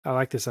I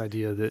like this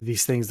idea that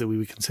these things that we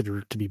would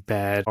consider to be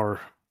bad are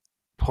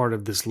part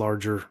of this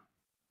larger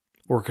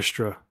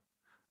orchestra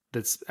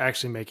that's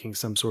actually making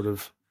some sort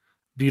of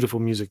beautiful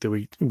music that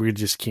we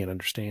just can't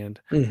understand.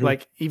 Mm-hmm.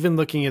 Like even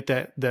looking at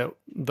the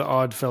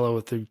odd fellow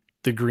with the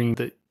green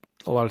that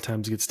a lot of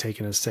times gets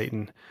taken as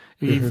Satan.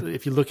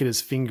 If you look at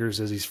his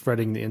fingers as he's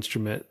fretting the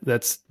instrument,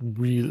 that's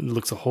really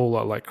looks a whole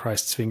lot like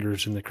Christ's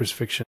fingers in the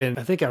crucifixion. And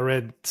I think I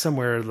read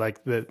somewhere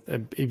like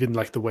that, even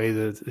like the way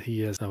that he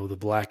has the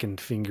blackened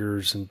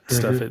fingers and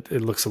stuff, it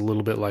looks a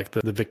little bit like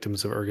the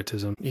victims of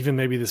ergotism. Even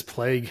maybe this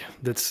plague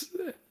that's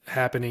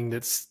happening,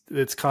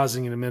 that's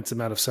causing an immense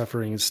amount of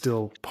suffering, is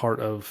still part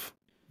of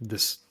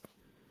this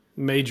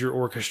major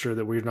orchestra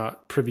that we're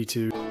not privy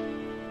to.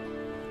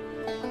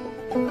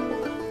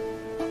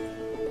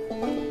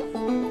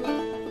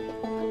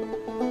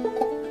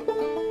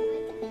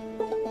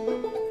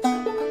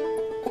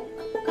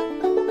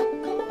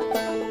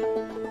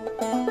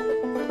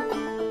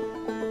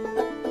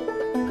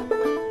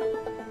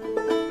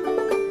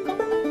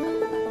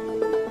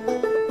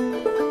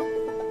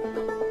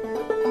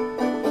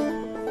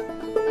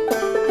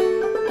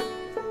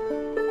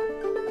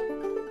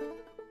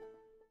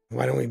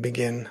 Why don't we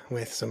begin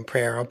with some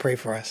prayer? I'll pray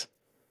for us.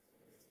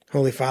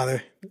 Holy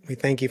Father, we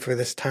thank you for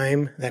this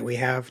time that we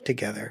have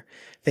together.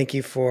 Thank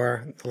you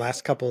for the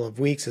last couple of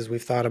weeks as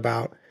we've thought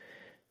about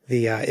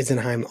the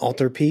Isenheim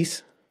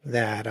Altarpiece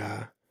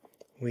that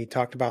we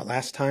talked about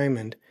last time,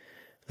 and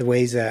the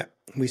ways that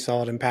we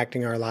saw it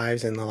impacting our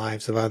lives and the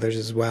lives of others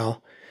as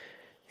well.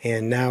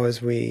 And now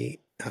as we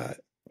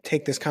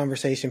take this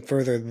conversation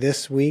further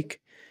this week,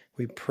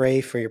 we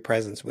pray for your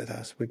presence with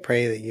us. We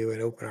pray that you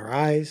would open our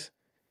eyes,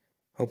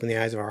 open the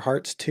eyes of our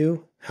hearts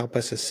too. Help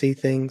us to see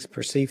things,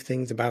 perceive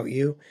things about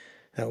you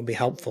that will be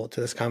helpful to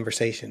this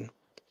conversation.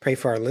 Pray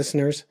for our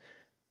listeners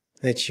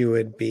that you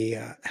would be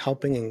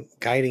helping and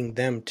guiding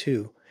them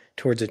too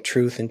towards the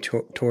truth and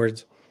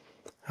towards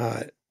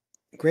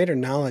greater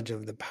knowledge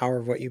of the power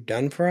of what you've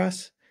done for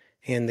us,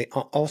 and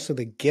also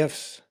the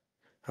gifts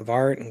of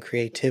art and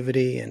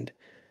creativity and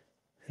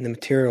the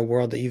material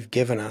world that you've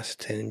given us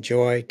to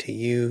enjoy, to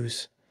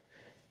use,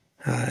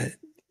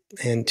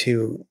 and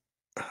to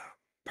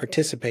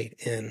participate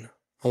in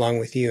along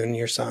with you and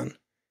your Son.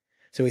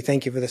 So we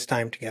thank you for this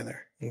time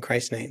together. In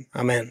Christ's name,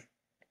 amen.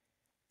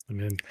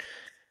 Amen.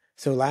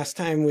 So last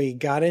time we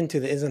got into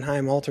the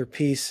Isenheim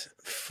Altarpiece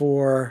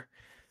for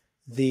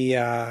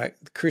the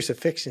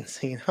crucifixion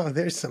scene. Oh,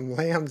 there's some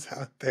lambs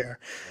out there.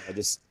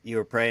 You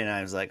were praying, and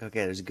I was like,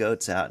 okay, there's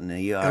goats out, and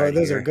you are. Oh,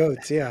 those are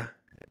goats, yeah.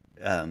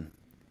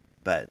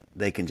 But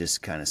they can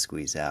just kind of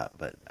squeeze out.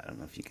 But I don't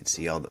know if you can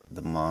see all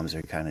the moms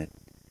are kind of.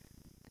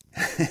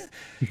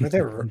 But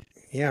they're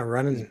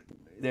running.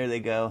 There they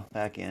go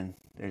back in.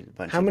 There's a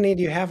bunch. How many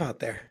do you have out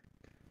there?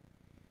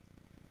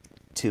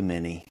 Too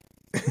many.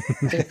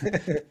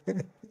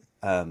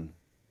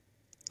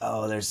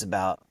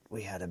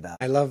 We had about.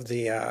 I love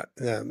the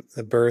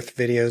birth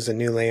videos, the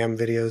new lamb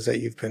videos that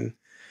you've been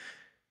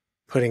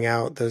putting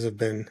out. Those have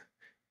been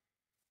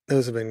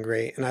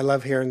great, and I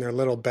love hearing their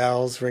little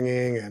bells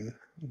ringing and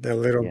their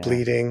little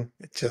bleating.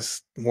 It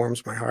just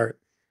warms my heart.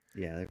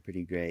 Yeah, they're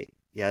pretty great.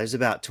 Yeah, there's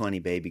about 20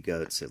 baby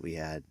goats that we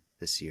had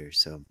this year.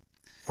 So,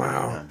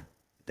 wow,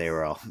 they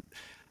were all.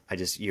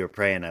 You were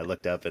praying. I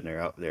looked up, and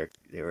they're out there.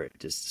 They were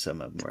just,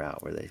 some of them were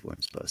out where they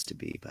weren't supposed to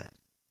be, but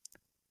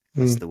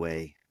that's the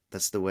way.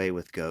 That's the way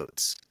with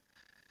goats,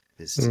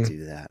 is to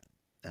do that.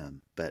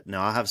 But no,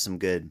 I'll have some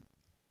good.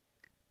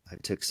 I'll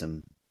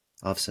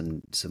have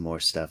some more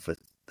stuff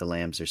with the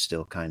lambs. Are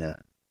still kind of.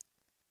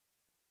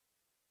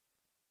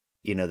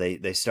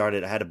 They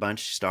started. I had a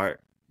bunch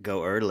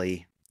go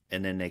early,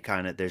 and then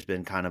there's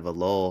been kind of a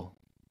lull,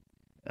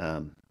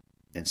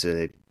 and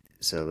so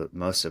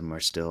most of them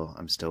are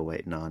I'm still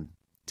waiting on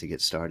to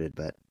get started,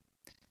 but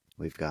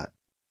we've got,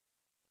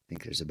 I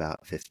think there's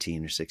about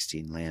 15 or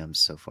 16 lambs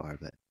so far,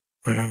 but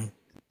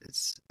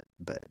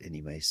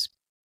anyways,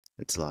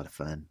 it's a lot of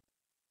fun.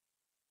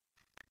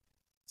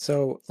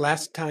 So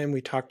last time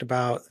we talked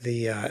about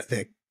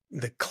the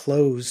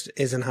closed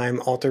Isenheim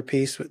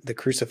Altarpiece with the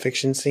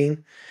crucifixion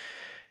scene.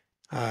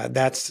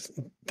 That's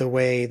the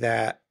way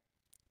that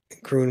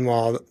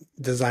Grunewald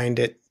designed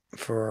it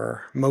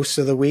for most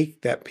of the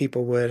week that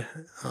people would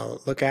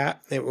look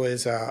at. It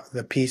was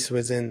the piece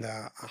was in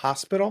the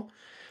hospital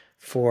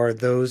for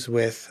those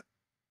with,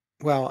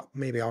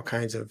 maybe all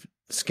kinds of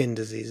skin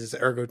diseases,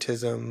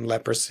 ergotism,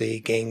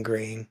 leprosy,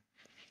 gangrene,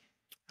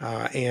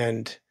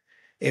 and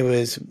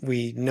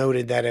we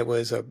noted that it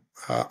was a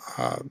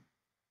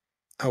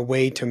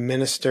way to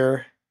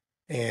minister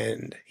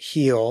and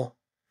heal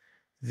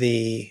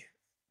the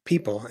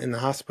people in the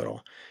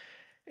hospital.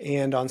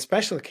 And on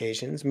special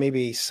occasions,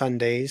 maybe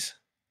Sundays,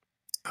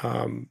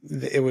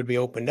 it would be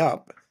opened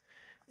up,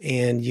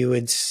 and you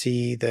would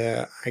see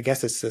I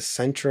guess it's the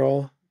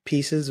central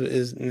pieces,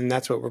 and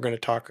that's what we're going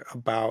to talk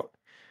about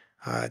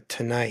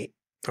tonight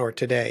or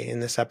today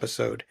in this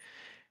episode.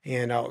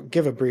 And I'll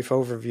give a brief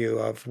overview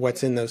of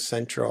what's in those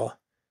central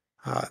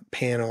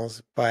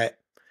panels. But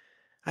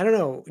I don't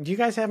know, do you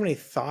guys have any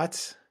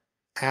thoughts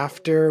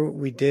after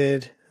we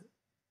did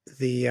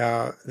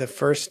the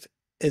first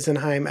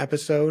Isenheim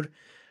episode,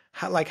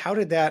 how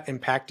did that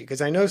impact you?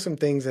 Because I know some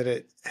things that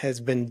it has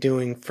been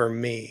doing for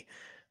me,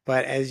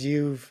 but as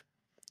you've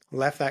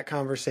left that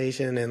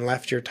conversation and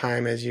left your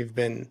time as you've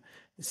been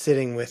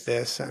sitting with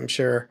this, I'm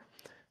sure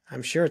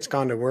it's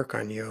gone to work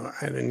on you.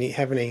 I don't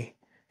have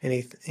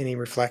any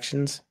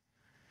reflections?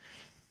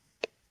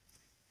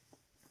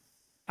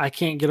 I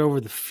can't get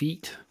over the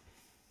feet.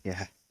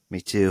 Yeah,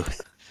 me too.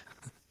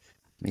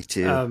 Me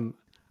too. I don't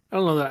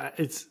know that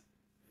it's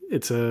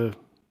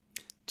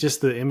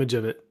just the image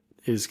of it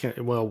is kind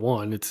of, well,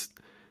 one, it's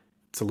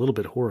a little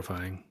bit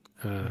horrifying.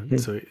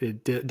 So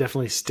it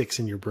definitely sticks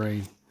in your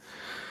brain.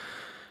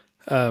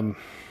 I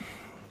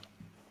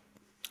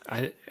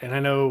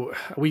know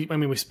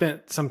we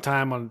spent some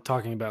time on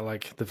talking about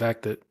like the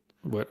fact that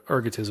what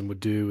ergotism would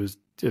do is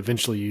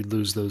eventually you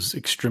lose those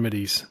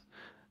extremities,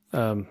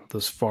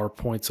 those far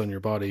points on your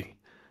body.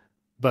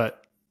 But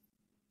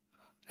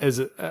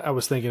as I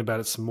was thinking about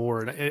it some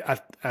more, and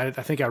I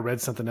think I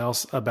read something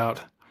else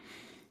about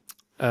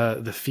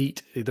the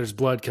feet. There's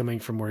blood coming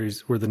from where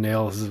the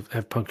nails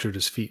have punctured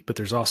his feet, but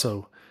there's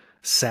also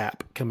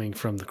sap coming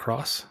from the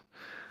cross.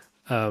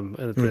 I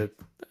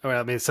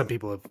mean, some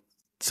people have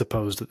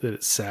supposed that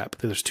it's sap.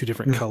 There's two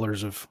different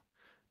colors of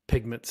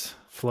pigments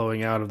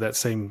flowing out of that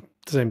same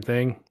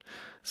thing,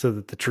 so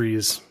that the tree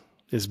is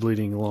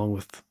bleeding along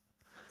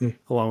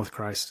with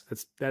Christ.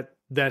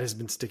 That has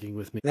been sticking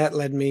with me. That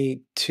led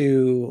me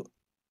to,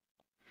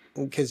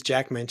 because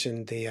Jack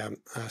mentioned the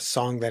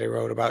song that he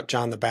wrote about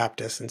John the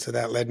Baptist, and so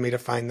that led me to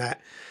find that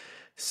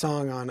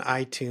song on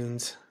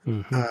iTunes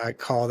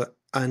called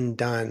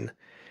 "Undone,"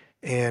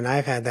 and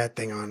I've had that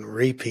thing on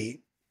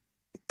repeat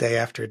day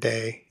after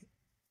day,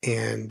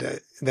 and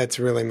that's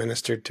really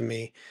ministered to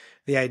me.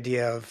 The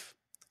idea of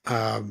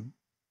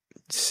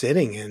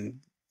sitting in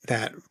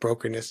that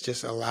brokenness,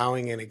 just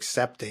allowing and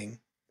accepting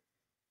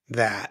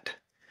that.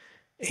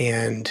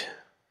 And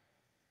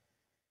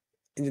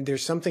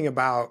there's something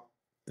about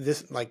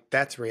this, like,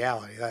 that's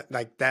reality,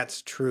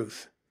 that's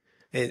truth.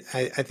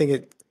 I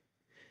think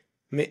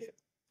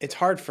it's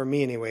hard for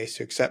me anyways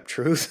to accept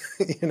truth.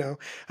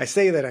 I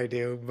say that I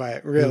do,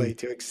 but really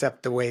to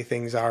accept the way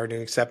things are, to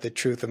accept the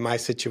truth of my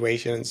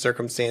situation and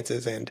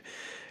circumstances,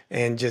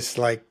 and just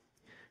like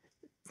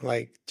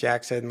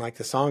Jack said, and like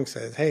the song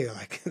says, hey,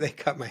 like they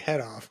cut my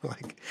head off.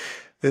 Like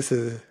this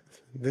is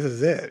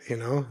it,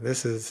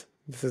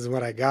 this is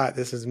what I got.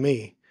 This is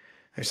me.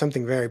 There's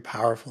something very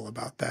powerful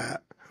about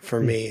that for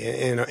me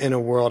in a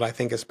world, I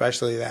think,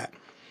 especially that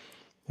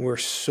we're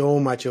so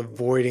much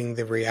avoiding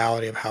the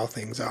reality of how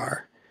things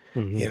are,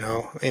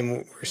 and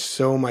we're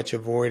so much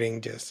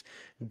avoiding just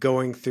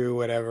going through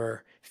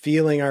whatever,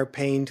 feeling our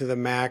pain to the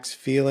max,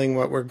 feeling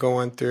what we're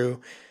going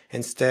through.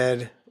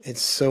 Instead,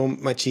 it's so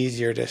much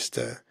easier just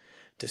to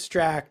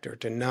distract or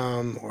to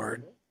numb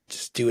or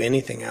just do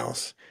anything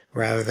else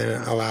rather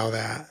than allow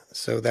that.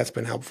 So that's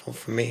been helpful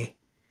for me.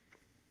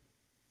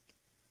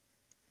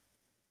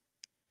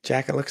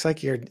 Jack, it looks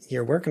like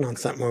you're working on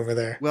something over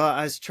there. Well,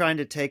 I was trying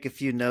to take a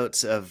few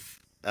notes of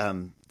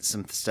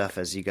some stuff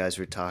as you guys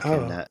were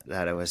talking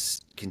that I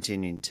was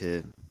continuing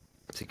to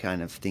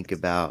kind of think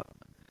about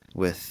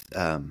with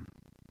that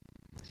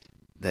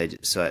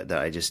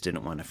I just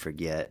didn't want to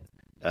forget.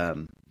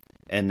 And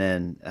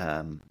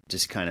then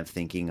just kind of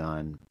thinking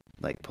on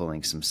like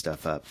pulling some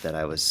stuff up that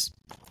I was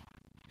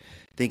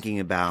thinking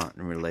about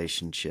in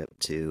relationship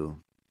to.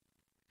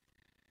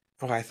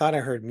 Oh, I thought I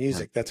heard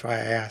music. That's why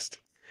I asked.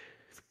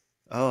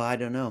 Oh, I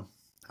don't know.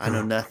 I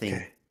know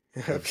nothing.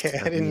 Okay.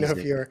 I didn't know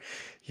if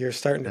you're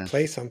starting to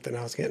play something.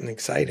 I was getting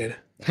excited.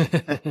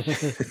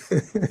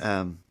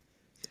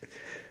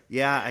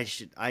 Yeah,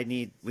 I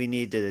need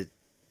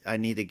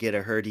to get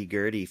a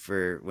hurdy-gurdy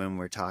for when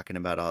we're talking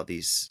about all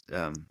these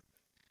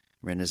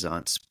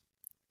Renaissance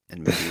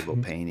and medieval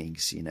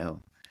paintings,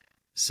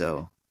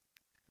 So,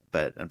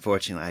 but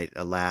unfortunately,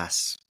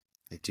 alas,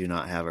 I do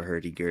not have a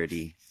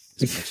hurdy-gurdy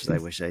as much as I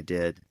wish I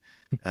did.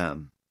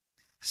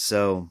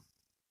 So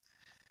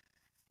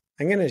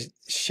I'm going to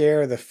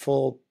share the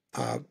full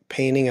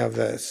painting of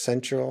the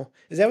central.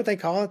 Is that what they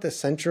call it? The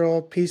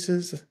central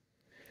pieces?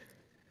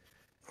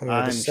 Or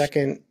the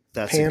second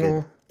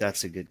panel?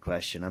 That's a good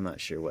question. I'm not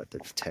sure what the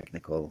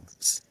technical.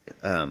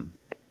 Let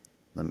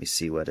me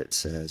see what it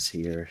says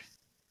here.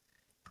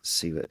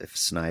 See if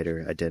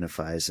Snyder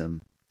identifies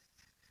them.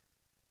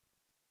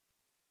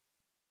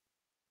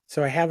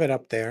 So I have it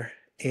up there,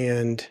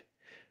 and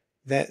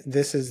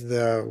this is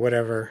the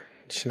whatever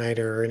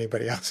Schneider or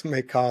anybody else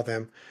may call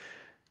them.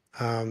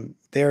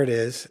 There it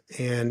is,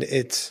 and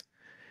it's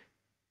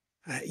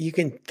you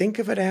can think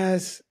of it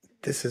as,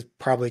 this is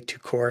probably too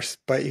coarse,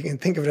 but you can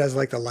think of it as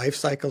like the life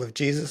cycle of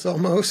Jesus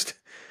almost,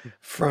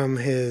 from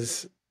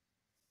his,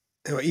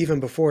 even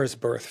before his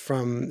birth,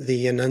 from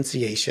the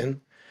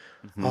Annunciation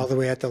all the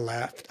way at the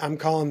left. I'm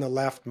calling the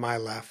left my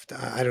left.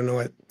 I don't know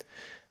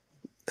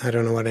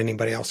what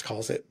anybody else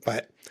calls it,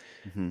 but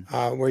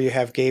where you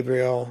have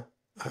Gabriel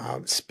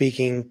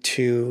speaking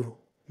to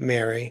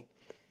Mary.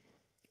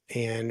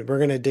 And we're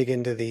going to dig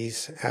into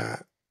these.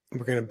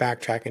 We're going to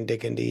backtrack and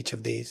dig into each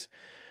of these.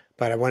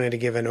 but I wanted to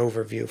give an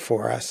overview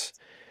for us.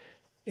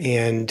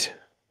 And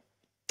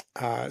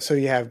so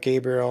you have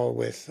Gabriel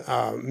with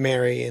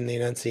Mary in the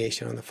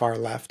Annunciation on the far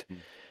left.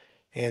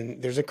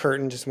 And there's a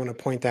curtain, just want to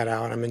point that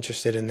out. I'm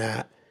interested in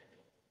that.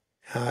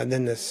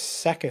 Then the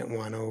second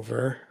one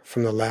over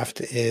from the left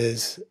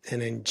is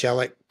an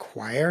angelic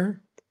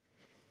choir.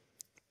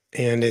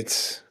 And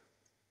it's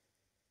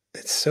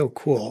so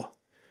cool.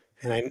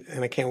 And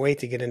I can't wait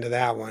to get into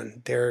that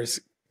one. There's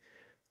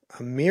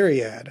a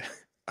myriad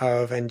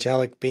of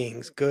angelic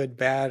beings, good,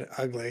 bad,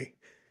 ugly,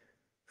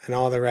 and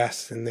all the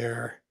rest. And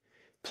they're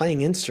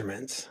playing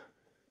instruments.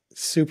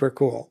 Super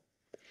cool.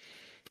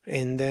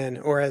 And then,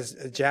 or as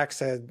Jack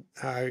said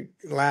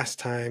last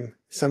time,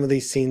 some of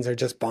these scenes are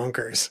just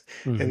bonkers.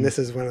 Mm-hmm. And this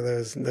is one of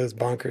those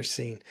bonkers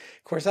scenes.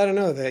 Of course, I don't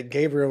know that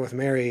Gabriel with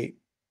Mary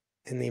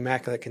in the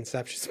Immaculate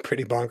Conception is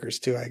pretty bonkers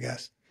too, I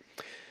guess.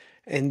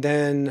 And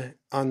then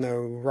on the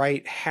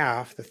right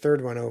half, the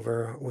third one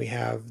over, we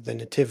have the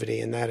Nativity,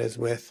 and that is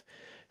with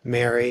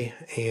Mary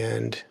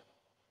and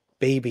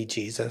baby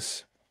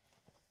Jesus,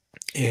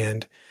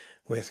 and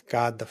with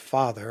God the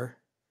Father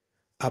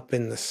up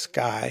in the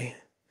sky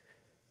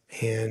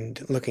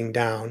and looking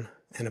down,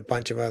 and a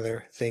bunch of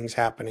other things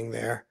happening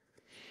there.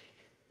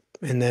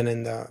 And then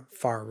in the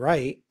far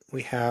right,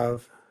 we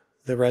have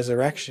the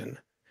resurrection.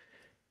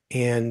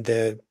 And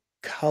the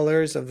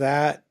colors of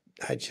that,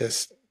 I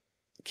just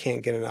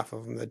can't get enough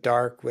of them. The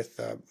dark with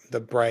the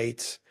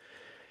brights.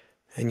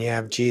 And you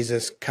have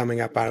Jesus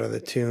coming up out of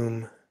the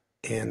tomb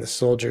and the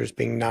soldiers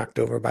being knocked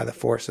over by the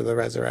force of the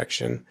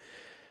resurrection.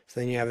 So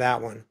then you have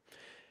that one.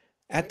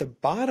 At the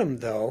bottom,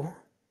 though,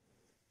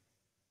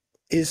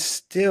 is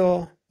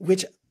still,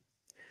 which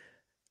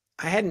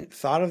I hadn't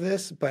thought of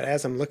this, but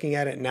as I'm looking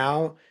at it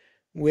now,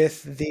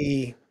 with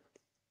the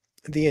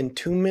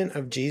entombment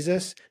of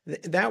Jesus,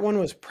 that one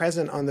was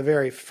present on the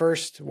very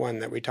first one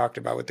that we talked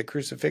about with the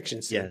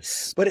crucifixion scene.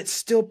 Yes. But it's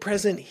still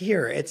present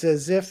here. It's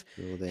as if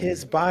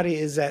his body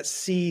is that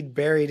seed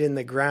buried in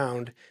the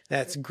ground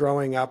that's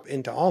growing up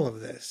into all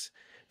of this.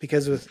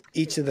 Because with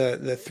each of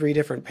the three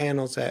different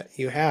panels that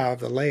you have,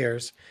 the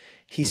layers,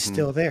 he's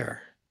still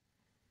there.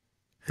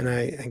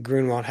 And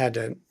Grunewald had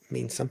to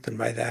mean something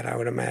by that, I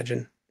would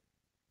imagine.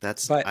 Go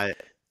ahead.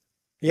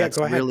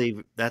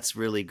 That's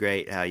really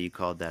great how you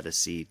called that a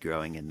seed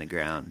growing in the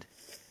ground.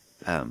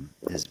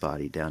 His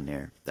body down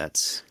there.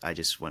 I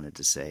just wanted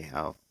to say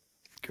how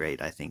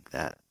great I think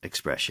that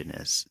expression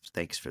is.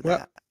 Thanks for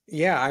that.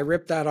 Yeah, I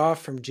ripped that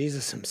off from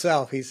Jesus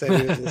himself. He said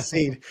he was a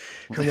seed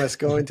who must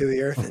go into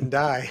the earth and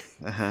die.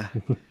 Uh-huh.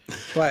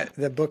 But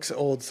the book's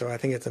old, so I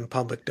think it's in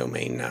public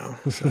domain now.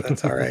 So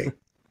that's all right.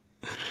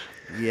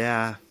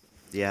 Yeah.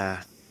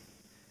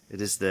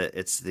 It's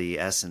the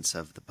essence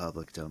of the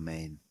public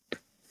domain.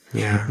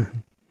 Yeah.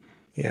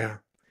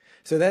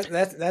 So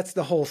that's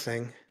the whole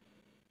thing.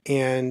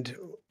 And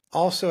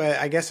also,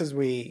 I guess as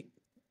we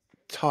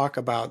talk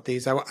about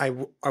these, I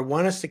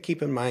want us to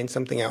keep in mind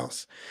something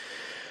else.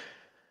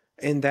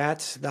 And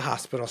that's the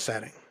hospital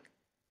setting.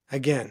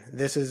 Again,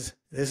 this is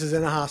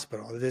in a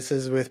hospital. This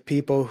is with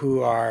people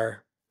who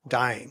are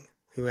dying,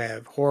 who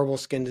have horrible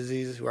skin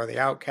diseases, who are the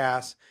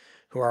outcasts,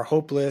 who are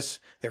hopeless.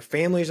 Their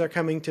families are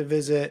coming to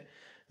visit.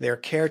 Their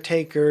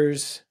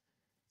caretakers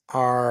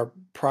are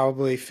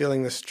probably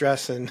feeling the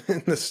stress and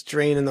the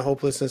strain and the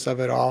hopelessness of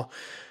it all.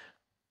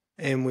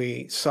 And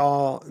we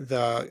saw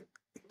the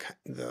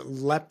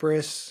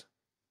leprous,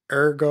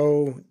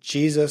 ergo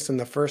Jesus in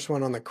the first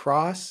one on the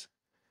cross,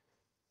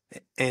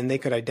 and they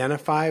could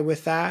identify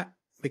with that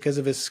because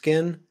of his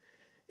skin,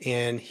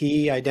 and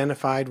he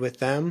identified with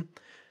them.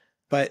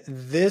 But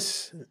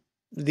this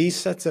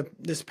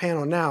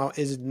panel now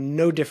is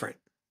no different.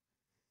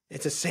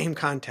 It's the same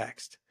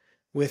context,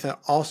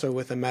 also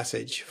with a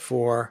message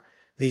for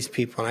these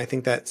people. And I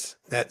think that's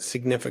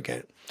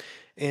significant.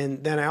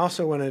 And then I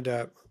also wanted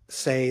to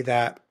say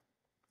that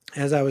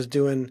as I was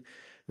doing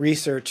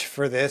research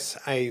for this,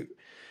 I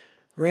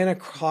ran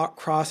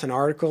across an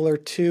article or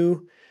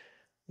two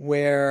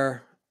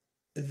where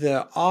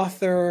the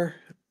author,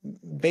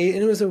 and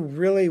it was a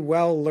really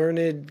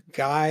well-learned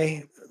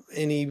guy,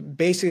 and he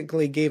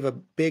basically gave a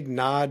big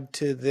nod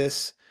to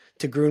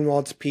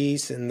Grunewald's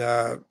piece in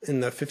the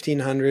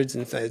 1500s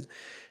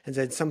and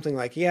said something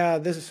like, yeah,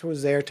 this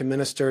was there to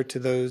minister to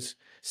those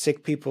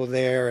sick people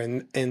there.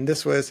 And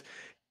this was,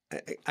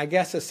 I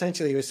guess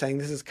essentially he was saying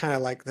this is kind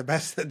of like the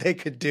best that they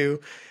could do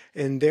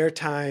in their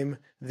time.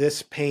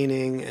 This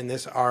painting and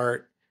this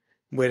art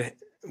would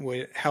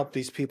help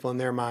these people in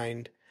their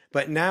mind.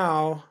 But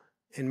now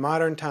in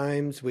modern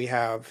times, we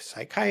have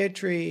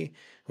psychiatry,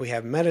 we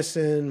have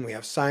medicine, we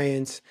have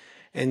science.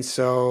 And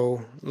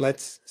so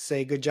let's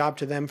say good job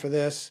to them for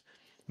this,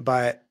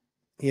 but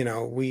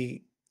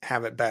we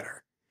have it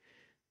better.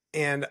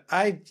 And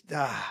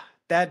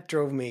that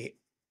drove me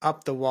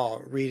up the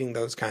wall reading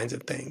those kinds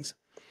of things.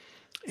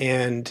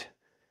 And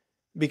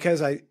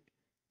because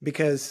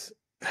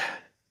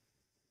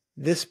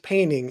this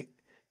painting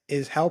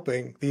is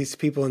helping these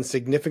people in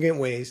significant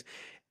ways,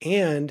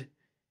 and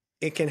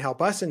it can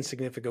help us in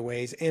significant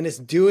ways, and it's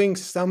doing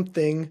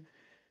something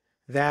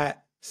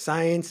that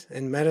science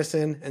and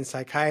medicine and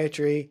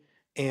psychiatry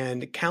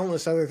and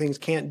countless other things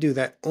can't do,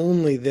 that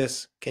only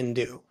this can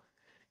do.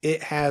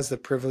 It has the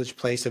privileged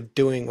place of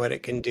doing what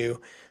it can do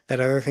that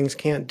other things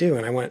can't do.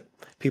 And I want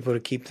people to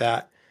keep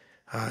that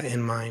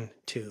in mind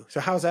too. So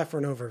how's that for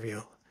an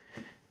overview?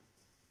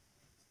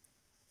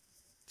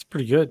 It's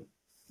pretty good.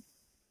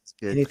 It's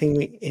good.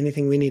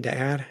 Anything we need to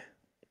add?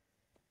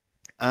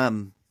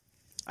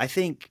 I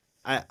think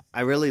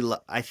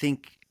I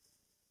think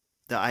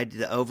the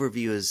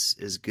overview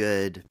is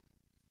good,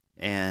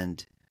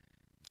 and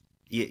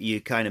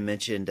you kind of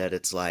mentioned that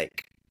it's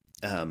like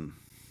a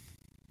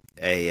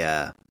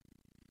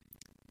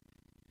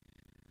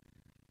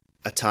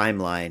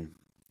timeline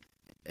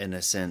in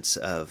a sense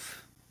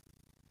of,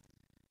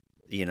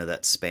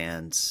 that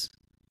spans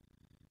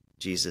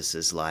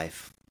Jesus's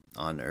life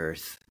on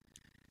earth.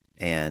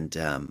 And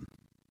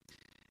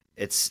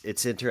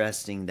it's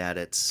interesting that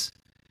it's,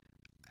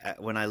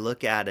 when I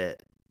look at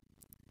it,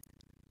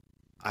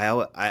 I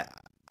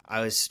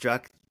was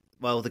struck.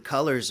 Well, the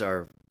colors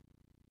are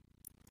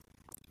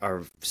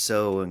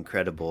so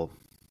incredible,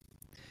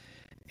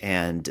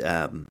 and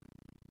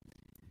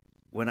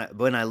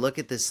when I look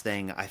at this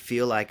thing, I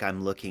feel like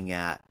I'm looking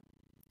at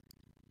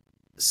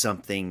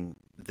something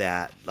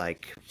that,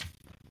 like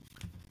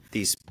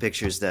these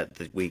pictures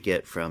that we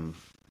get from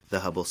the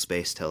Hubble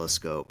Space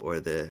Telescope or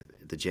the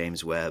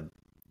James Webb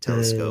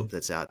Telescope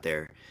that's out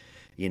there.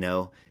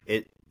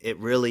 It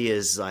really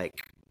is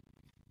like,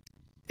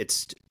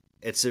 it's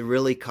a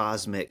really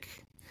cosmic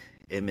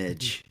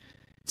image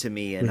to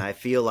me, and I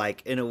feel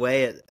like in a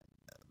way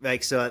I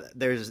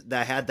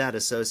had that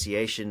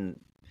association,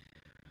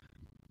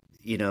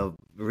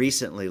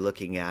 recently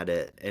looking at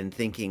it and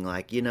thinking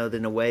like, in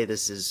a way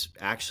this is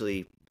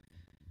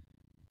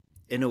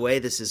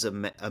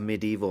a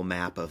medieval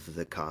map of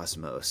the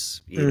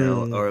cosmos,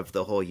 or of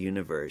the whole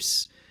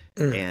universe.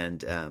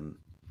 And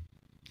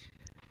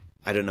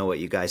I don't know what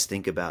you guys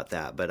think about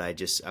that, but I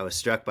was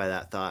struck by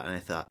that thought,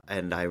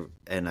 and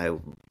I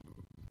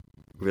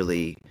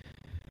really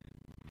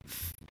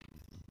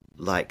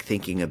like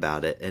thinking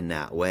about it in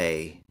that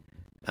way,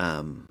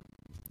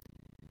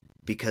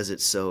 because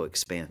it's so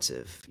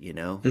expansive,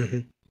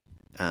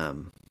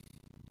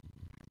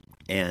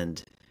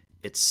 and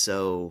it's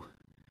so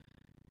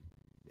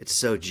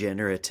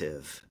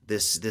generative.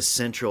 This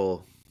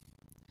central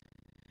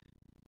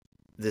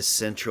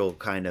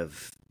kind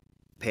of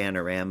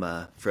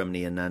panorama from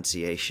the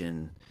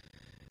Annunciation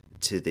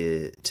to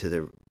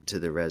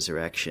the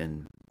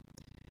resurrection,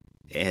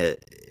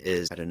 it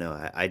is, I don't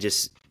know,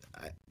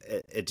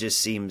 it just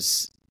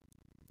seems,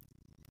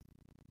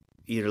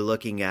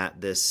 looking at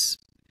this,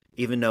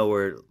 even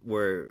though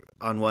we're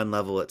on one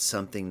level, it's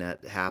something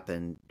that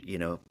happened,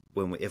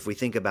 if we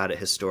think about it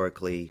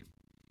historically,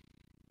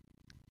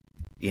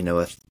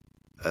 a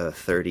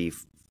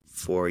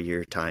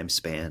 34-year time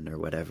span or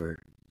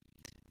whatever,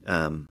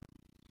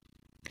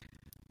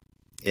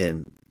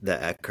 and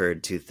that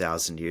occurred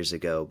 2,000 years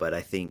ago. But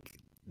I think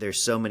there's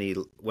so many,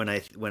 when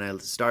I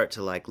start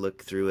to like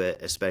look through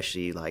it,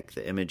 especially like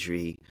the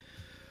imagery,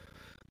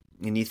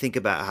 and you think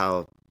about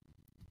how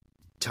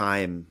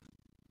time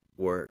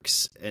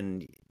works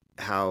and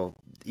how,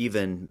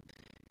 even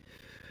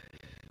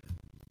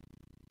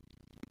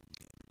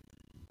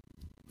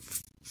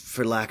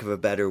for lack of a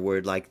better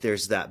word, like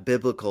there's that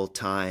biblical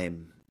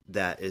time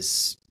that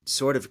is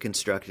sort of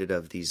constructed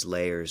of these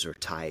layers or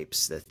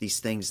types, that these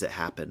things that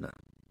happen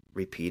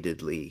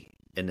repeatedly,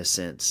 in a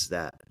sense,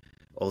 that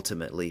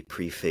ultimately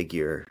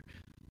prefigure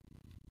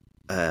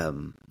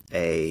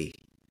a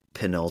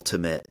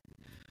penultimate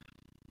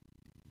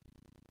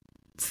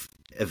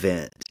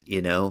event,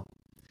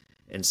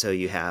 and so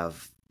you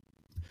have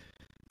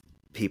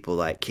people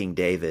like King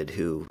David,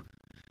 who,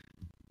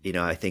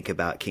 I think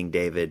about King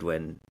David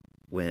when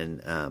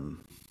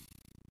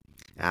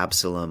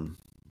Absalom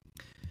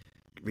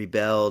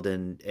rebelled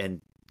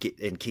and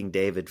King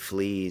David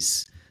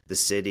flees the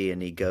city,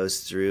 and he goes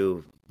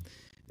through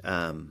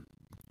the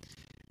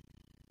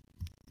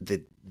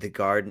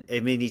garden. I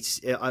mean,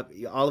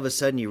 all of a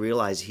sudden you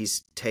realize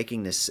he's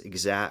taking this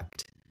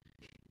exact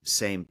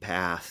same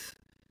path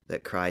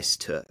that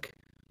Christ took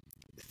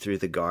through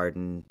the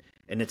garden,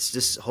 and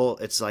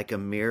it's like a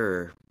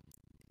mirror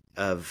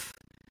of,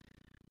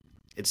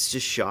 it's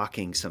just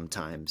shocking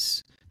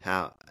sometimes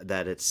how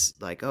that it's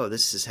like, oh,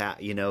 this is how,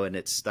 and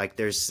it's like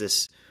there's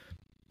this,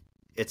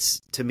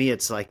 to me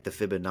it's like the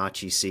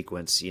Fibonacci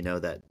sequence,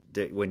 that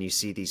when you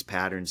see these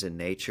patterns in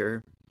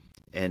nature,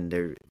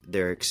 and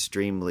they're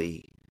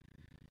extremely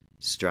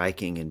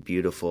striking and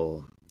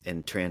beautiful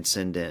and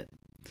transcendent,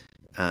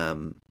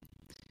 and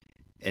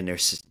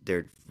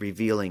they're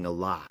revealing a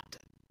lot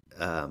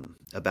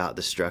about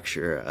the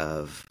structure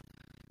of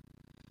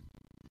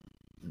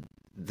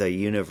the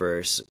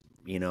universe,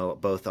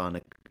 both on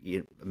a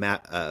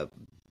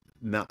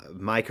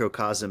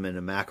microcosm and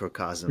a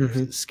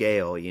macrocosm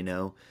scale,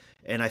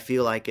 and I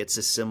feel like it's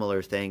a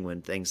similar thing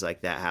when things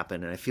like that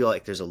happen, and I feel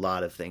like there's a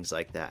lot of things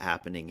like that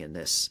happening in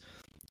this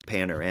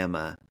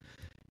panorama,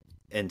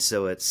 and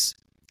so it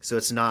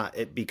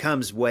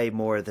becomes way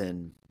more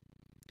than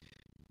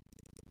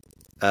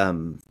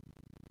than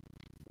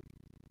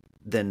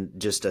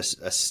just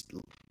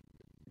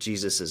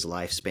Jesus's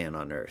lifespan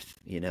on earth,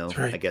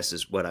 right. I guess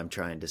is what I'm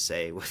trying to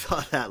say with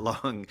all that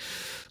long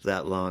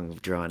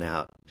drawn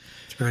out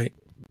That's right.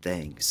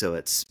 thing.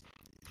 So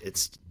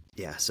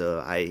yeah. So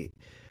I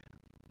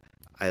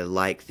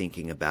like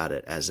thinking about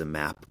it as a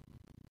map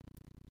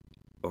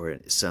or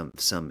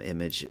some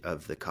image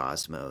of the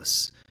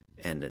cosmos,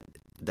 and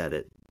that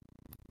it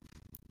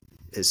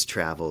has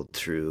traveled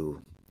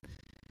through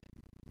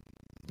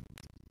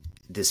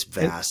this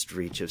vast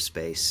reach of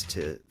space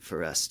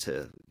for us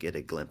to get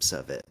a glimpse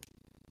of it.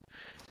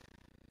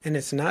 And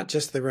it's not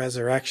just the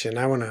resurrection.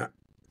 I want to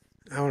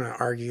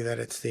argue that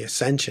it's the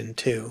ascension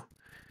too.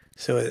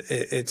 So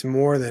it's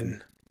more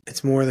than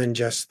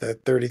just the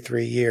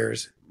 33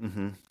 years.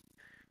 Mm-hmm.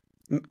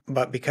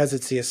 But because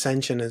it's the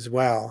ascension as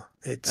well,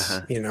 it's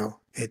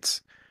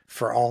it's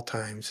for all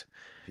times.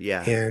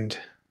 Yeah. And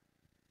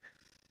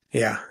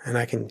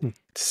I can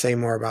say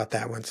more about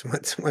that once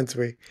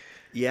we.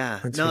 Yeah.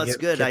 Once No, we it's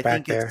good. I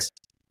think there.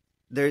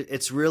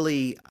 it's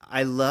really,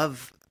 I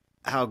love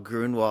how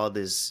Grunewald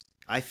is,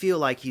 I feel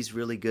like he's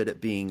really good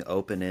at being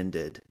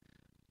open-ended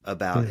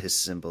about his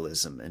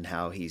symbolism and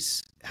how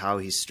he's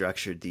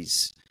structured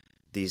these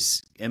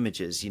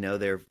images.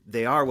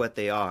 They are what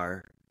they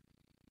are.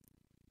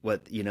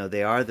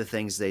 They are the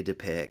things they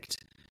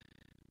depict.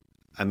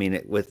 I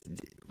mean, with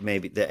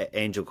maybe the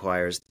angel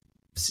choir is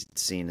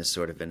seen as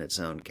sort of in its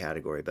own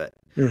category, but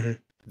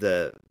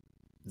the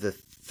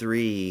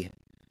three,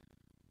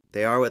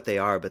 they are what they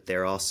are, but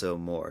they're also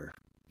more,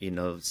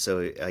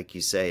 so like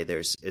you say,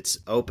 it's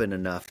open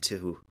enough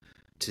to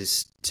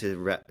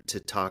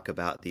talk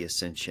about the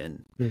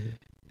ascension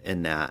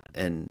in that.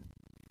 And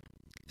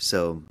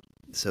so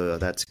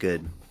that's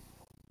good.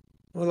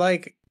 Well,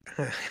 like,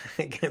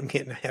 I'm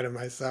getting ahead of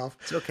myself.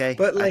 It's okay.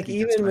 But like,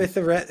 even with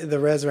the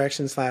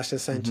resurrection /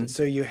 ascension,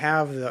 so you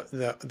have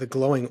the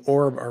glowing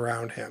orb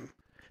around him,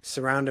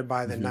 surrounded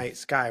by the night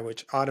sky,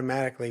 which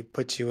automatically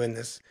puts you in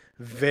this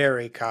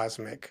very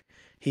cosmic.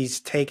 He's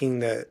taking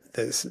the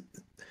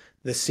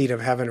seat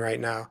of heaven right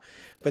now.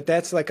 But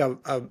that's like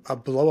a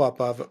blow up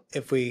of,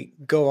 if we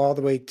go all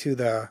the way to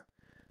the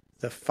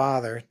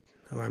Father.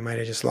 Oh, I might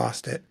have just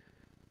lost it.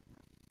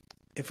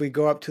 If we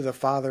go up to the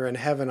Father in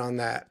heaven on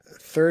that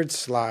third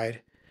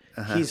slide,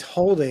 he's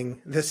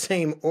holding the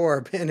same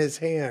orb in his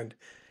hand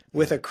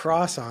with a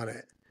cross on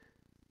it.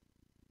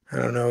 I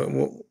don't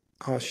know.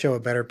 I'll show a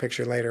better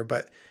picture later,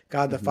 but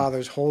God the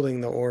Father's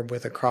holding the orb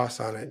with a cross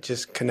on it,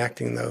 just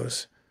connecting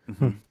those.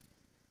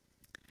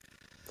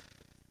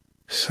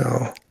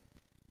 So,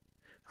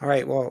 all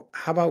right. Well,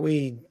 how about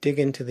we dig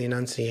into the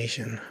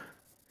Annunciation,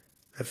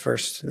 the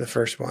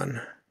first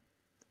one.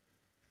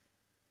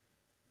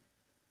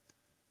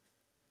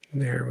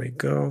 There we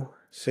go.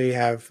 So you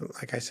have,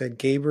 like I said,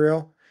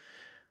 Gabriel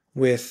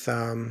with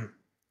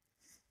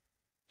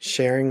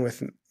sharing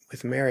with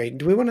Mary.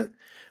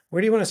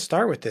 Where do you want to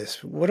start with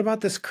this? What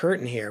about this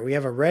curtain here? We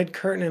have a red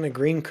curtain and a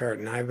green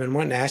curtain. I've been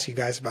wanting to ask you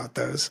guys about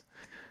those.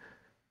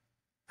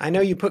 I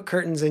know you put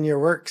curtains in your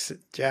works,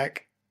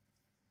 Jack.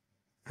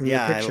 In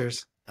your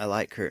pictures. I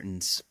like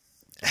curtains.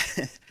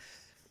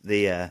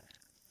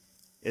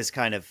 It's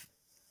kind of,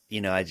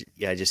 I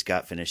just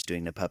got finished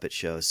doing the puppet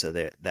show, so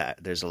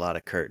there's a lot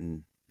of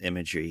curtain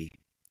imagery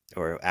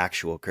or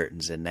actual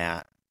curtains in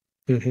that.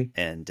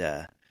 And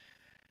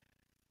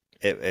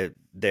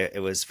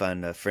it was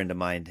fun. A friend of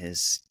mine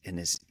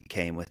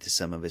came with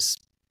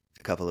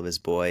a couple of his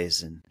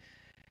boys, and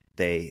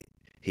a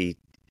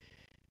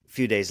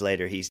few days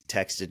later he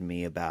texted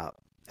me about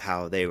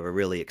how they were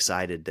really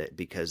excited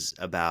because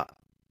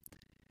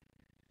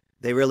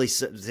they really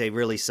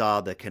saw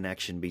the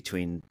connection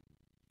between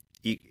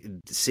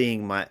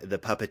seeing the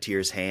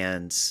puppeteer's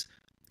hands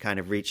kind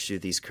of reach through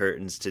these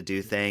curtains to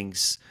do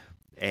things,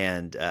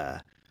 and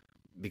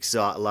because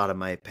a lot of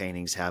my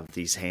paintings have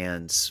these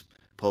hands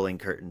pulling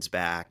curtains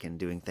back and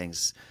doing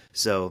things,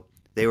 so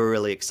they were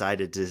really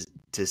excited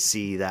to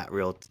see that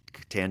real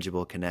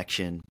tangible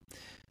connection,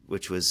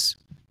 which was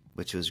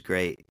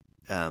great.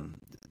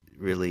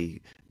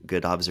 Really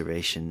good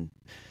observation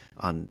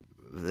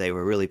they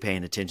were really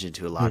paying attention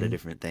to a lot of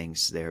different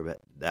things there,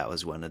 but that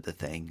was one of the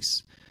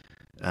things.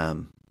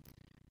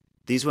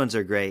 These ones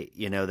are great.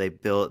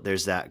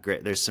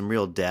 There's some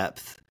real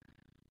depth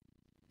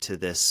to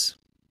this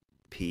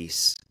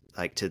piece,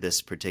 like to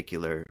this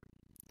particular,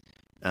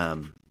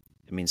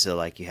 so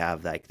like you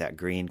have like that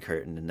green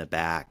curtain in the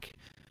back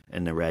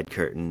and the red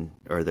curtain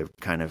or the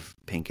kind of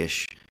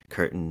pinkish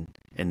curtain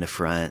in the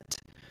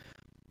front.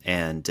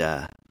 And,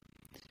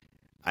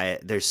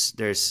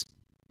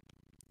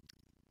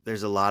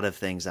 there's a lot of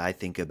things I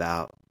think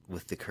about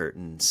with the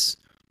curtains.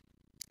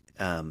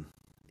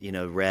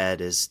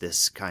 Red is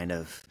this kind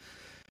of,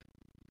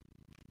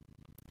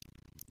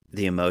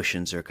 the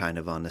emotions are kind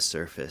of on the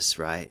surface,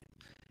 right?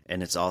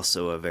 And it's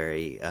also a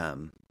very,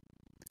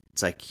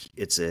 it's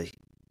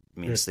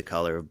the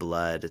color of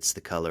blood. It's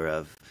the color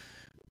of,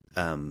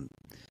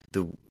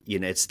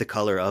 it's the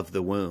color of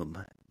the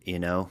womb,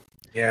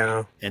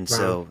 Yeah. And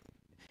so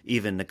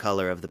even the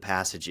color of the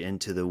passage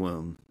into the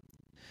womb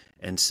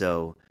And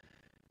so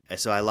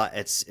I like,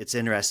 it's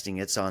interesting.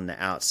 It's on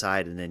the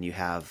outside, and then you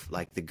have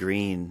like the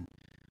green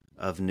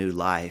of new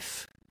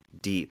life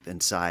deep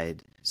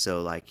inside.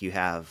 So like you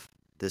have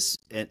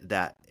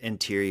that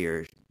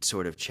interior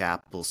sort of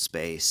chapel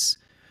space,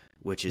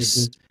 which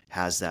is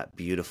has that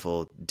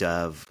beautiful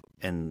dove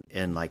and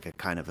like a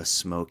kind of a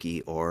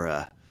smoky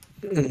aura,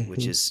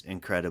 which is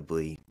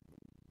incredibly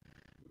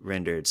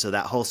rendered. So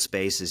that whole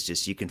space is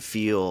just, you can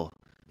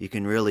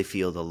really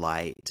feel the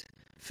light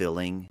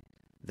filling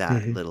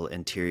that little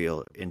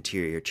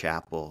interior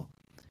chapel.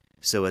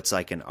 So it's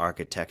like an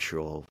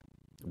architectural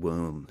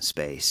womb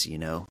space,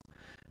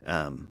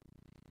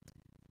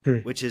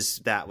 which is,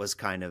 that was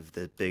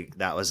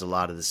a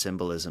lot of the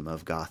symbolism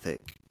of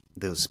Gothic,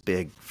 those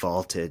big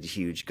vaulted,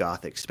 huge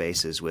Gothic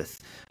spaces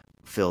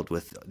filled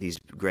with these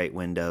great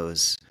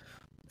windows,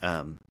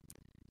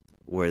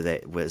 where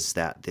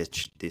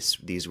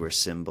these were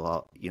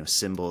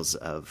symbols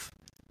of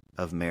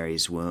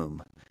Mary's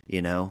womb,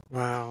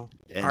 Wow.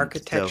 And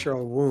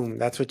Architectural womb.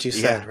 That's what you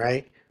said,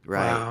 right?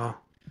 Right. Wow.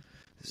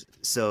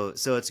 So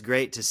it's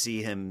great to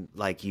see him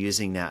like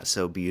using that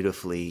so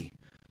beautifully,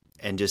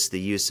 and just the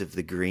use of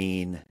the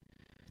green,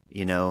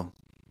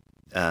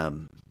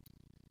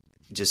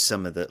 just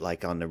some of the,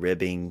 like on the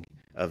ribbing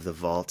of the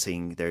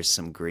vaulting, there's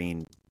some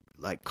green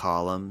like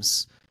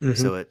columns.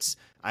 So it's,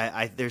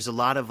 there's a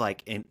lot of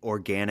like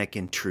organic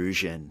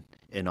intrusion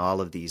in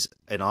all of these,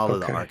 in all of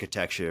the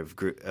architecture of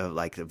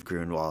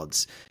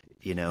Grunewald's,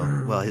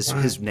 well,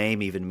 his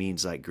name even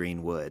means like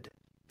green wood.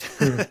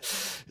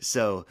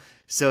 So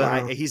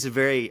wow. He's a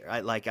very, I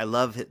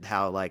love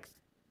how like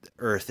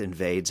earth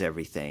invades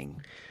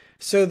everything.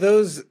 So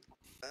those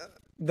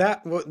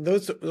were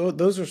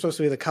supposed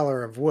to be the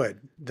color of wood,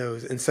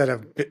 those, instead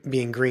of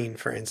being green,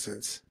 for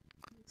instance,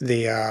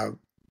 the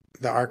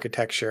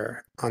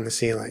architecture on the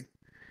ceiling,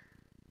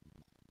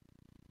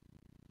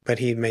 but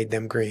he made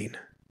them green.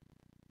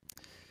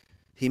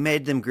 He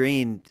made them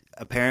green,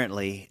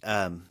 apparently.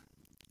 And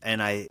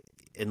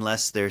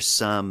unless there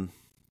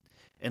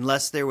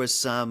was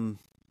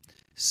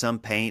some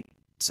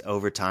paints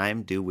over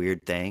time do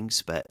weird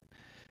things, but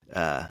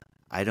I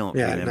don't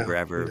remember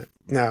ever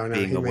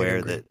being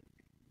aware that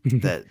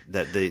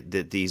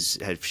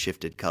these have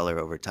shifted color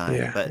over time.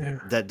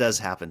 That does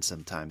happen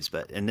sometimes.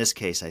 But in this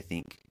case, I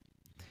think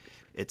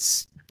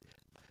it's,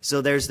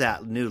 so there's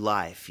that new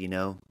life,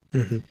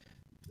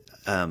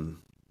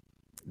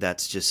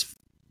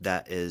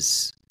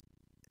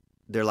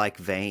 they're like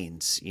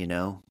veins,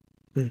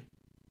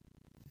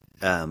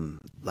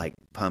 like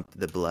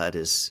the blood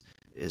is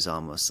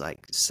almost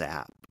like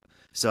sap.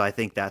 So I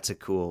think that's a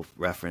cool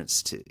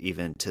reference to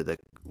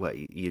what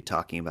you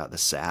talking about, the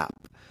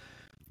sap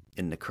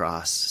in the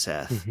cross,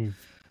 Seth,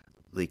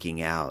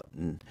 leaking out.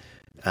 And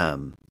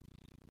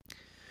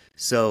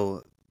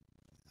so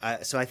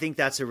I think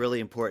that's a really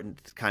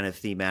important kind of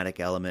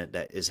thematic element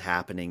that is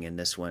happening in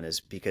this one,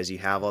 is because you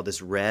have all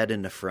this red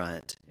in the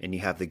front and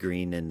you have the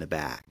green in the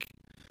back.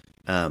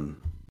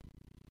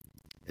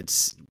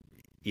 It's,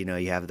 you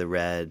have the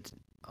red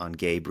on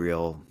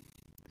Gabriel.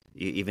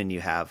 You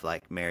have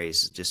like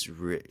Mary's just,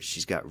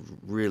 she's got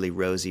really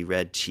rosy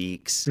red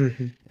cheeks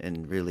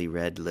and really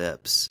red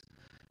lips.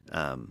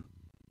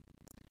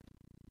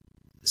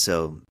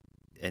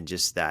 And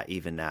just that,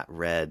 even that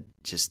red,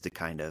 just the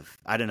kind of,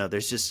 I don't know,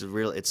 there's just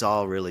it's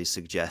all really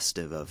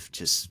suggestive of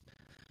just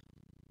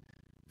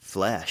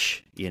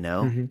flesh,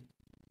 and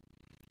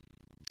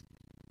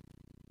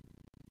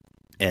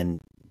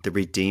the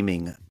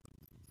redeeming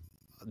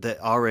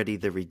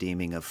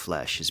of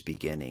flesh is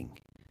beginning.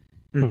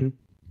 If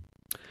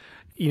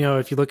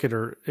you look at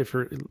her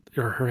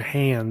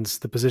hands,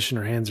 the position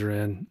her hands are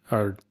in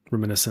are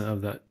reminiscent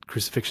of that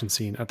crucifixion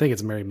scene. I think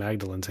it's Mary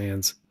Magdalene's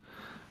hands,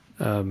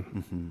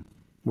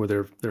 where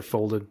they're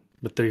folded,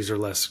 but these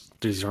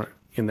aren't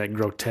in that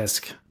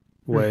grotesque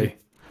way.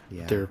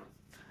 Yeah.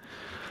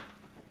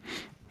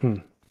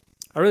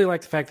 I really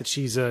like the fact that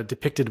she's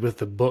depicted with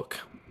the book.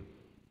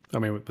 I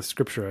mean, with the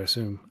scripture, I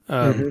assume.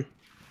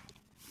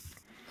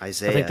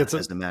 Isaiah, I think that's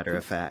as a matter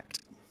of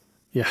fact.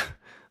 Yeah.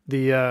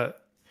 That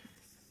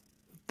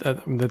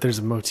there's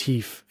a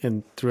motif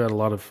throughout a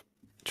lot of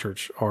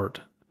church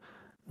art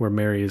where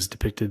Mary is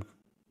depicted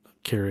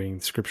carrying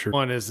scripture.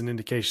 One is an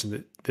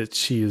indication that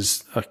she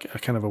is a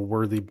kind of a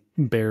worthy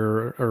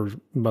bearer or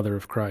mother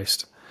of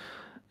Christ,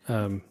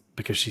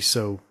 because she's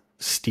so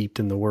steeped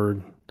in the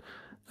word,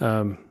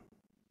 that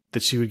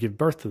she would give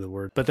birth to the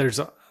word. But there's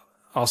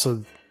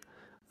also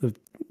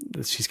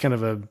she's kind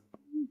of a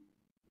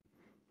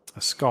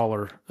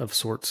scholar of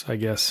sorts, I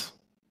guess.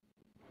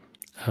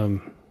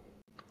 Kind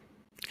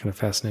of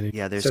fascinating.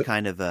 Yeah, there's a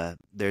kind of a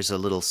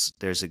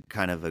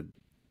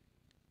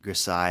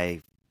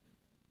Grisai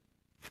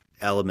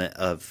element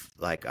of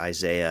like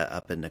Isaiah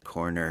up in the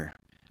corner.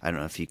 I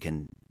don't know if you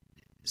can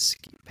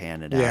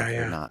pan it out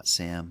or not,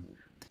 Sam,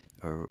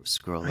 or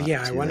scroll up.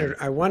 Yeah,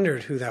 I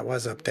wondered who that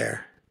was up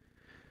there.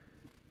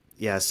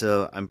 Yeah,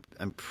 so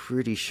I'm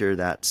pretty sure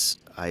that's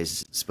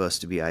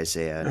supposed to be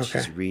Isaiah. And okay.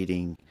 She's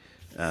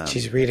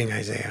reading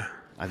Isaiah.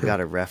 I've got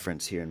a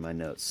reference here in my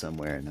notes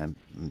somewhere, and I'm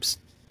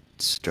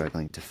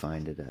struggling to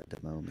find it at the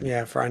moment.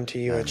 Yeah, for unto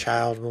you a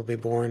child will be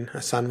born,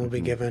 a son will be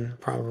given,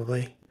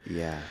 probably.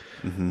 Yeah.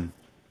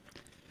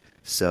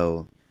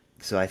 So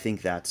I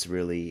think that's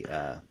really,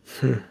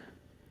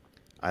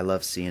 I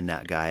love seeing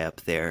that guy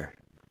up there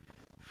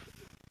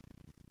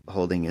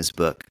holding his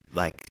book,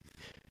 like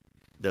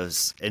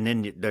those, and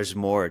then there's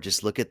more.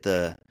 Just look at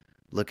the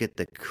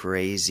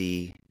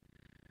crazy,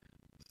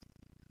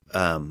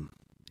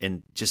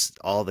 and just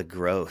all the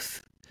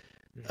growth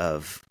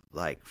of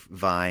like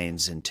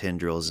vines and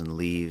tendrils and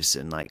leaves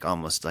and like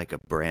almost like a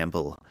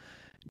bramble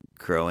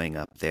growing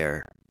up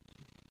there,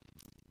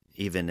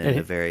 even in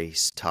the very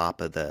top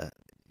of the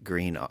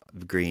green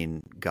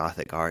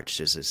Gothic arch.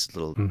 There's this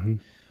little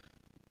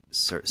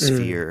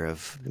sphere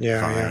of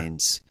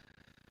vines.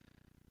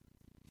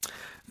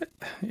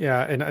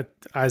 Yeah, and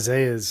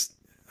Isaiah's,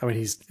 I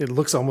mean, it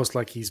looks almost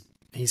like he's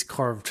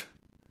carved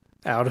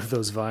out of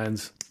those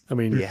vines. I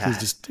mean,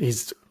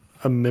 he's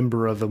a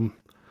member of them.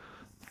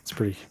 It's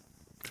pretty.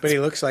 But he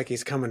looks like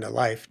he's coming to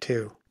life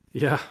too.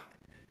 Yeah.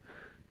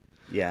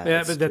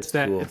 Yeah. But that's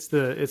that. Cool.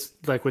 It's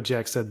like what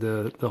Jack said.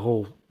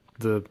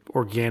 The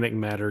organic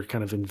matter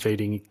kind of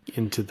invading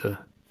into the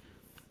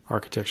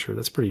architecture.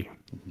 That's pretty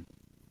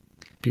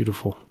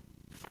beautiful.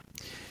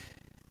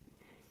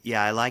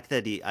 Yeah, I like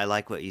that. I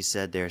like what you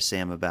said there,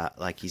 Sam, about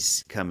like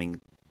he's coming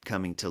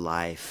to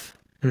life.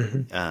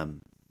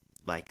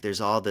 Like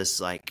there's all this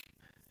like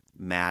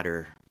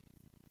matter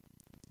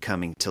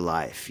coming to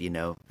life.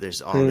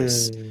 There's all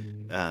this,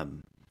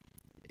 and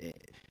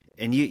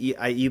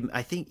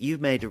I think you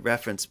made a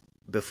reference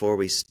before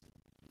we.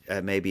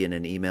 Maybe in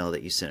an email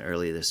that you sent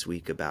earlier this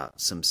week about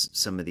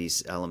some of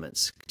these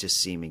elements just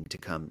seeming to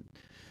come,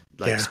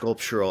 like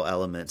sculptural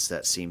elements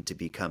that seem to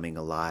be coming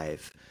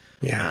alive.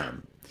 Yeah.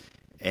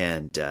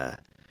 And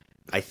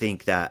I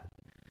think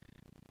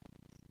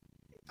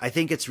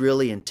it's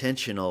really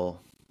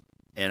intentional,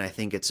 and I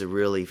think it's a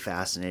really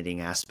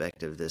fascinating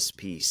aspect of this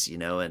piece,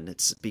 and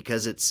it's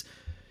because it's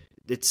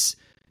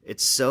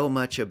so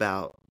much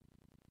about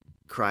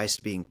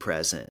Christ being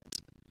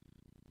present,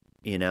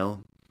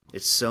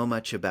 It's so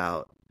much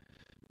about,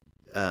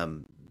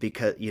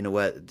 because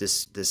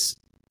this,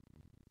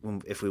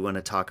 if we want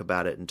to talk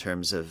about it in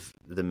terms of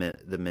the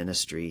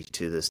ministry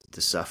to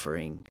the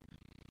suffering,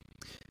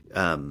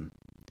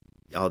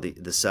 all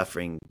the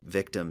suffering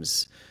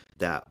victims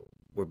that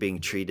were being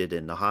treated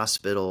in the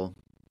hospital,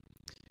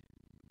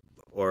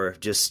 or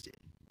just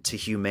to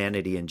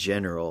humanity in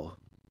general,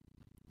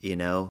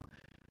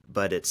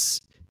 but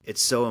it's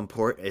so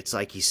important. It's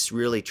like he's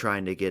really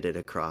trying to get it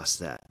across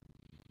that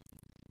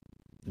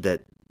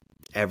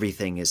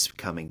everything is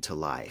coming to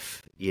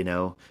life,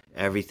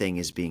 everything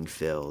is being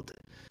filled.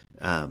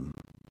 And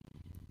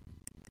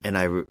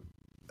I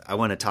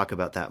want to talk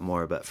about that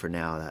more, but for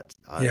now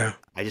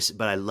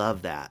but I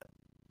love that.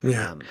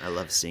 Yeah. I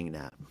love seeing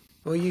that.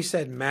 Well, you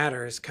said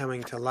matter is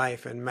coming to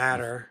life, and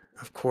matter,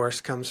 of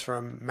course, comes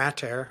from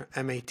mater,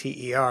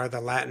 M-A-T-E-R,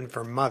 the Latin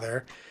for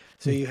mother.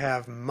 So you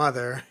have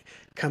mother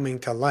coming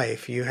to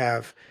life. You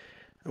have,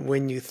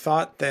 when you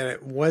thought that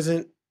it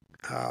wasn't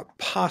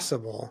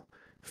possible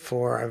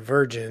for a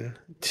virgin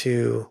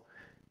to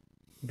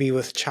be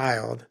with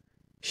child,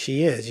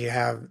 she is. You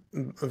have,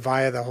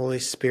 via the Holy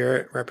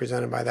Spirit,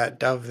 represented by that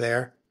dove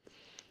there,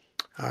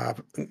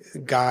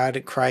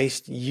 God,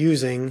 Christ,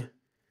 using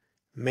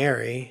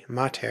Mary,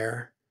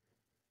 mater,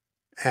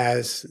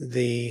 as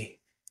the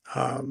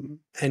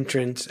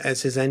entrance,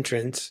 as his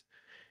entrance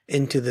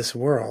into this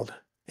world,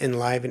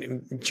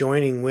 enlivening,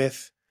 joining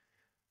with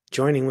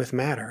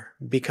matter,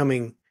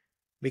 becoming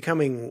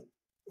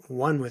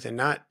one with it,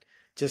 not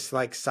just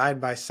like side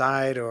by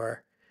side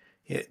or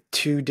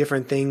two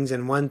different things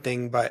in one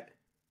thing, but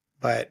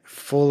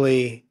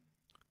fully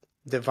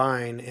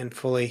divine and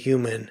fully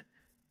human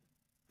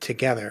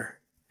together.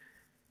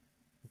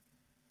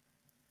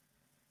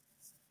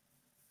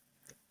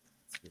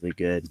 Really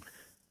good.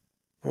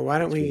 Well, why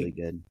don't we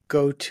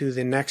go to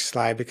the next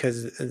slide,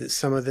 because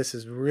some of this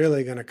is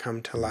really going to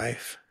come to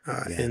life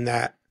in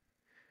that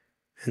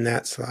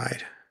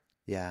slide.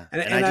 Yeah.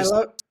 And I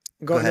love.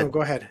 Go ahead. No,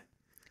 go ahead.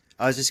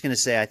 I was just going to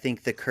say, I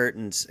think the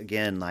curtains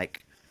again,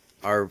 like,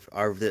 are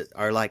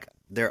like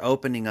they're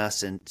opening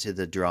us into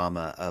the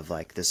drama of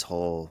like this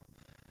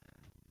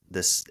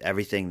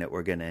everything that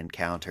we're going to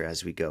encounter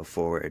as we go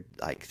forward,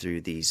 like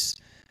through these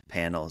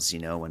panels.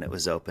 When it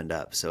was opened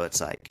up, so it's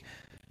like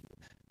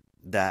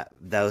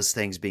those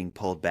things being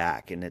pulled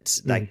back, and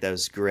it's like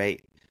those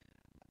great.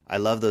 I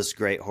love those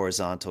great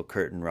horizontal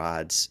curtain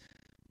rods,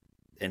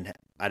 and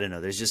I don't know.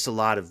 There's just a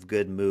lot of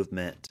good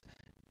movement.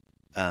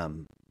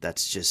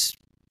 That's just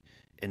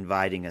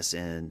inviting us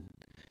in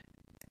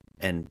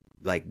and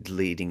like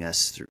leading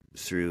us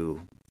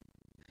through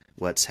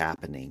what's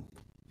happening.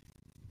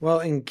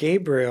 Well, and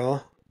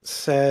Gabriel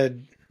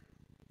said,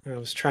 I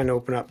was trying to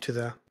open up to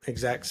the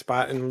exact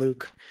spot in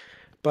Luke,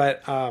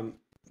 but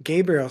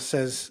Gabriel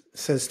says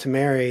to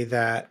Mary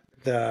that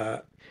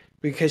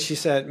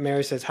because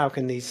Mary says, how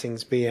can these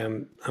things be?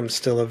 I'm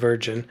still a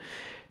virgin.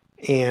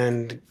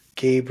 And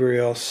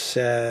Gabriel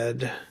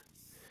said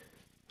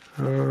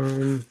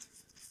in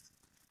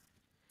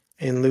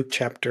Luke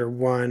chapter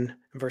 1,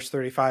 verse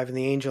 35, and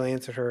the angel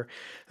answered her,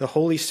 "The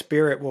Holy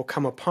Spirit will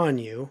come upon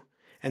you,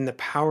 and the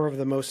power of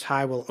the Most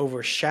High will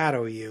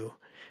overshadow you.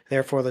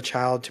 Therefore the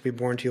child to be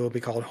born to you will be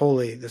called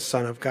Holy, the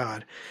Son of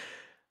God."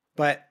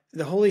 But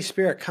the Holy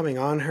Spirit coming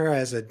on her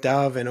as a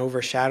dove and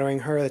overshadowing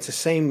her, it's the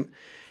same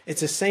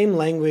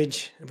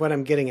language, what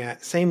I'm getting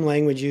at, same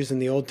language used in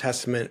the Old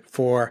Testament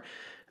for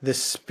the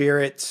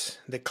Spirit's,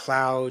 the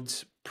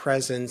cloud's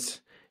presence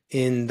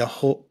in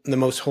the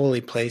most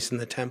holy place in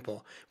the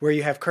temple, where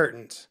you have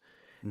curtains.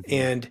 Mm-hmm.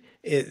 And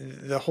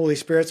the Holy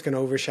Spirit's going to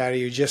overshadow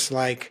you, just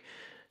like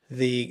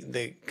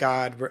the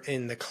God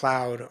in the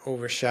cloud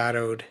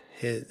overshadowed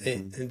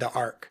the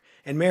ark.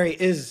 And Mary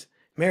is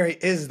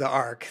the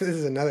ark. This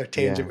is another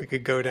tangent we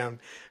could go down.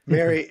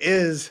 Mary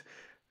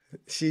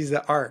she's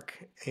the ark,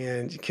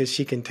 and because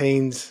she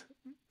contains,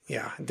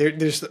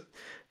 there's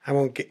I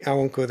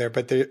won't go there,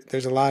 but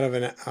there's a lot of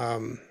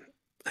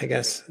I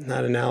guess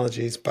not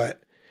analogies,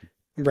 but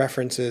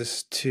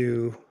references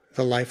to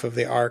the life of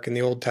the ark in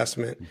the Old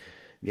Testament.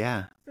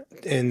 Yeah.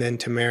 And then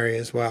to Mary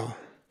as well.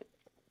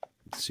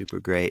 Super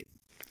great.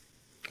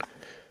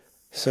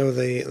 So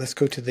let's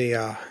go to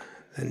the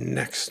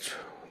next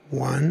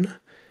one.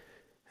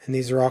 And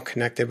these are all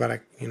connected, but I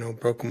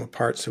broke them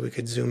apart so we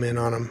could zoom in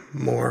on them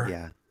more.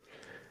 Yeah.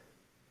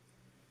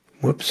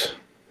 Whoops.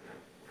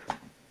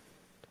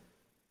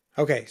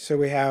 Okay, so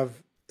we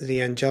have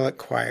the angelic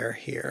choir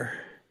here.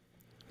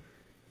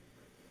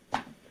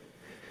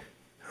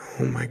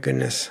 Oh my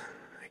goodness,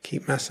 I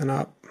keep messing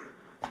up.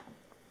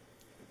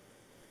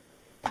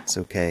 It's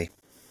okay.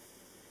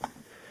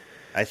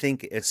 I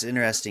think it's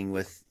interesting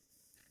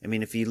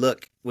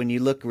when you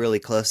look really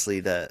closely,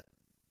 they're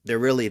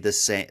really the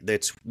same.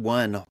 It's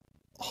one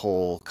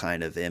whole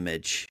kind of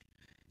image,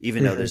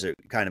 even though there's a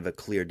kind of a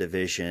clear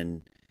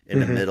division in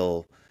the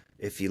middle.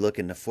 If you look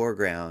in the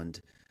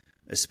foreground,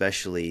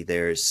 especially,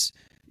 there's,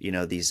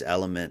 these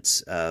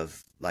elements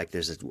of, like,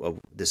 there's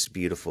this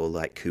beautiful,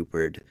 like,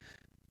 coopered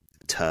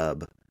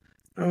tub.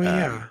 Oh,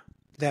 yeah.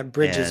 That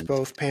bridges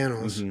both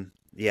panels. Mm-hmm.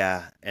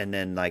 Yeah. And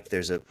then, like,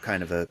 there's a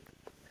kind of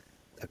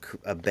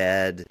a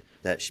bed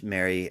that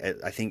Mary,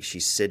 I think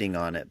she's sitting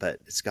on it,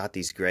 but it's got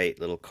these great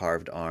little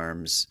carved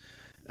arms.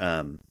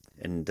 And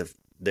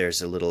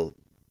there's a little,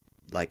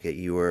 like a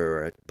ewer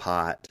or a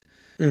pot,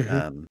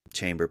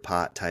 chamber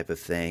pot type of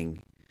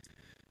thing.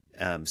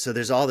 So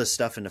there's all this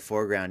stuff in the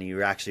foreground, and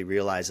you actually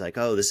realize, like,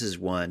 oh, this is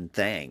one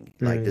thing.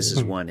 Like, this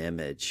is one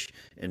image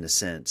in a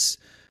sense.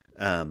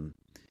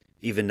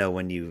 Even though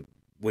when you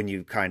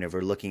kind of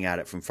are looking at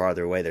it from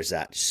farther away, there's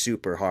that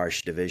super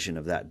harsh division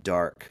of that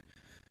dark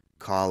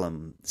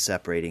column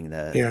separating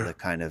the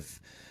kind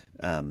of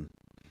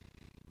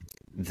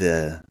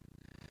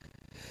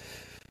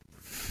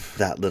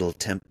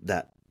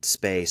that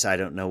space. I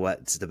don't know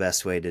what's the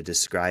best way to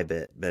describe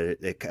it,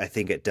 but I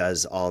think it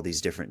does all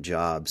these different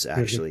jobs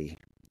actually.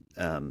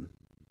 But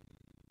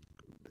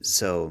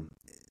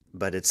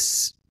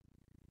it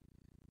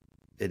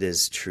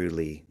is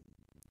truly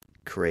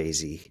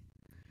crazy.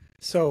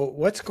 So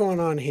what's going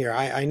on here?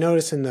 I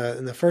noticed in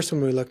the first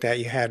one we looked at,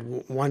 you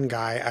had one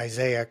guy,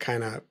 Isaiah,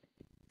 kind of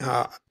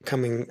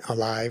coming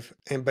alive,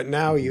 but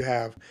now you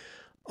have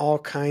all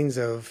kinds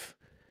of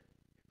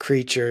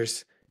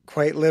creatures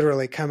quite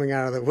literally coming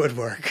out of the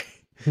woodwork.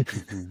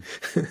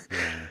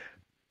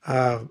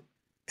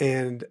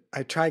 And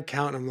I tried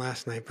counting them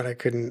last night, but I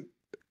couldn't.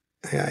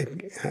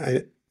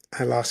 I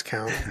lost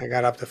count. I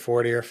got up to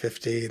 40 or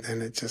 50,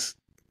 then it just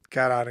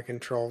got out of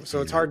control.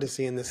 So it's hard to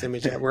see in this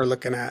image that we're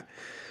looking at.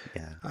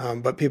 Yeah.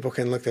 But people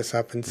can look this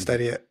up and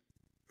study it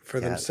for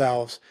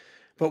themselves.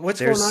 But what's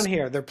going on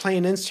here? They're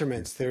playing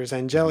instruments. There's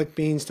angelic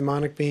beings,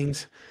 demonic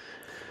beings.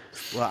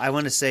 Well, I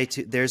want to say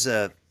too, there's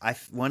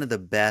one of the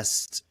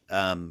best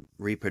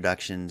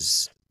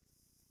reproductions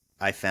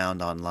I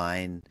found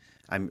online.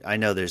 I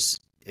know there's,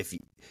 if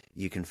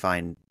you can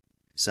find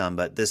some,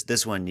 but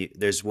this one,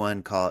 there's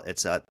one called,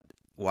 it's a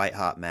White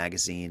Hot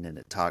magazine, and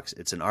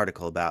it's an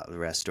article about the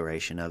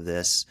restoration of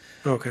this.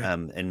 Okay.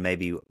 And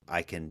maybe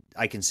I can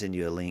send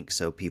you a link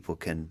so people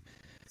can,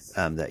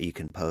 that you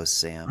can post,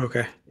 Sam.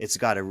 Okay. It's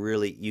got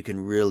you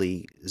can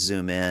really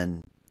zoom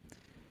in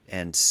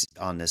and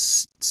on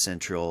this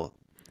central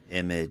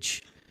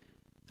image,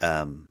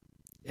 and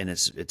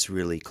it's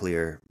really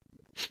clear.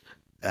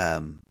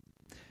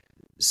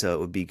 So it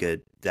would be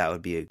good. That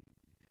would be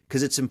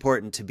because it's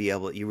important to be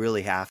able. You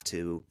really have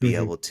to be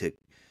able to,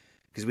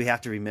 because we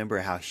have to remember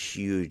how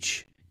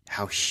huge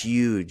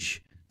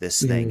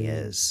this thing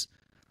is.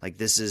 Like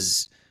this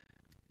is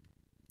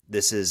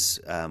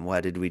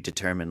what did we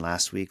determine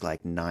last week?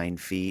 Like 9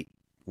 feet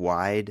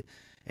wide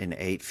and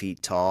 8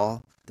 feet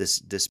tall.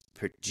 This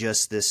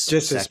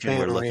section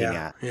we're looking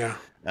at. Yeah.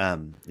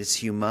 It's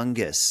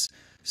humongous.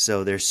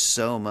 So there's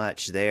so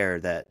much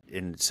there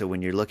so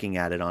when you're looking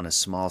at it on a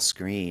small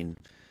screen,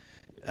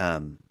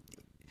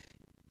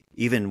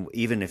 even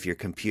if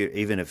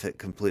even if it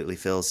completely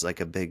feels like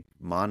a big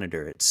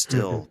monitor, it's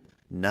still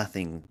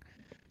nothing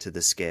to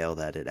the scale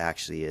that it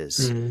actually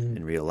is Mm.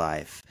 in real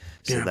life.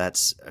 So Yeah.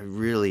 that's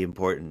really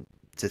important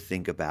to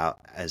think about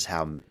as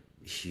how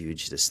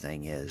huge this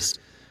thing is.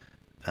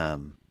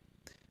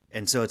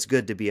 And so it's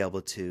good to be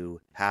able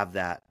to have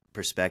that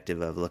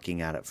perspective of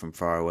looking at it from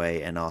far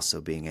away, and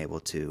also being able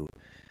to,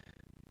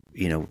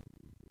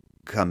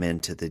 come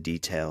into the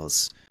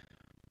details,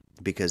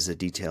 because the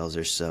details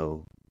are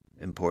so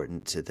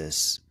important to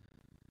this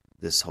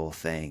whole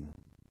thing.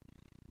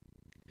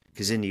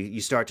 Because then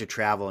you start to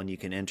travel and you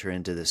can enter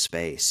into the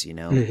space,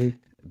 Mm-hmm.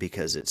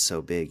 because it's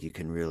so big, you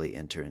can really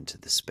enter into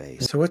the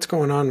space. So what's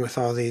going on with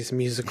all these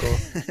musical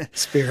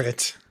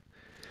spirits?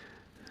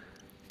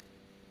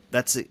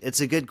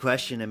 It's a good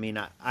question. I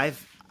mean,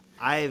 I've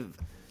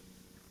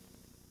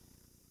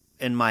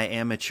in my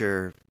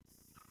amateur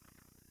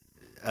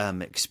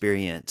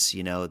experience,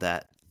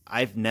 that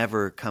I've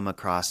never come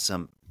across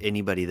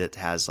anybody that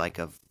has like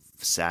a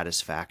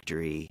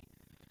satisfactory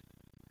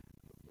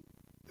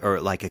or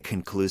like a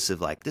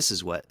conclusive, like, this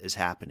is what is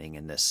happening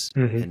in this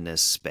in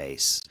this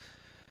space.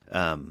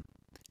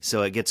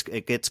 So it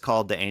gets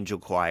called the angel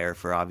choir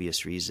for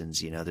obvious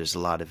reasons. There's a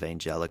lot of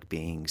angelic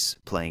beings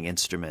playing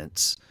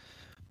instruments,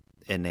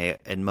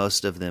 and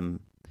most of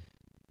them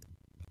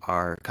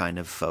are kind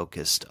of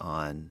focused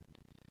on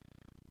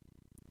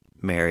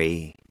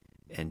Mary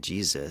and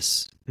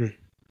Jesus,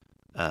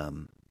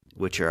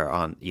 which are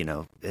on,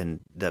 in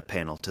the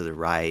panel to the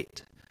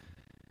right.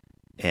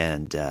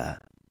 And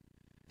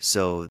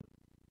so,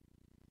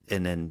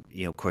 and then,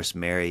 of course,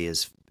 Mary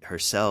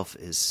herself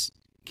is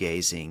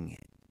gazing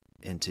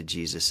into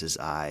Jesus's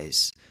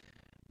eyes.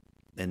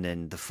 And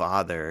then the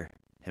Father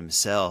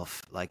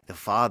himself, like the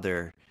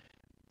Father,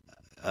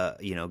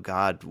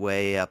 God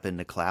way up in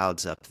the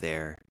clouds up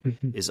there,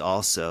 is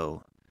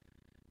also,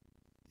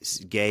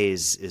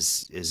 gaze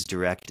is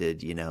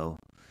directed,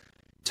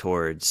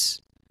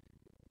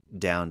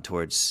 down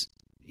towards,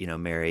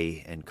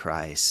 Mary and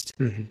Christ.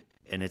 Mm-hmm.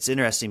 And it's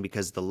interesting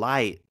because the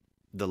light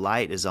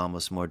is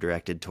almost more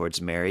directed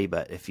towards Mary,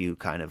 but if you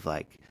kind of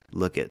like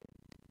look at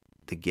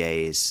the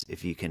gaze,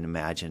 if you can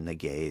imagine the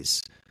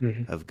gaze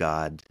of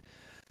God.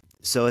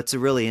 So it's a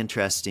really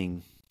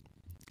interesting,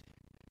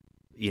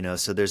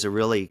 so there's a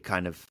really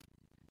kind of,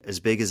 as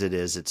big as it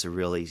is, it's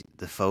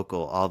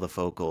all the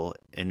focal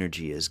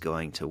energy is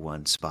going to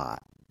one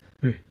spot.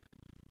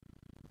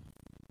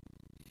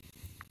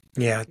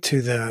 Yeah,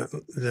 to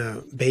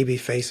the baby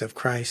face of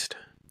Christ.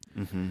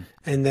 Mm-hmm.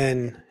 And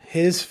then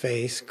his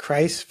face,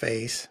 Christ's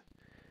face,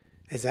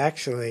 is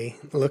actually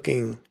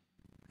looking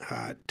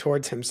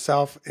towards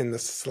himself in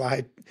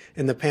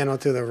the panel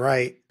to the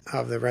right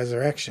of the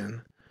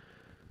resurrection,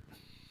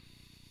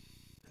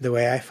 the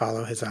way I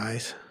follow his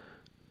eyes.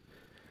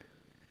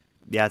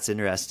 Yeah, it's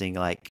interesting.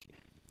 Like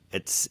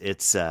it's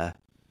the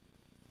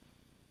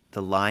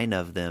line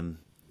of them.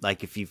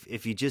 Like if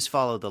you just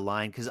follow the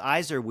line, because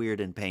eyes are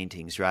weird in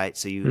paintings, right?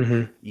 So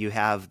you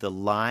have the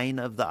line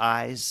of the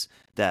eyes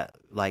that,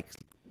 like,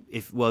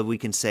 we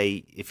can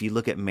say, if you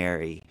look at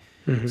Mary,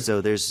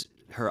 so there's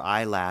her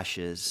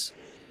eyelashes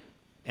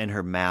and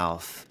her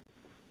mouth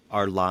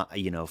are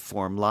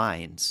form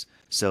lines.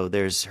 So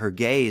there's her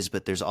gaze,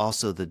 but there's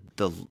also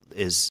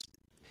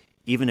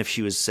even if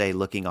she was, say,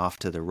 looking off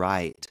to the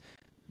right,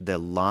 the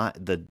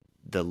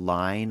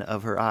line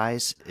of her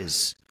eyes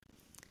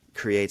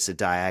creates a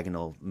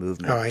diagonal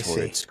movement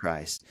towards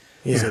Christ.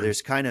 Yeah. So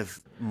there's kind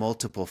of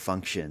multiple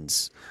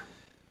functions.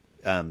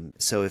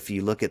 So if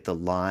you look at the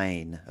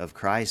line of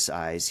Christ's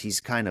eyes, he's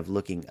kind of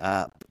looking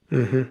up.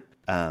 So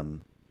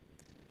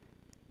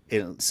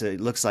it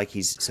looks like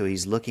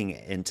he's looking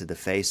into the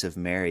face of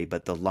Mary,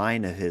 but the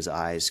line of his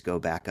eyes go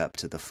back up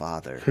to the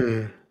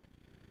Father.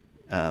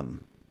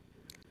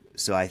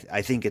 So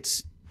I think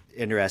it's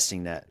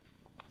interesting that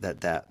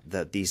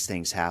these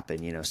things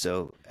happen,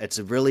 so it's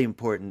a really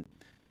important,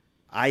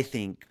 I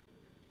think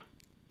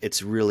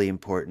it's really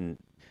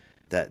important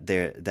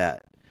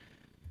that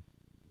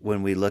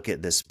when we look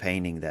at this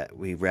painting, that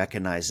we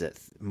recognize that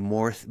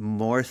more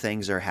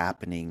things are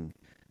happening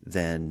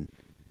than,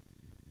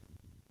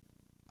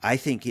 I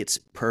think it's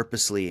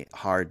purposely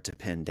hard to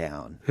pin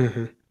down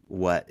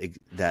what's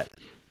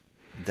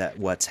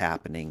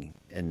happening,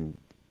 and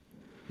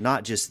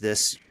not just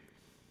this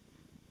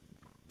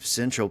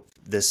central,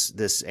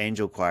 this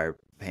angel choir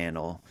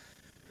panel,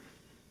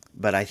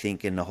 but I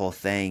think in the whole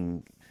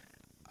thing,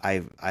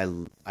 I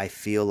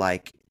feel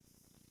like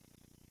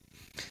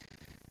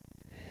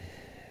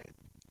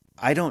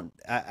I don't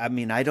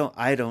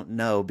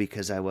know,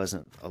 because I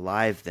wasn't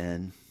alive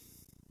then.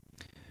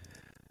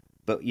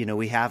 But,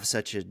 we have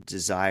such a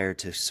desire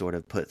to sort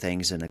of put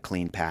things in a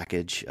clean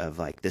package of,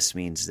 like, this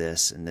means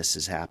this and this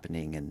is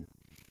happening.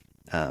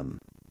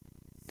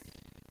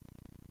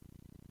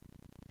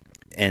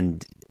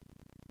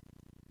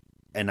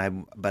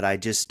 But I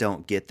just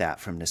don't get that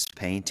from this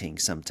painting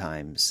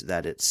sometimes,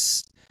 that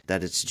it's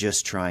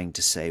just trying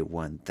to say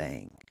one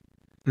thing.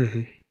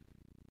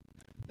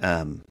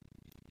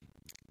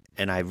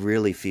 And I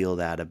really feel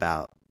that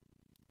about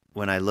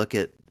when I look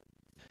at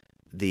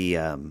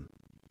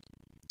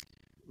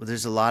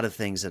there's a lot of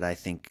things that I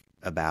think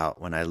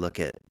about when I look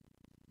at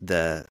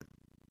the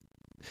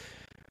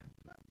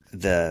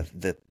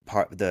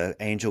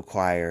angel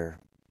choir.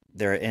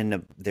 They're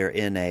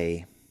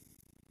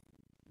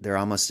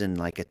almost in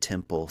like a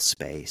temple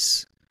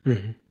space,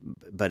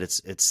 but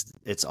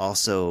it's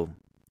also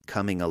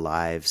coming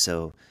alive.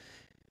 So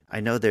I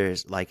know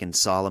there's, like in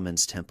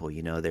Solomon's temple,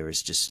 there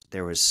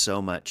was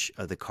so much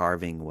of the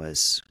carving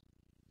was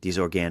these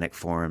organic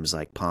forms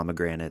like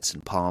pomegranates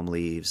and palm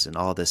leaves and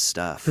all this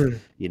stuff,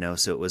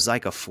 so it was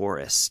like a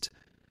forest.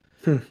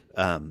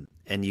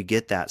 And you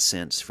get that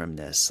sense from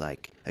this,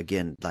 like,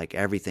 again, like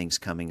everything's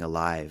coming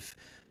alive.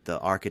 The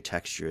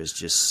architecture is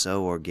just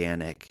so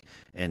organic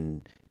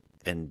and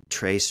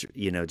trace,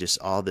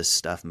 just all this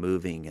stuff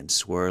moving and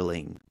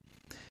swirling.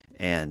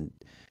 And,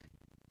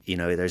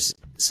 there's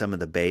some of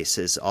the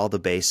bases, all the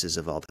bases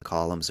of all the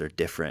columns are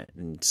different.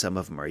 And some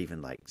of them are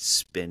even like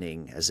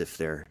spinning as if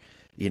they're,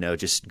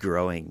 just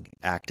growing,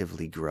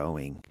 actively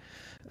growing.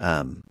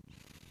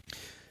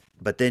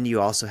 But then you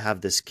also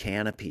have this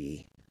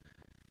canopy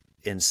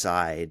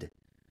inside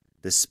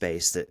the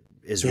space that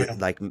is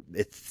like,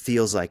 it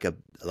feels like a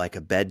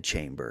bed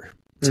chamber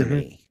to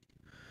me.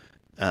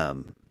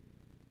 And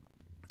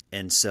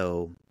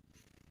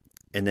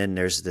then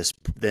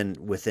then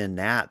within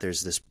that,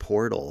 there's this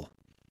portal,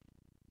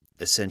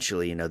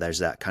 essentially, there's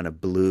that kind of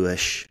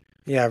bluish.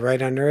 Yeah.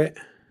 Right under it.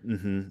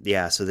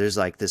 Yeah. So there's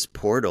like this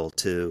portal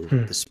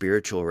to the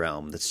spiritual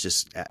realm. That's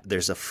just,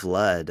 there's a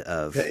flood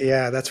of,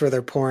 that's where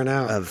they're pouring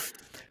out of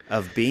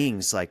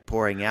beings like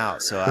pouring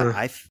out. So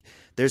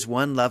there's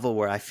one level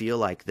where I feel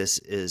like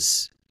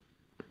it's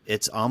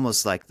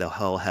almost like the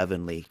whole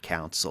heavenly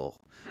council.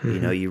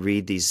 You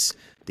read these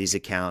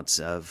accounts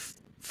of,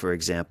 for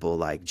example,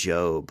 like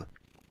Job,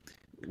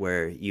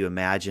 where you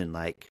imagine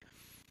like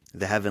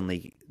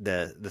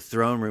the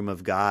throne room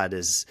of God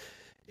is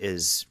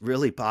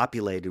really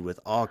populated with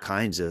all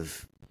kinds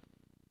of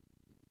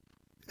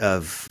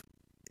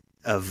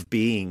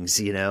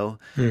beings,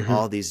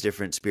 all these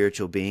different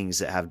spiritual beings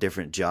that have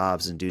different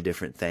jobs and do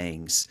different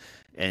things.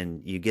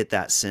 And you get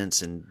that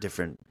sense in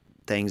different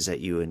things that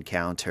you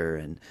encounter.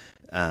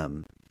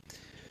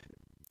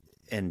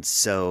 And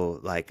so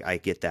like, I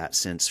get that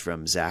sense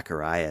from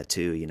Zechariah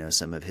too,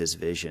 some of his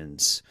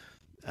visions,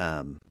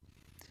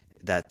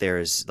 that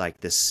there's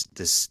like this,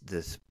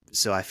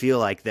 so I feel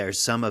like there's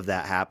some of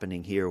that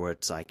happening here where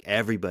it's like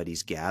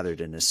everybody's gathered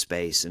in a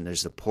space and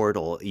there's a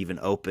portal even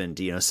opened,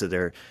 so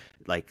they're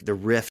like the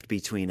rift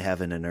between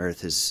heaven and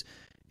earth is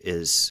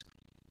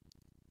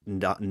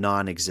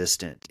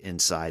non-existent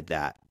inside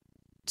that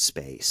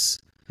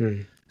space.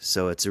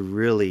 So it's a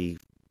really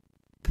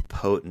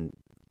potent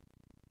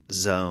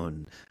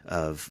zone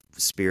of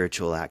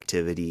spiritual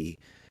activity,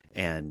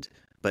 but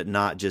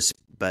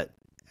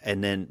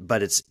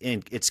it's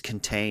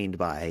contained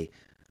by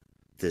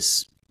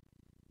the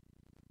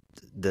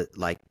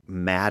like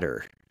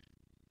material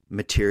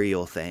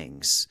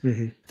things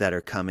that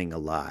are coming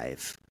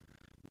alive.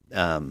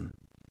 And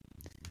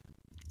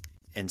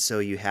so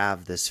you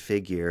have this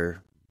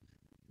figure,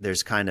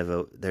 there's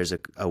a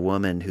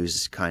woman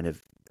who's kind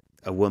of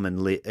a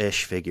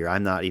woman-ish figure.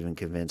 I'm not even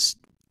convinced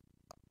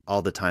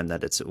all the time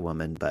that it's a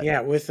woman, but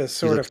with a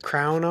sort of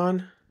crown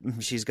on.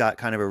 She's got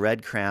kind of a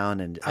red crown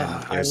and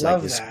there's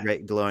like this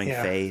great glowing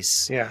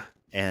face. Yeah.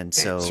 And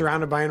so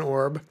surrounded by an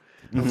orb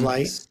of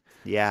light.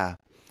 Yeah.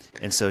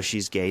 And so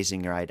she's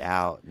gazing right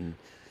out, and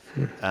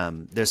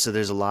there's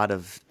a lot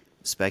of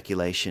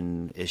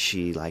speculation. Is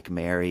she like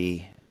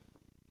Mary?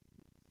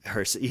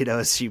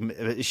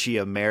 Is she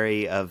a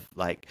Mary of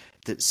like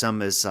that?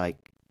 Some is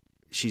like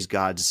she's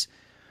God's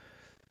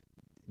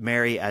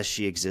Mary as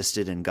she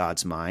existed in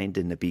God's mind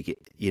in the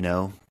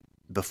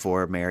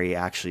before Mary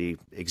actually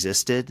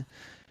existed.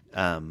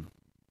 My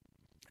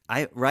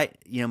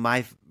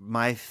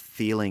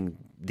feeling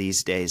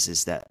these days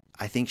is that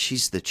I think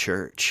she's the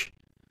church.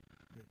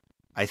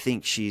 I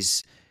think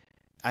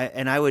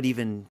I would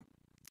even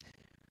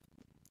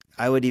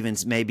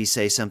maybe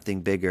say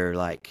something bigger,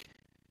 like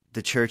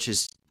the church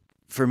is,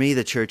 for me,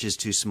 the church is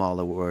too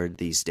small a word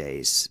these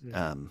days.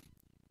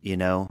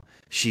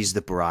 She's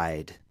the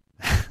bride.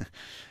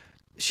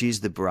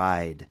 She's the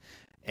bride.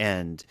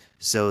 And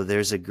so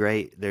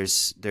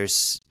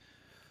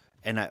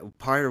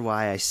part of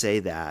why I say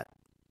that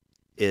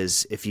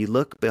is if you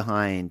look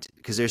behind,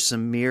 because there's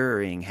some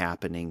mirroring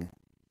happening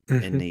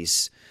in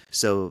these.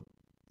 So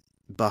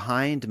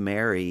behind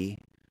Mary,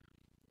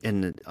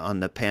 on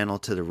the panel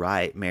to the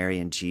right, Mary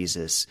and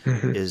Jesus,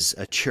 is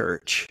a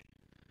church.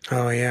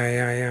 Oh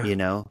yeah.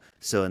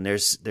 So, and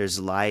there's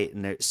light,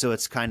 and so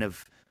it's kind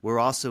of, we're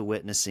also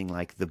witnessing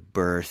like the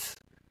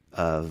birth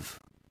of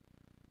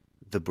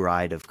the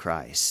bride of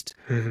Christ,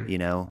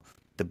 the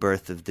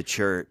birth of the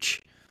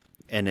church.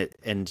 And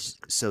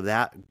so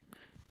that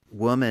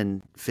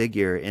woman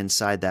figure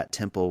inside that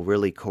temple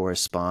really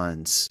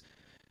corresponds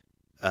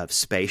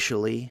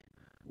spatially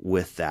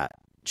with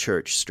that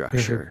church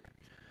structure.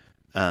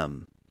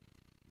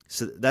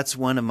 So that's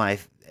one of my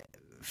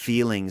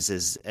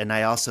feelings and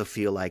I also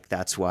feel like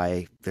that's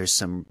why there's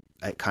some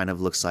it kind of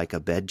looks like a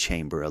bed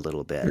chamber a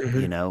little bit, Mm-hmm.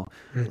 you know,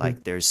 Mm-hmm.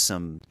 like there's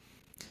some,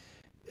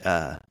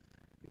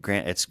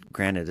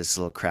 granted it's a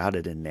little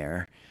crowded in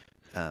there.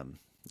 Um,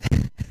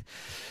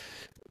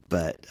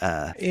 but,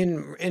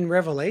 In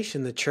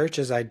Revelation, the church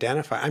is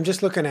identified. I'm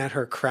just looking at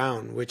her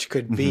crown, which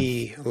could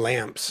be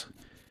lamps,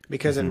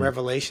 because in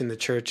Revelation the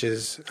church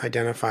is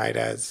identified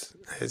as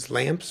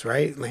lamps,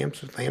 right?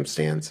 Lamps with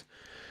lampstands.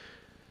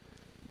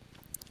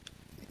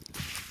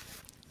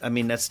 I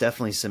mean, that's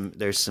definitely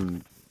there's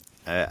some,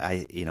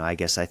 I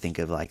guess I think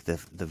of like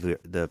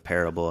the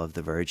parable of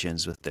the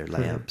virgins with their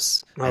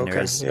lamps, and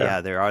Okay, yeah.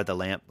 there are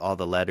all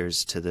the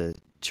letters to the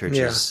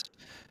churches.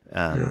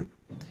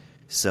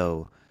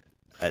 So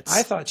it's,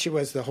 I thought she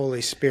was the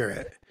Holy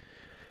Spirit,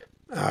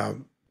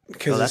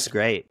 because that's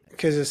great.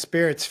 Because the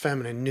Spirit's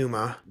feminine,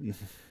 pneuma,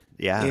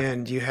 Yeah.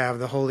 and you have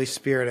the Holy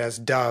Spirit as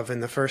dove in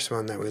the first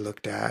one that we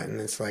looked at,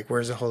 and it's like,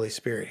 where's the Holy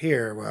Spirit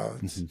here? Well,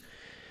 it's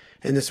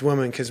and this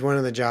woman, because one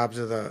of the jobs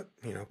of the,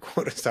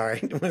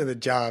 one of the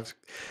jobs,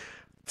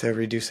 to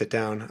reduce it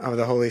down, of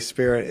the Holy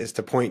Spirit is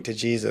to point to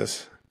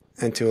Jesus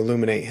and to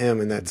illuminate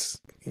him. And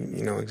that's,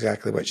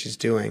 exactly what she's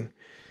doing.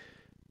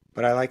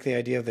 But I like the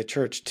idea of the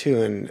church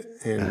too.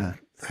 And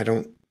I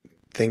don't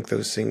think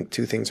those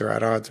two things are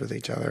at odds with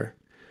each other.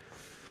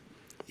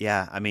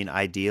 Yeah. I mean,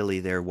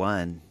 ideally they're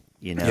one,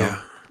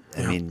 Yeah.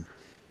 I mean,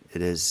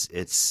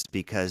 it's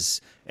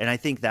because, and I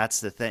think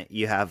that's the thing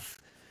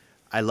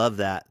I love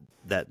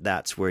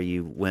that's where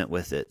you went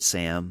with it,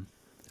 Sam.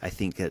 I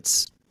think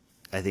that's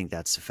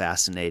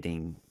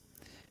fascinating.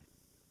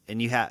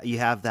 And you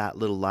have that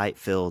little light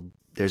filled,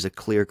 there's a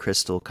clear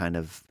crystal kind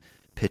of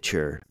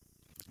picture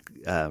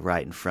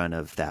right in front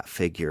of that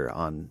figure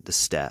on the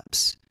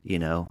steps,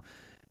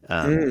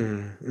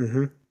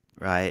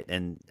 right?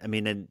 And I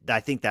mean, and I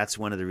think that's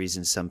one of the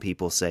reasons some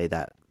people say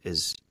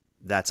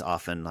that's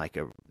often like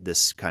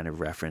this kind of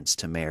reference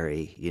to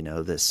Mary,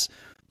 this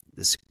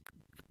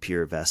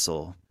pure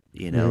vessel,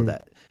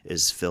 that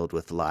is filled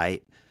with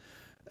light.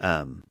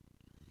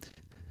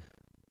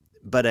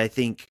 But I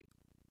think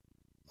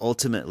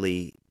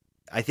ultimately,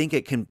 I think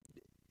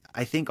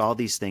all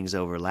these things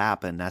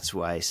overlap, and that's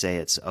why I say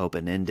it's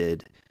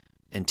open-ended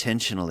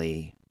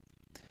intentionally,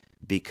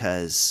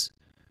 because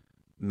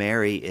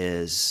Mary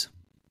is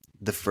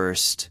the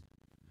first,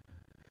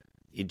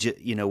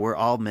 we're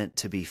all meant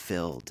to be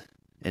filled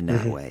in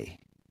that way,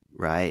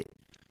 right?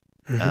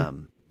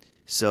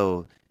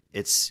 So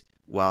it's,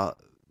 while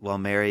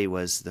Mary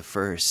was the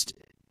first,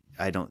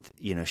 I don't,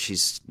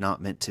 she's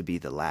not meant to be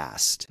the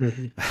last or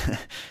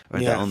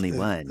the only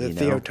one, The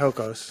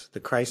Theotokos, the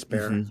Christ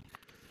bearer.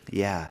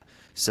 Yeah.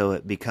 So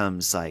it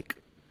becomes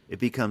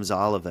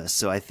all of us.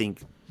 So I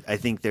think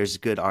there's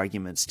good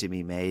arguments to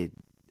be made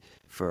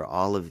for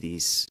all of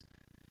these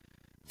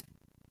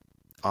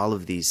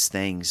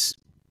things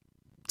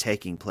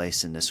taking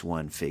place in this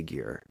one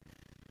figure.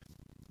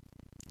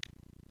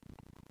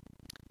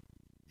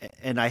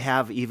 And I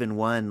have even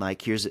one,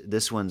 like,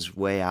 this one's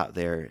way out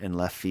there in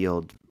left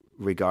field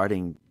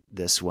regarding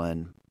this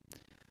one,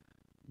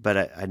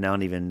 but I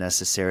don't even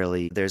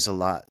necessarily, there's a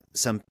lot,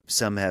 some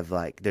have,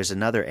 like, there's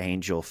another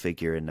angel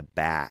figure in the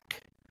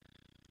back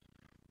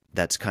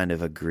that's kind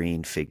of a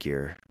green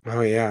figure.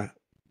 Oh yeah.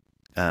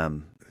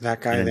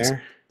 That guy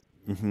there.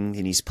 And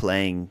he's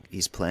playing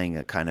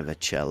a kind of a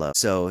cello.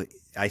 So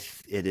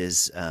it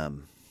is,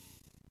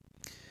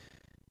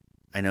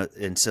 I know,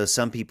 and so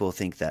some people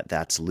think that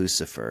that's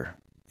Lucifer.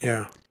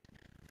 Yeah.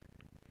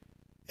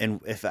 And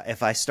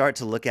if I start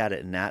to look at it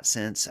in that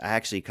sense, I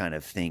actually kind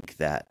of think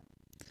that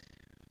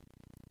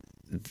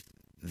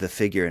the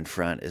figure in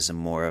front is a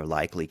more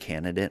likely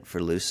candidate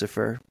for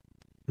Lucifer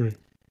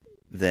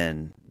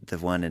than the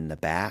one in the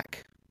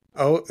back.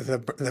 Oh,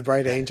 the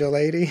bright angel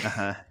lady.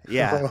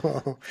 Yeah.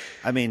 Oh.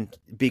 I mean,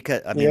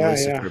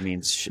 Lucifer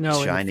means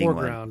shining in the one.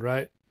 foreground,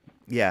 right?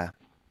 Yeah.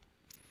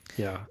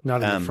 Yeah,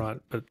 not in the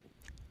front, but.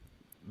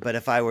 But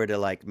if I were to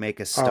like make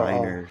a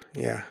Steiner,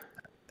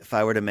 if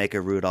I were to make a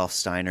Rudolf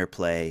Steiner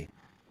play,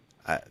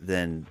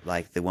 then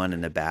like the one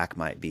in the back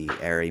might be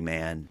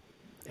Ahriman,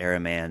 or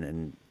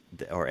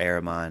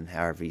Ahriman,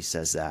 however he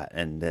says that,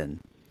 and then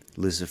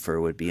Lucifer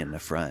would be in the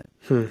front.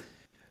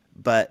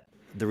 But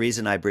the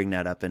reason I bring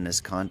that up in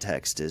this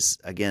context is,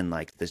 again,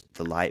 like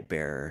the light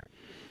bearer.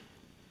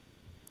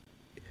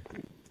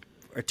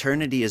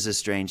 Eternity is a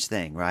strange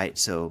thing, right?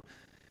 So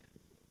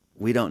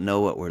we don't know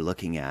what we're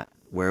looking at,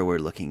 where we're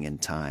looking in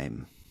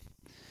time.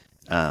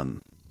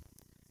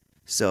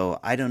 So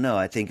I don't know.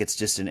 I think it's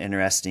just an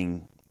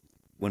interesting,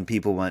 when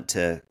people want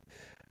to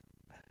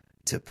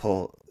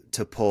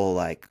pull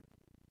like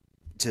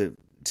to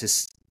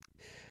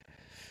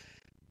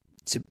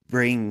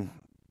bring.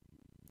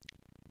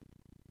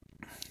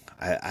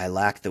 I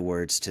lack the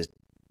words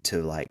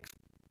to like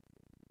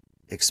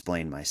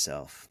explain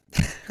myself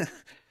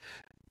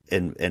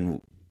in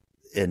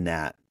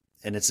that,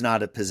 and it's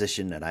not a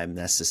position that I'm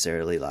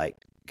necessarily like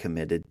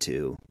committed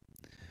to,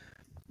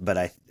 but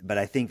I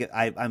think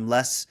I'm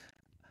less.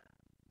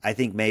 I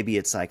think maybe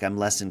it's like I'm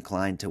less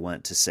inclined to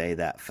want to say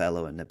that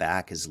fellow in the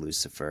back is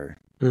Lucifer.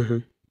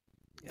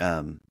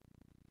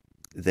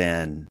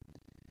 than,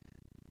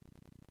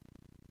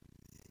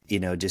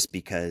 just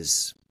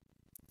because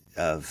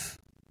of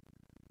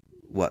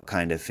what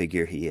kind of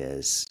figure he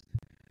is.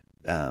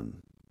 A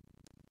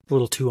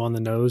little too on the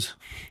nose.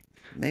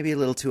 Maybe a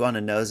little too on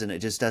the nose, and it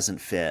just doesn't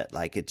fit.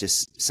 Like it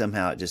just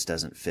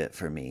doesn't fit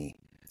for me.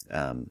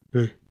 Yeah,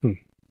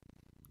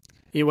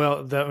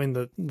 well,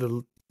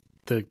 the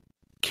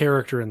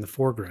character in the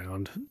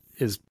foreground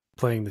is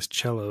playing this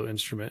cello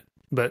instrument,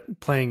 but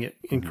playing it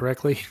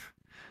incorrectly.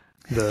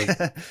 Right?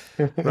 I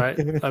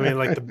mean,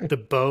 like the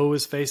bow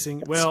is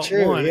facing. Well,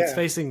 it's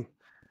facing.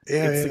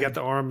 It's got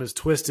the arm is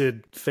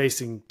twisted,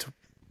 facing.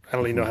 I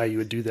don't even know how you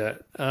would do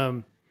that.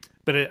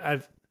 But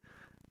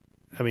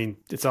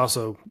it's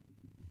also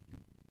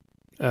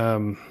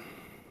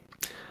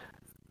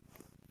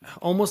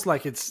almost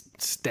like it's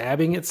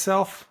stabbing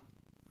itself.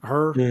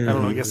 Her, I don't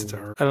know. I guess it's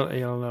her. I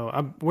don't know.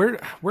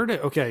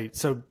 Okay,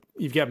 so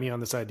you've got me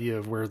on this idea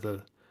of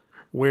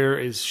where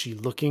is she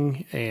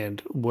looking, and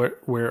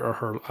where are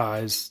her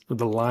eyes?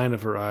 The line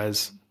of her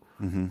eyes.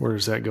 Where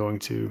is that going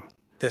to?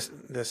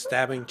 The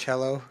stabbing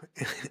cello.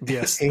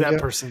 Yes, that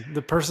person,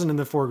 the person in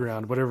the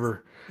foreground,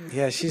 whatever.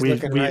 Yeah, she's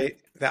looking right.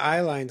 The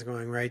eye line's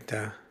going right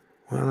to.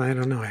 Well, I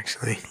don't know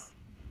actually.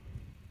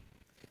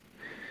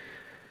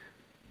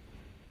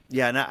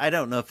 Yeah, and I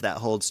don't know if that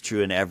holds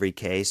true in every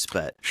case,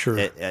 but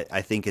sure.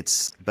 I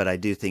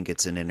do think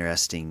it's an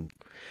interesting.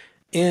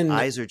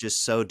 Eyes are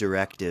just so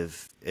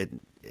directive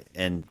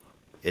in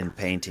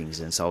paintings,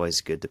 and it's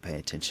always good to pay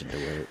attention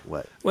to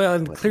what. Well,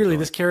 and clearly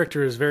this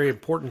character is very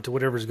important to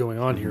whatever's going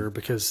on here,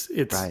 because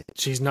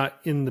she's not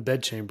in the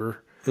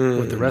bedchamber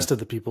with the rest of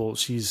the people.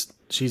 She's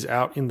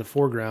out in the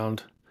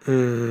foreground.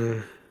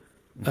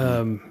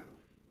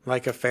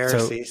 Like a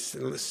Pharisee.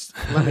 So,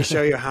 let me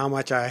show you how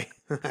much I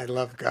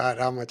love God,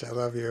 how much I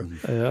love you.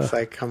 Yeah. It's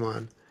like, come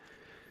on.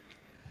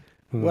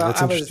 Well,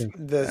 I was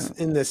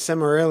in the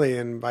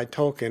Silmarillion by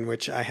Tolkien,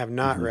 which I have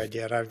not read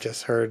yet. I've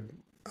just heard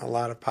a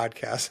lot of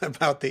podcasts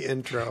about the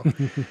intro,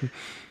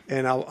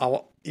 and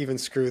I'll even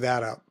screw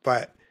that up.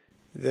 But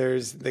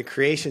there's the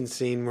creation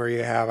scene where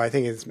you have, I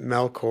think it's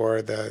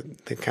Melkor,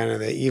 the kind of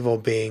the evil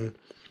being,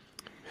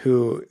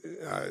 who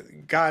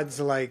God's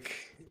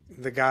like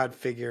the God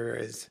figure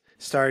is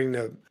starting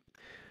to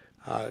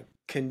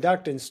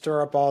conduct and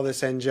stir up all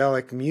this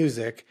angelic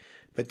music,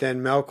 but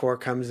then Melkor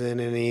comes in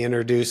and he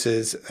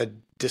introduces a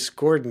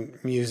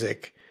discordant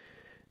music,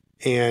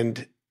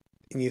 and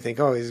you think,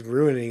 oh, he's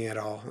ruining it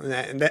all.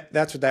 And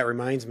that's what that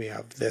reminds me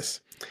of,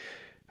 this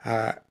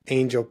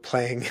angel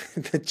playing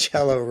the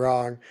cello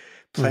wrong,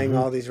 playing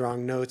all these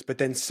wrong notes, but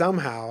then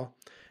somehow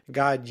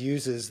God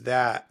uses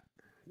that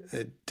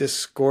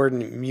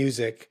discordant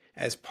music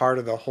as part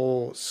of the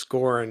whole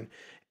score and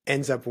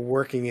ends up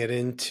working it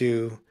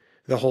into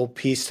the whole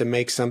piece to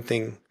make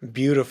something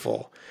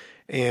beautiful.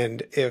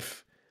 And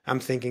if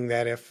I'm thinking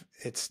that if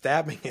it's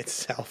stabbing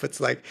itself, it's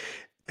like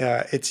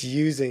it's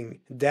using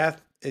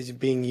death is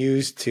being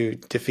used to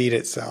defeat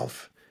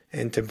itself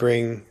and to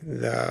bring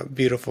the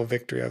beautiful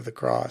victory of the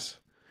cross.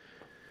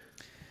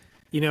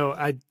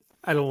 I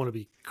don't want to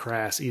be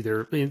crass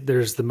either. I mean,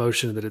 there's the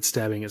motion that it's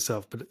stabbing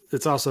itself, but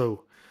it's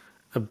also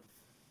a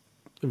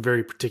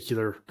very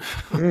particular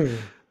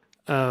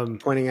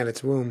pointing at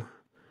its womb.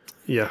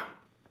 Yeah.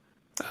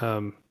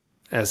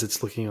 As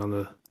it's looking on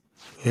the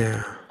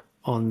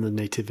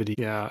nativity.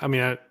 Yeah. I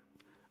mean,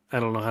 I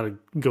don't know how to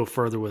go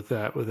further with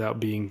that without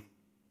being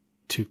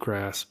too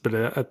crass, but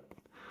I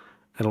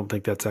don't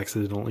think that's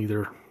accidental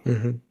either.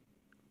 I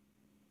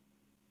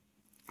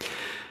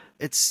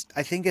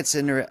think it's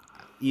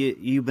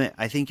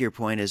I think your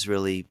point is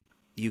really,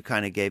 you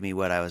kind of gave me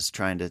what I was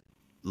trying to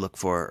look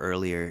for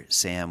earlier,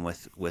 Sam,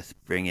 with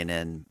bringing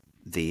in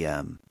the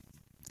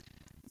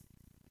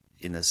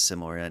in the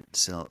Silmarillion,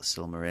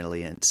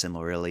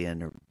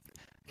 or I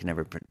can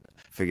never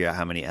figure out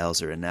how many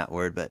L's are in that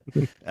word, but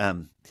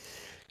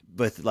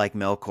with like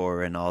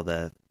Melkor and all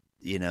the,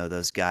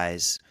 those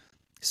guys.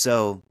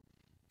 So,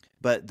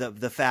 but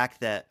the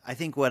fact that I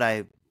think what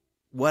I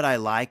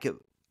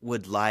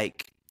would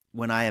like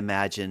when I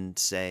imagined,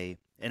 say,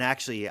 and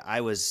actually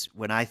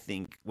when I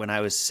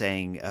was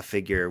saying a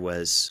figure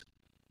was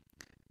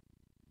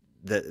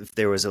that if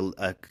there was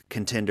a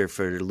contender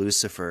for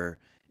Lucifer,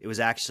 it was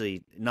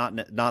actually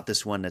not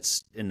this one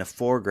that's in the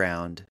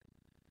foreground,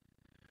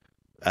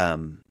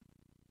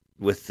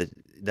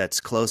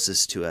 that's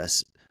closest to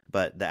us,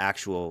 but the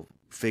actual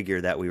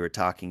figure that we were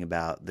talking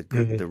about,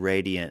 the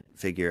radiant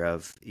figure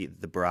of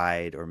the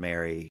bride or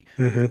Mary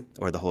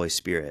or the Holy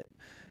Spirit.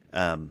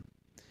 And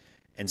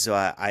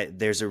so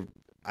there's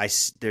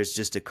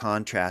just a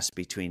contrast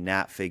between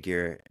that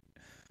figure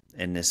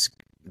and this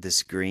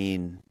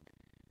green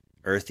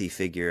earthy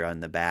figure on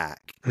the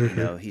back.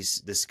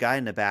 This guy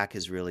in the back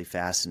is really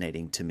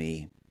fascinating to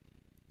me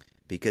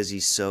because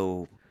he's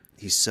so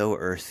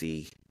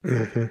earthy,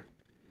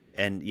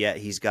 and yet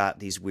he's got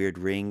these weird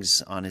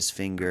rings on his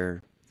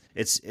finger.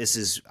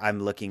 I'm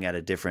looking at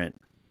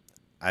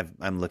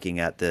I'm looking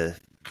at the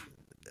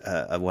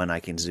one I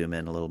can zoom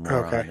in a little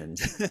more on, and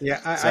yeah,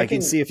 I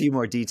can see a few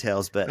more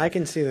details, but I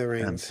can see the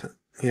rings.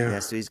 Yeah. Yeah,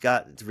 so he's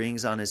got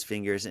rings on his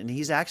fingers, and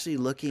he's actually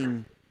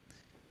looking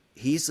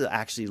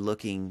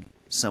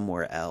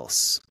somewhere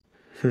else.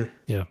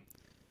 Yeah.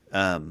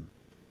 And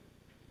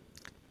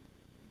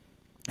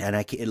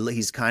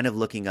he's kind of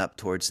looking up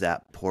towards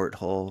that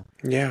porthole.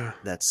 Yeah.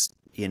 That's,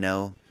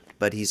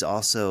 but he's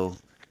also,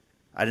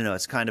 I don't know,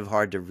 it's kind of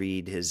hard to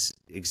read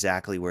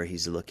exactly where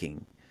he's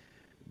looking.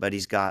 But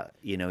he's got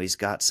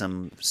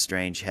some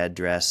strange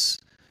headdress.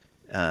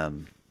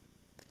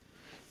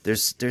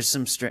 There's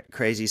some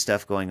crazy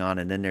stuff going on,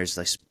 and then there's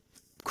this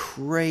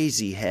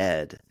crazy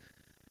head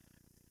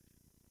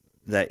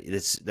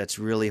that's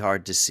really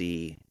hard to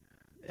see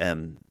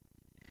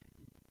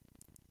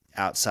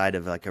outside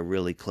of like a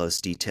really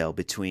close detail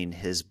between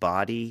his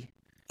body,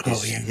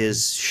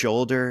 his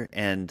shoulder,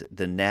 and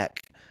the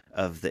neck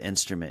of the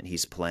instrument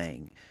he's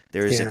playing.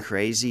 There is a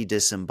crazy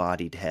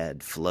disembodied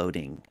head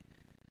floating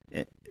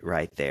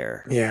right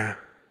there. Yeah.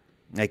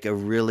 Like a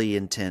really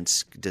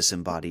intense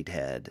disembodied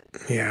head.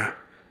 Yeah.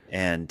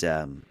 And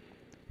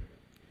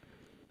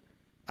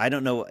I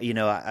don't know,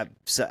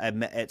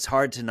 it's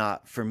hard to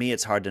not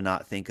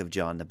think of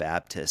John the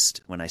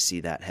Baptist when I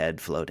see that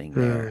head floating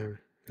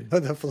there. Oh,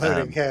 the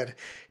floating head,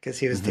 because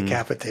he was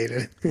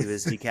decapitated. He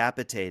was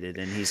decapitated,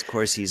 and he's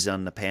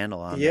on the panel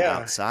on the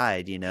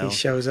outside, He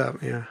shows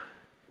up, yeah.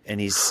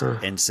 And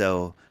and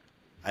so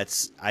I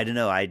don't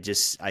know, I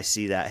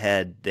see that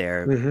head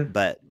there,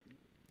 but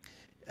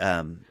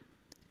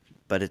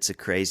it's a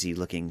crazy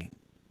looking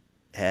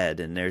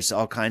head, and there's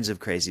all kinds of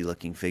crazy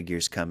looking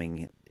figures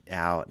coming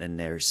out, and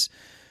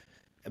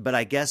but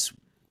I guess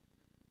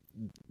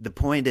the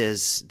point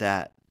is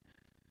that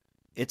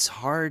it's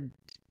hard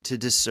to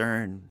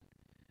discern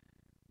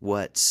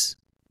what's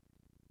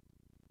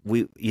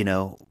good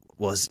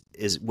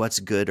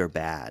or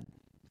bad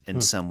in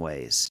some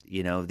ways.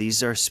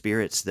 These are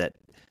spirits that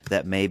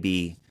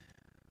maybe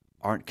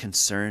aren't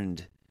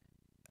concerned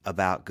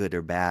about good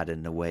or bad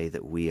in the way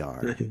that we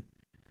are.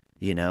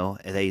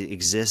 They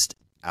exist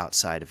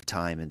outside of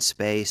time and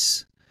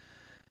space.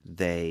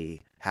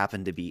 They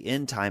happen to be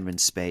in time and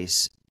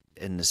space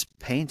in this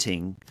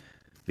painting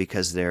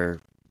because they're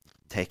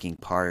taking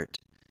part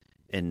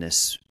in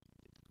this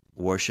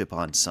worship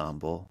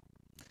ensemble.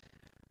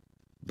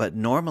 But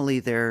normally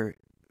they're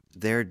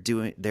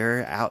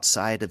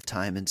outside of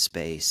time and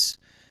space,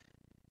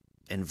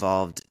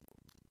 involved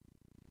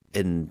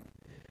in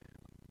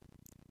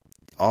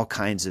all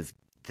kinds of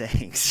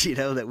things,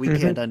 that we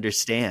can't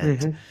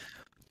understand.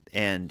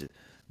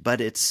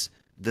 But it's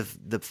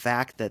the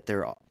fact that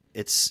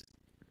it's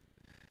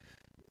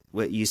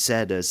what you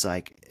said is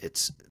like,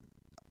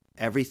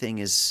 everything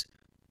is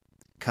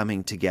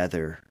coming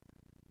together.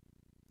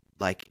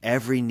 Like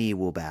every knee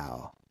will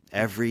bow,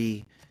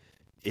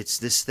 it's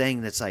this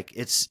thing that's like,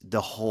 it's the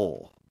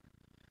whole,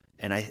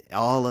 and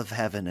all of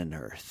heaven and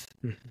earth,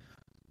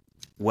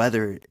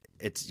 whether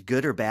it's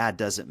good or bad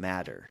doesn't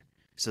matter.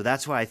 So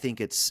that's why I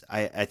think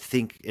I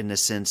think in the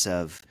sense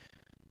of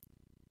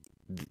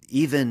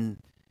even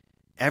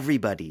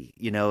everybody,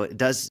 we're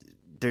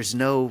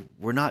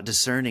not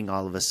discerning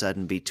all of a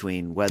sudden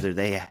between whether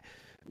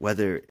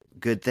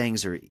good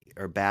things or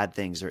bad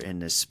things are in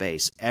this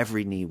space.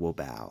 Every knee will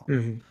bow.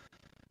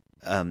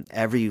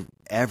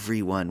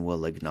 Everyone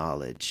will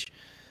acknowledge.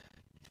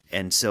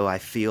 And so I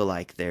feel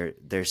like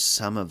there's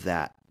some of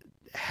that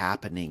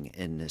happening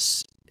in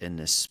this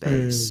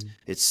space.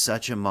 It's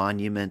such a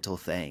monumental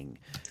thing.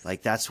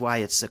 Like, that's why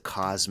it's a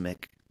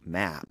cosmic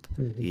map,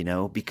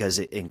 because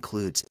it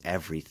includes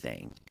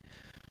everything.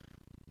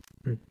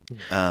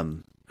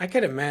 I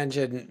could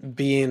imagine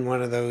being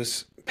one of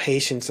those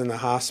patients in the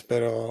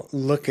hospital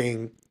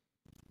looking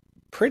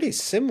pretty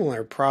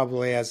similar,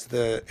 probably, as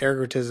the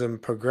ergotism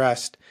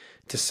progressed,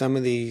 to some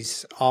of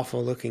these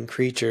awful looking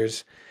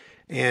creatures,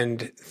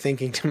 and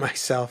thinking to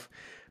myself,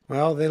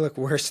 well, they look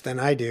worse than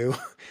I do.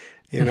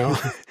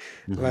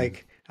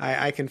 Like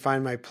I can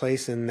find my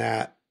place in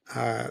that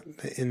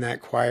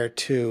choir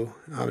too,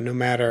 no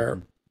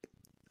matter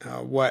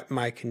what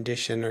my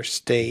condition or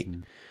state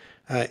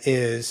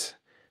is.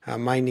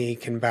 My knee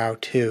can bow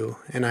too,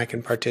 and I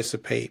can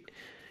participate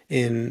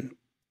in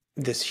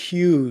this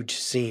huge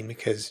scene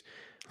because,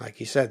 like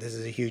you said, this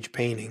is a huge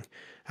painting.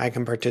 I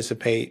can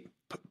participate,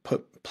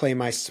 play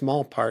my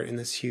small part in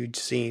this huge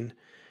scene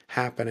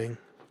happening.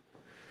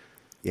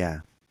 Yeah.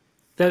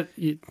 I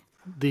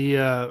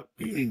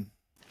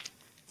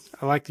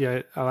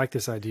like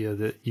this idea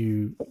that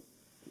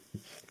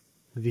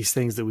these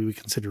things that we would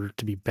consider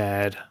to be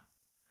bad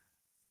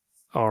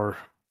are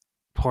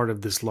part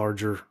of this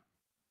larger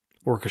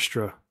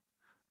orchestra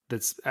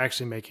that's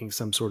actually making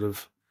some sort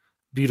of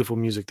beautiful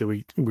music that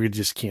we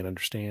just can't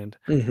understand.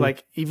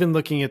 Like, even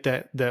looking at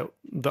the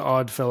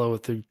odd fellow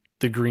with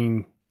the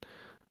green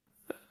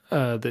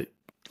that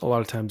a lot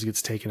of times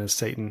gets taken as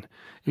Satan.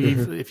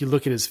 If you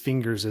look at his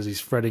fingers as he's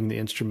fretting the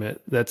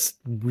instrument, that's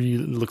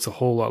really looks a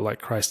whole lot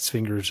like Christ's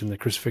fingers in the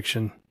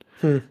crucifixion.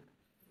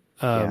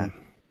 Wow.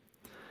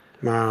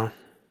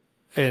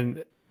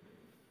 And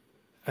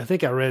I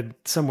think I read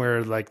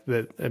somewhere like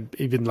that,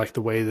 even like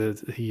the way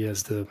that he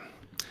has the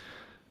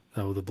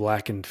the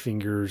blackened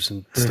fingers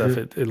and stuff.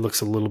 It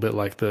looks a little bit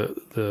like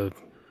the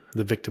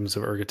victims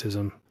of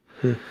ergotism.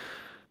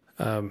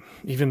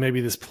 Even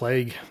maybe this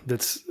plague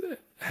that's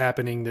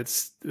happening,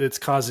 that's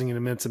causing an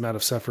immense amount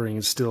of suffering,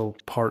 is still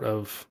part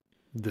of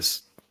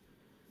this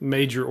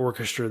major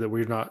orchestra that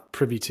we're not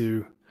privy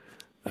to.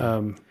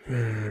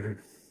 That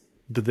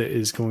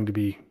is going to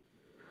be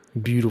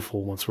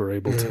beautiful once we're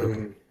able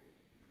to.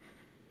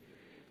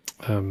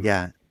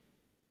 Yeah.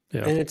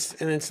 And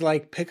it's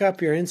like, pick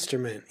up your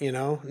instrument,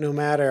 no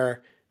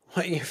matter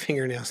what your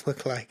fingernails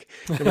look like,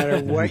 no matter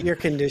what your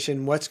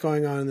condition, what's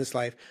going on in this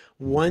life.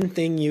 One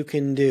thing you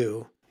can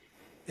do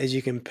is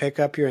you can pick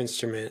up your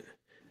instrument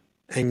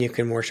and you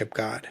can worship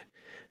God.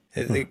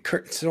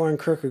 Soren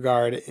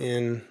Kierkegaard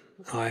in,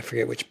 I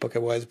forget which book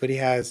it was, but he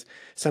has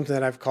something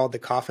that I've called the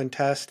coffin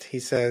test. He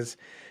says,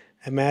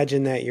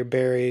 imagine that you're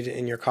buried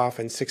in your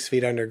coffin 6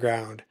 feet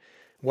underground.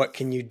 What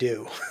can you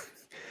do?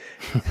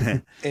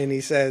 And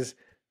he says,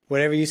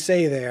 whatever you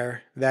say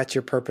there, that's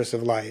your purpose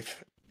of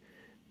life.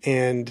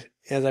 And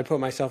as I put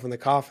myself in the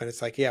coffin,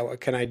 it's like, yeah,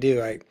 what can I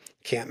do? I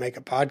can't make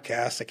a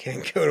podcast. I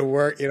can't go to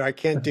work. I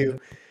can't do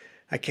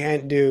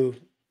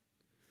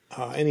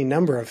any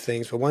number of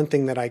things. But one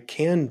thing that I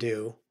can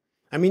do,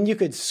 I mean, you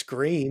could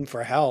scream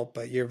for help,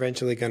 but you're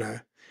eventually going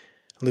to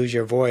lose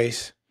your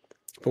voice.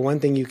 But one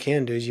thing you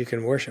can do is you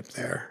can worship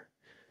there.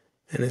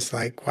 And it's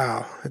like,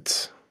 wow,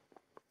 it's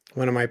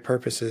one of my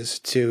purposes,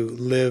 to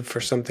live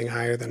for something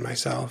higher than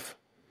myself.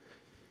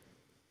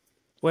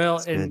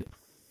 Well, and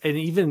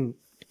even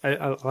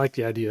I like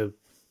the idea of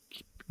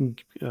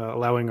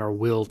allowing our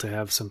will to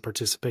have some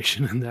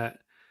participation in that.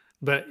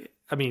 But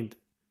I mean,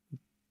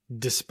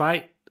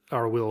 despite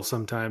our will,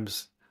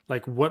 sometimes,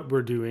 like what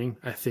we're doing,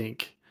 I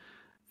think,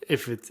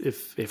 if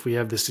we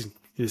have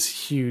this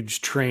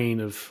huge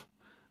train of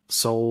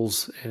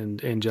souls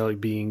and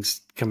angelic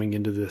beings coming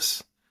into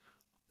this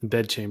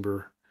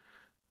bedchamber,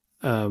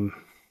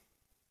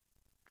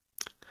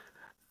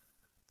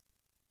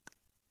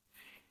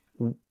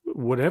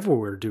 whatever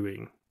we're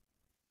doing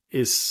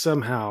is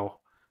somehow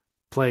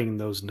playing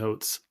those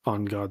notes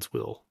on God's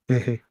will,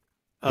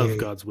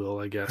 God's will,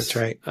 I guess. That's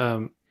right.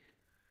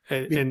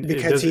 And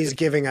because he's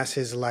giving us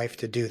his life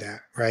to do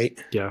that, right?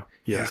 Yeah.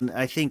 And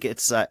I think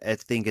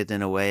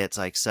in a way, it's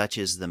like, such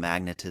is the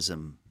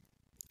magnetism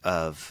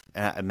of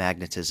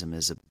magnetism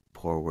is a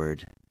poor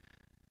word,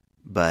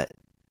 but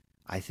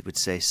I would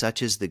say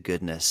such is the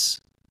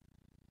goodness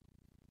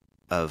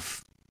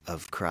of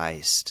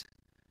Christ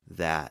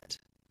that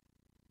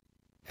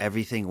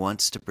everything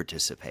wants to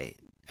participate.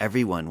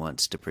 Everyone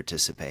wants to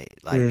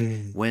participate. Like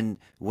when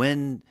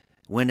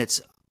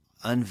it's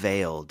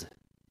unveiled,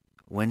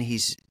 when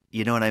he's,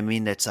 you know what I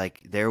mean? It's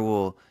like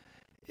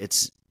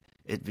it's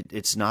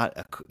not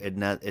a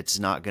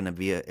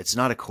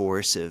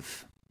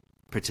coercive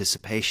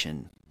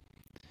participation.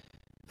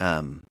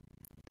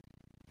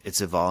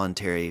 It's a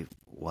voluntary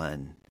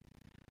one.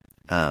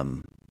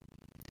 And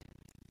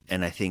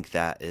I think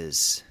that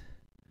is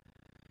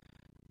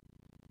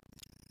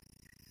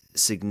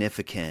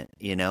significant,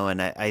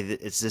 and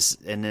it's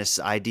this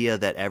idea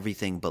that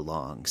everything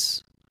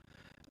belongs.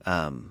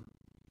 That's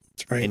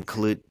right.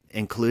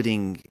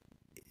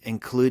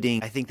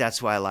 Including, I think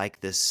that's why I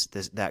like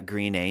that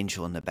green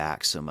angel in the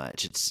back so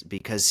much. It's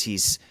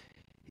because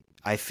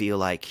I feel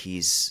like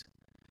he's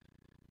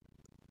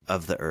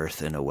of the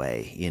earth in a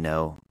way,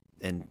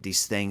 and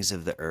these things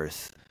of the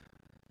earth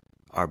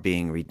are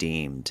being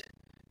redeemed.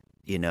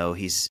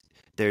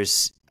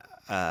 There's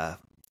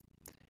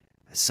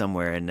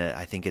somewhere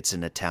I think it's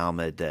in the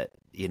Talmud that,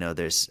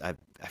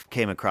 I've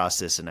came across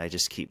this and I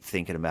just keep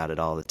thinking about it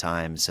all the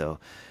time. So,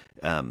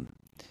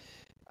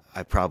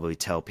 I probably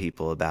tell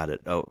people about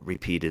it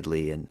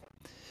repeatedly, and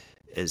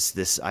is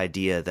this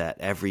idea that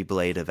every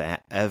blade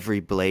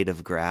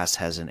of grass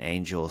has an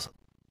angel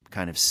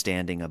kind of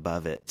standing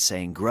above it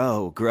saying,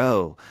 grow,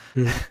 grow,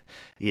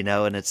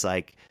 and it's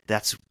like,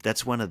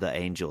 that's one of the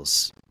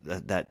angels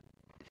that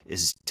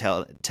is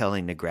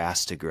telling the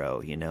grass to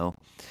grow,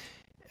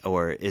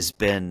 or has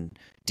been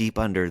deep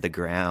under the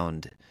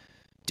ground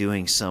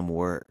doing some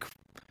work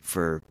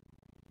for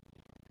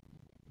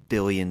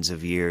billions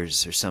of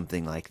years or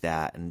something like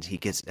that, and he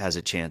has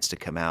a chance to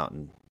come out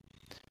and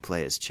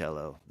play his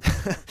cello.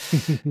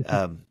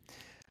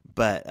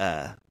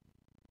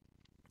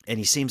 And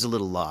he seems a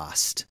little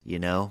lost, he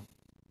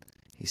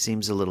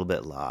seems a little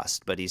bit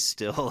lost, but he's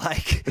still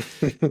like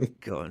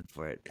going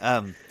for it.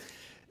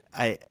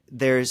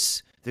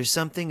 There's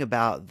something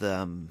about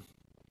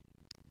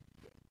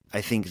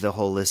I think the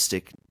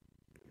holistic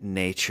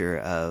nature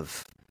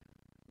of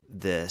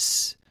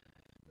this,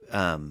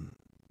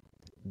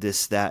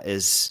 that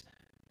is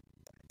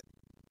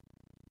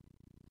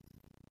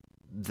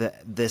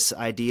this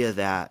idea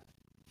that,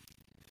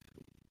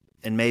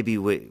 and maybe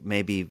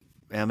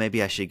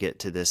I should get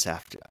to this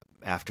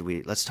after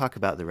let's talk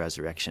about the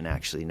resurrection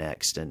actually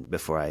next, and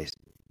before I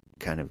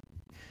kind of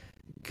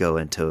go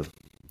into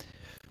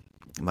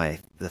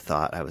the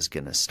thought I was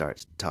going to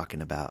start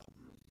talking about.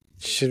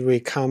 Should we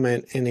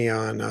comment any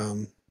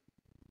on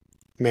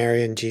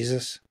Mary and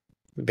Jesus,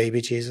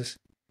 baby Jesus?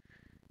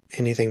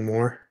 anything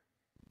more?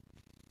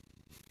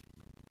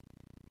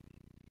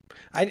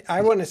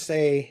 I want to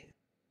say,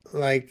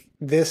 like,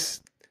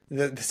 this,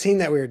 the scene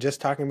that we were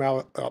just talking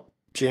about,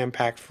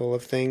 jam-packed full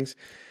of things,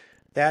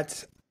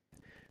 that's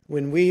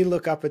when we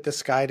look up at the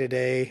sky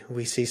today,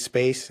 we see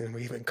space, and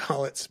we even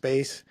call it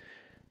space.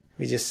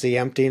 We just see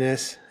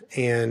emptiness,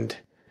 and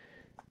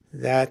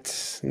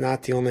that's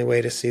not the only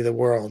way to see the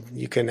world.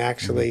 You can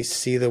actually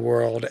see the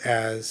world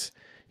as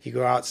you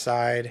go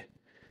outside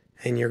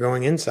and you're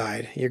going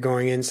inside. You're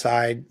going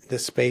inside the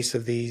space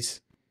of the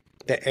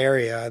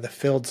area, the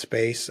filled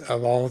space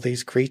of all of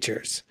these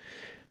creatures.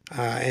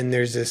 And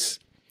there's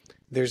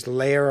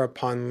layer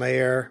upon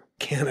layer,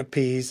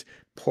 canopies,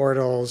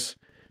 portals,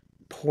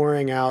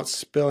 pouring out,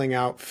 spilling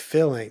out,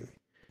 filling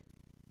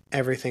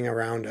everything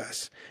around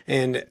us.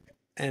 And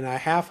I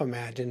half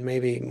imagine,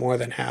 maybe more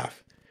than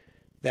half,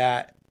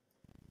 that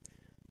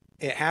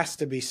it has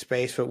to be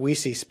space, but we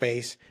see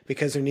space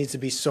because there needs to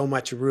be so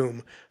much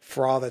room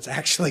for all that's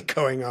actually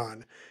going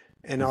on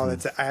and all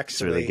that's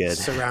actually really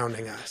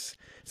surrounding us.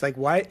 It's like,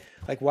 why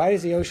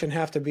does the ocean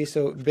have to be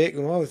so big?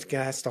 Well, it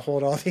has to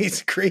hold all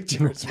these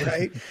creatures,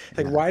 right?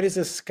 Like, why does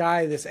the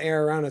sky, this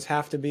air around us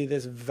have to be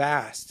this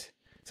vast?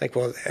 It's like,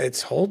 well,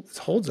 it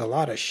holds a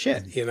lot of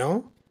shit, you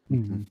know?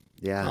 Mm-hmm.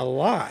 Yeah. A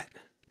lot.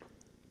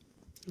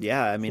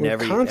 Yeah, I mean, we're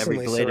every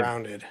constantly blade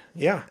surrounded.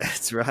 Yeah,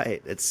 that's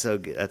right. It's so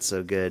good. That's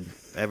so good.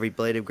 Every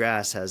blade of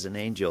grass has an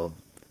angel.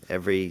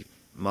 Every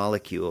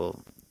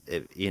molecule,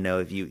 if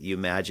you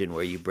imagine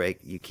where you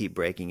keep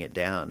breaking it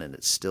down, and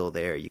it's still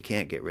there. You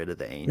can't get rid of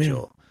the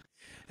angel. Yeah.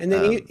 And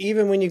then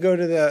even when you go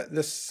to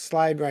the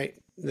slide right,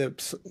 the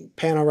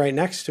panel right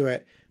next to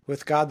it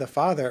with God the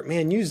Father,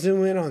 man, you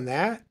zoom in on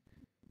that.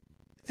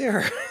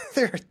 There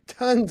are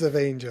tons of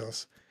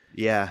angels.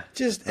 Yeah,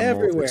 just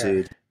everywhere.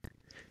 Multitude.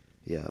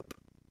 Yep.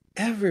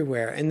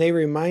 Everywhere. And they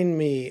remind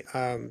me,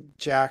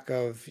 Jack,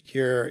 of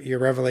your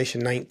Revelation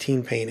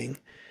 19 painting,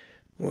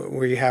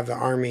 where you have the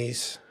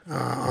armies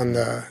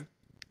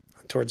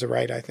towards the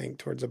right, I think,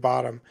 towards the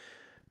bottom.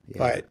 Yeah.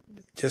 But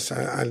just,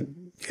 I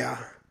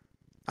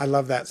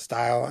love that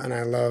style, and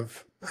I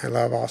love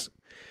also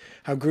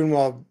how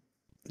Grunewald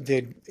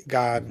did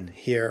God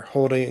here,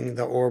 holding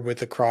the orb with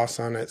the cross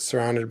on it,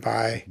 surrounded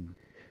by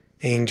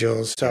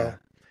angels. So,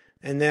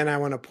 and then I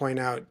want to point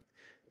out,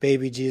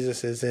 baby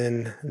Jesus is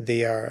in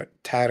the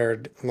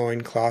tattered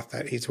loincloth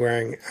that he's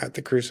wearing at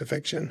the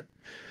crucifixion.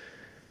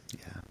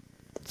 Yeah,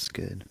 that's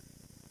good.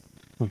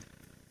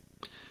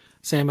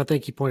 Sam, I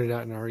think you pointed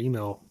out in our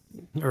email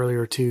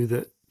earlier too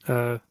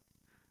that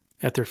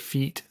at their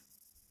feet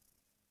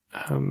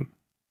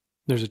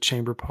there's a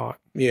chamber pot.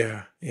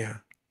 Yeah, yeah.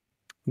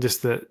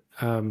 Just that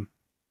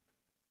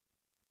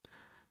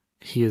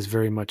he is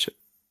very much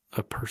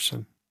a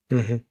person.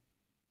 Mm-hmm.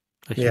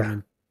 A human.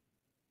 Yeah.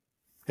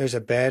 There's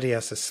a bed. He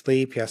has to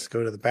sleep. He has to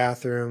go to the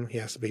bathroom. He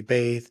has to be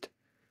bathed.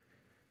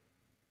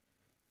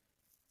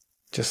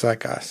 Just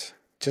like us.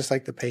 Just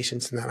like the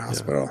patients in that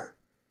hospital.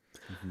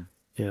 Yeah,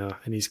 yeah,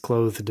 and he's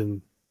clothed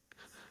in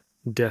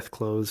death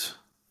clothes.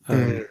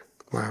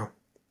 Wow.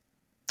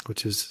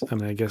 Which is, I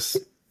mean, I guess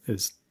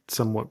is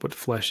somewhat what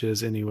flesh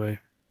is anyway.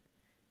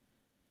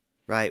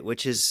 Right,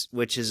 which is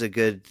a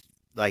good,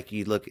 like,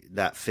 you look at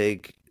the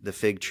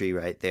fig tree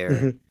right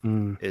there,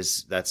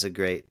 that's a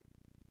great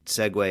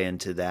segue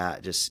into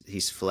that. Just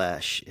his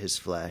flesh,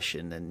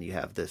 and then you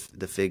have the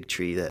fig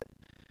tree that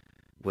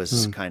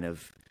was kind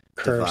of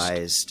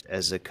devised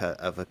as a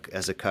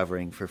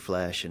covering for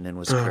flesh, and then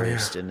was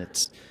cursed, and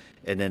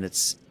then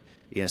it's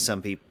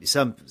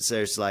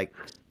there's like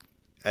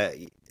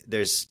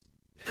there's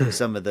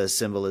some of the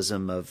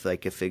symbolism of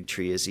like a fig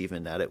tree is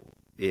even that it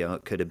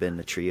could have been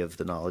the tree of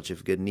the knowledge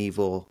of good and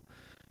evil.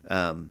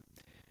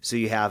 So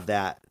you have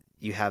that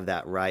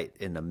right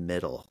in the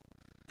middle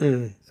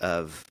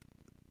of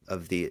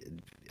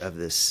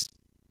this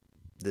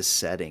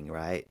setting,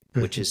 right?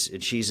 Which is,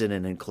 and she's in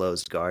an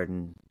enclosed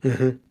garden,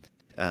 and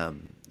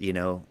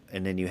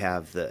then you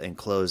have the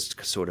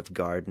enclosed sort of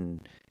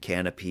garden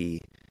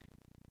canopy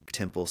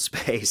temple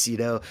space,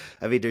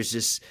 I mean, there's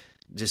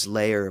just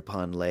layer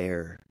upon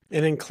layer.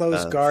 An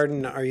enclosed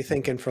garden, are you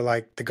thinking for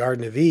like the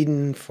Garden of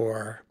Eden,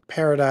 for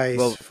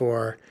paradise,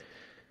 for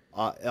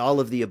all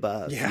of the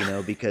above,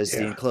 because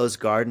the enclosed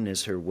garden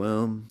is her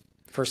womb.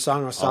 For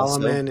Song of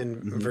Solomon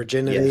and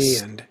virginity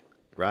and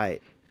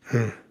right.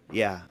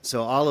 Yeah.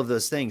 So all of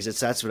those things,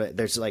 it's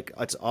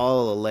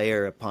all a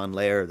layer upon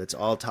layer that's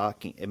all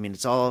talking. I mean,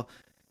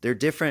 they're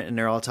different and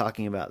they're all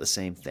talking about the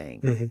same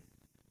thing,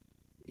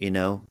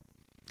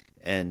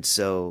 And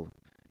so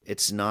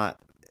it's not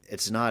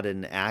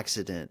an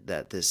accident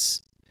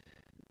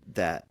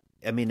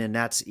and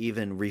that's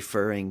even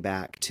referring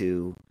back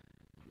to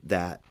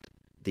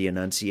the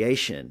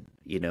Annunciation,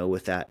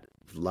 with that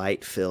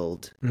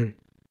light-filled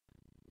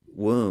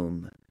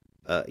womb,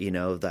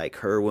 like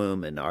her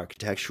womb and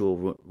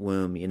architectural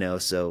womb,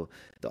 so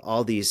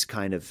all these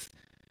kind of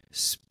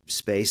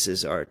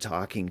spaces are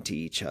talking to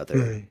each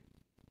other,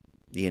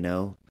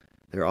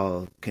 they're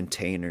all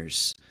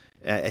containers.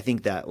 I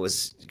think that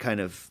was kind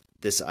of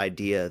this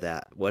idea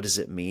that what does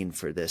it mean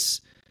for this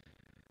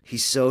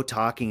he's so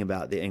talking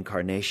about the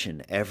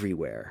incarnation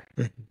everywhere.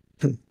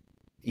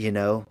 You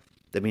know,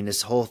 I mean,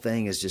 this whole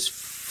thing is just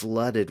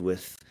flooded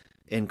with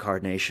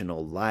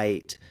incarnational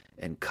light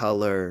and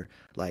color,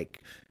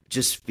 like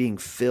just being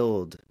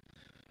filled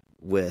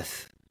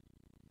with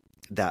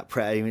that.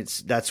 I mean,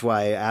 that's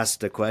why I asked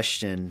the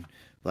question,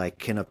 like,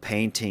 can a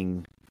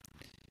painting,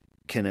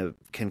 can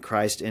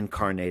Christ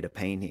incarnate a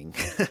painting?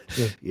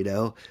 You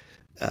know,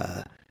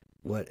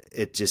 what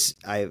it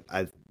just,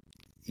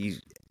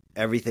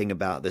 everything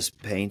about this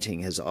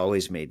painting has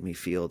always made me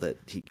feel that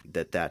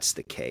that's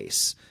the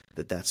case,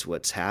 that's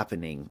what's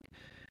happening.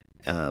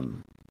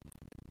 And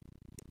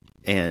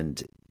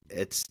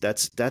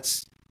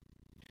that's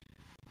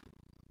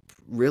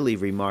really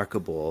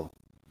remarkable,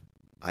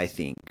 I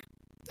think.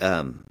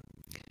 And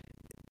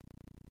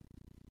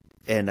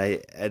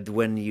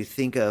when you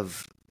think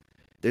of,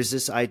 there's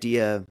this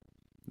idea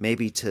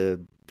maybe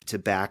to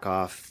back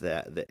off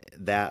that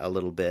a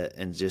little bit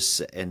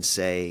and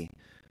say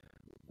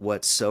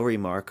what's so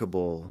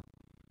remarkable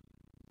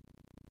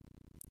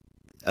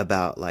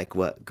about like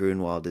what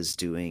Grunewald is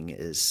doing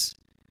is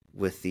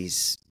with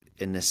these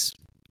in this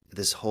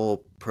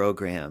whole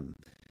program,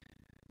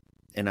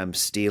 and I'm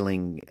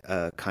stealing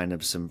kind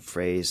of some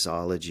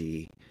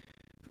phraseology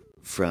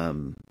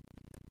from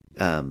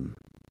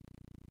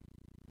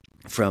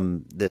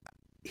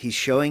he's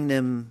showing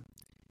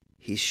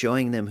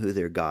them who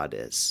their God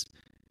is,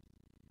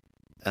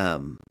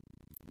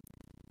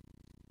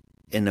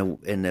 in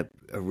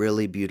a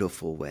really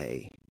beautiful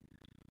way.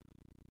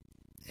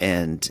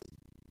 And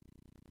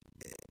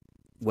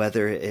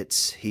whether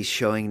it's he's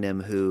showing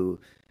them who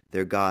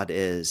their God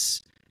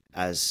is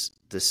as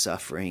the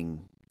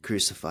suffering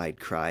crucified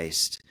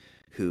Christ,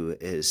 who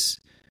is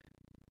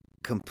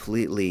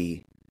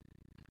completely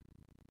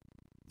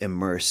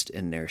immersed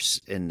in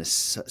the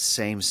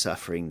same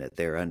suffering that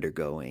they're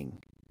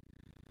undergoing,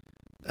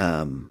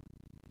 and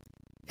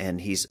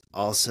he's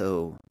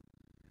also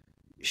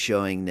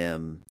showing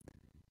them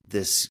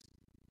this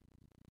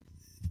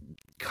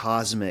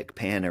cosmic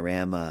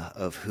panorama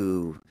of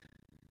who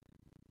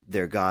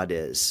their God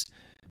is,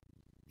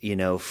 you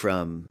know,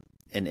 from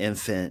an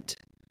infant,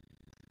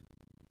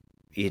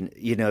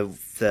 you know,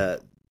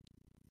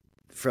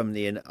 from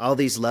all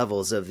these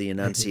levels of the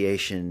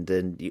Annunciation,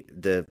 then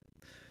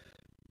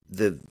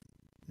the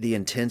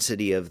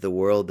intensity of the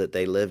world that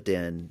they lived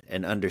in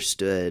and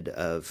understood,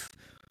 of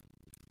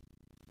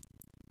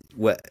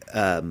what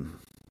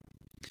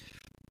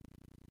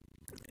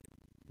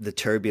the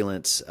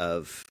turbulence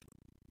of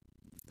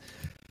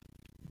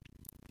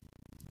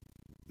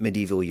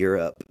medieval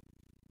Europe,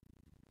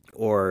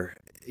 or,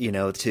 you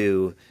know,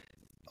 to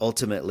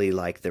ultimately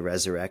like the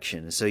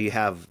resurrection. So you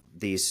have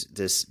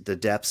the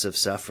depths of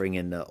suffering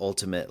and the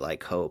ultimate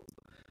like hope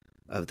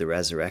of the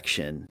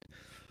resurrection.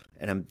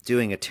 And I'm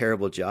doing a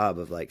terrible job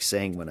of like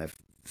saying what I'm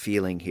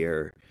feeling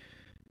here,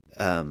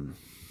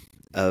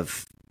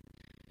 of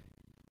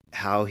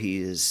how he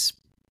is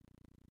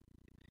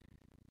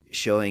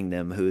showing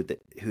them who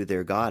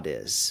their God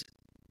is,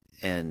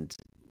 and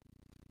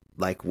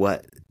like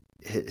what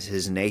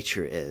his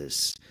nature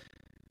is.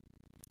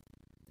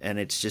 And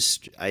I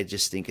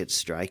just think it's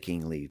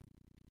strikingly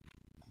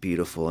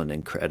beautiful and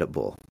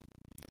incredible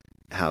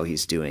how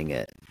he's doing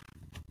it.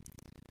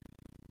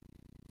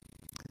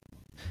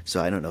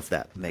 So I don't know if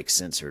that makes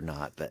sense or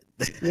not, but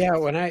yeah,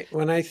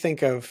 when I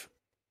think of,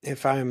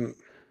 if I'm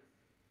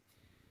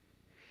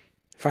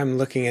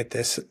looking at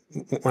this,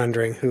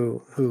 wondering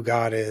who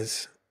God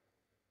is,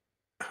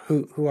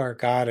 who our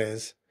God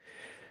is,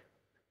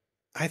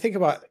 I think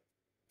about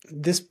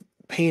this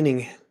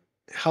painting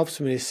helps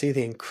me to see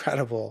the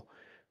incredible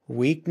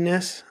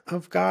weakness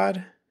of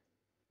God,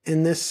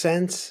 in this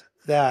sense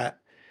that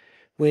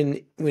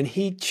when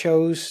he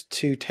chose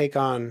to take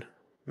on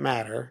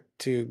matter,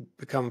 to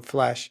become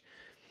flesh,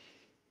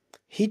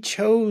 he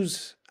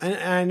chose, and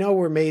I know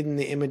we're made in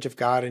the image of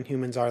God and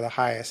humans are the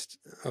highest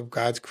of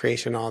God's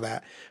creation, all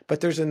that, but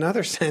there's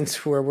another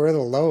sense where we're the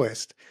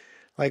lowest,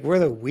 like we're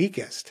the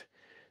weakest,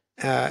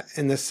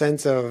 in the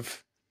sense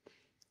of,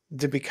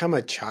 to become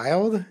a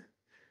child.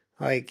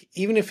 Like,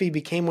 even if he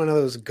became one of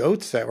those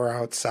goats that were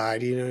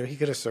outside, you know, he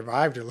could have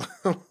survived a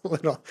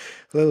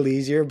little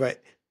easier.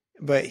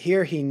 But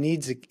here he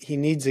needs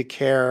a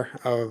care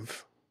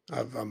of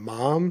a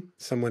mom,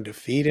 someone to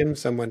feed him,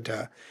 someone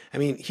to. I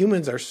mean,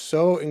 humans are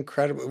so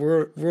incredible.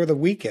 We're the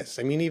weakest.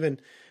 I mean, even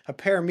a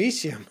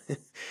paramecium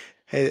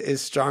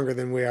is stronger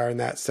than we are in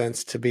that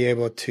sense, to be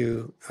able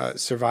to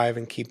survive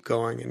and keep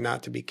going and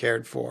not to be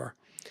cared for.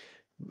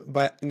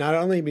 But not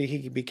only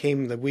he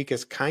became the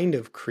weakest kind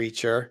of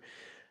creature,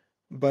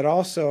 but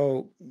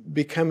also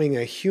becoming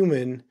a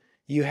human,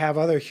 you have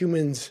other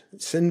humans,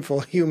 sinful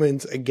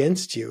humans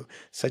against you,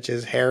 such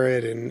as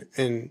Herod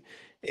and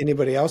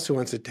anybody else who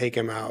wants to take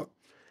him out.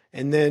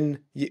 And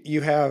then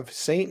you have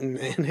Satan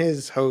and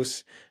his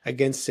hosts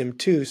against him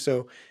too.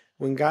 So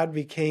when God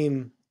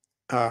became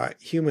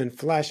human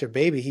flesh, a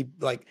baby, he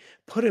like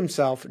put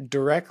himself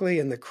directly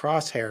in the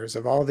crosshairs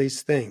of all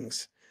these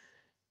things,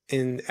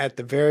 at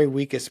the very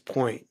weakest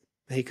point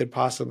he could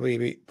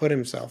possibly put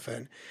himself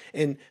in.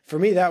 And for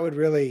me, that would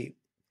really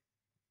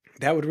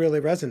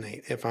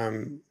resonate if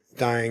I'm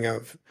dying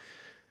of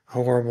a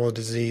horrible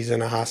disease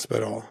in a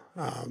hospital,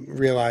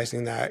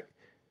 realizing that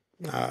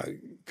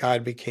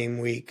God became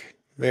weak,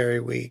 very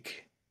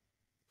weak,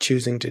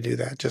 choosing to do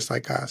that just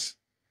like us.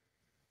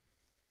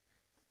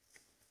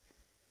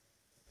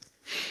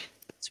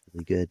 That's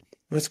really good.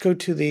 Let's go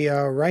to the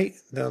right,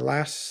 the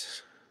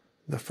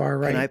far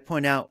right. Can I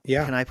point out?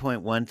 Yeah. Can I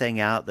point one thing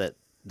out that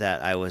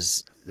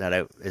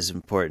is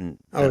important?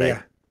 Oh, that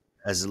yeah.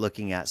 I was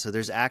looking at. So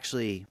there's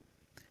actually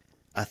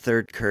a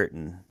third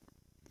curtain,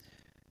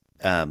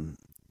 and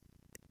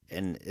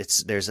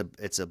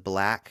it's a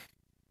black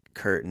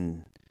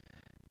curtain,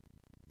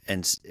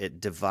 and it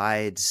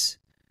divides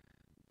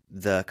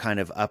the kind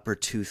of upper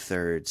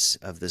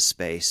 2/3 of the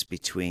space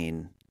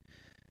between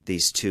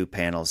these two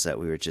panels that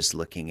we were just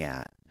looking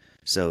at.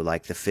 So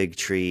like the fig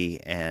tree,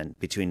 and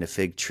between the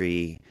fig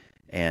tree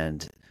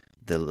and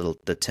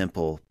the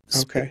temple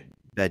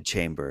bed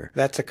chamber.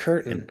 That's a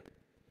curtain. And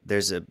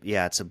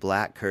it's a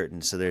black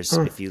curtain. So there's,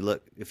 if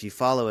you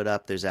follow it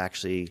up, there's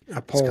actually,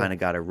 it's kind of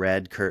got a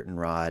red curtain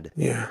rod.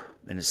 Yeah.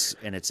 And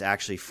it's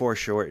actually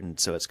foreshortened.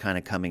 So it's kind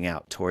of coming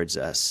out towards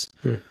us.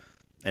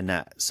 And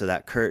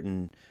that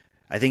curtain,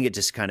 I think it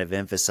just kind of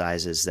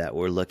emphasizes that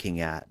we're looking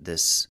at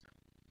this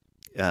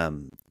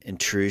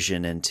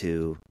intrusion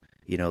into,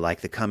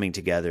 like the coming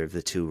together of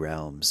the two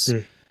realms,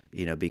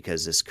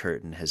 because this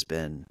curtain has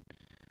been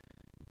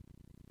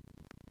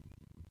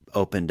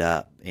opened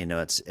up,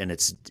 it's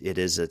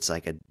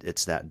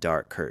that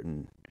dark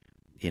curtain,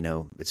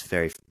 it's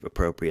very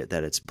appropriate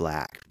that it's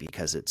black,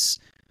 because it's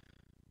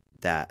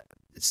the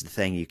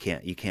thing you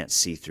can't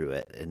see through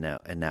it in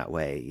that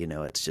way,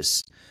 it's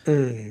just,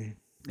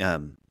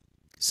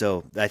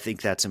 so I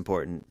think that's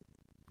important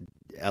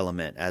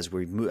element as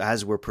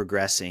we're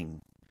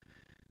progressing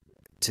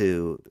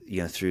to,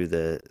 through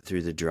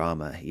the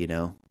drama,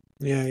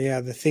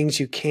 Yeah. The things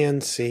you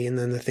can see, and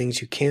then the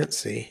things you can't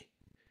see.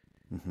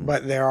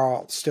 But they're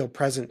all still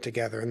present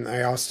together, and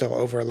they all still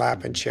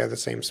overlap and share the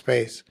same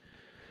space.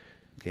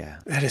 Yeah.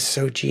 That is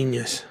so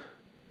genius.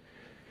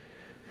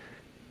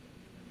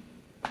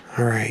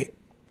 All right.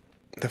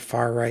 The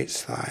far right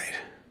slide.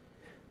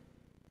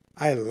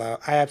 I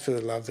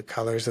absolutely love the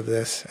colors of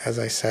this, as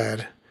I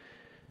said.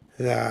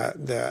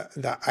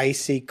 The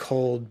icy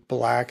cold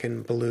black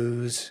and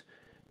blues,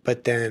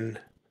 but then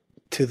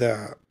to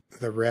the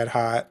red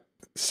hot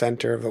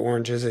center of the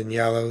oranges and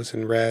yellows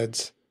and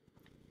reds.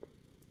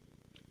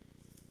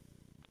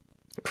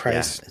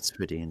 It's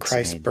pretty insane.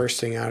 Christ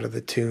bursting out of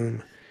the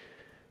tomb,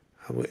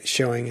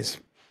 showing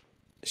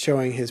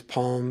his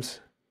palms,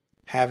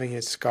 having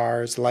his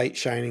scars, light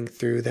shining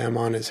through them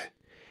on his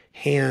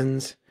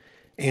hands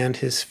and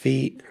his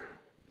feet.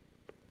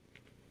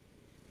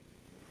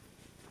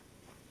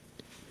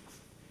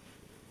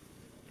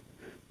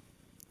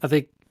 I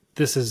think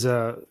this is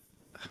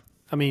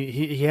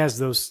he has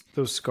those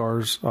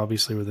scars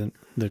obviously within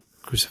the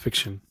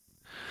crucifixion.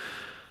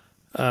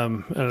 I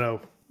don't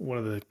know. One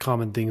of the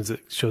common things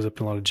that shows up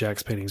in a lot of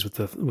Jack's paintings with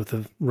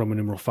the Roman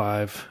numeral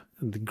 5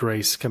 and the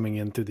grace coming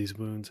in through these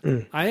wounds.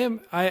 I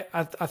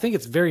think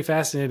it's very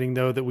fascinating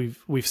though that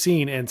we've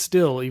seen, and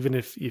still, even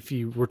if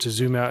you were to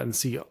zoom out and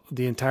see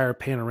the entire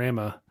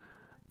panorama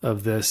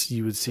of this,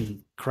 you would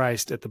see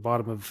Christ at the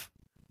bottom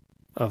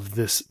of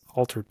this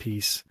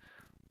altarpiece,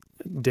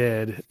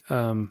 dead.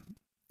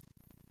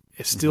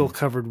 It's still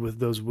covered with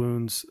those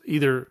wounds,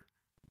 either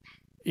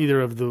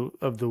of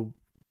the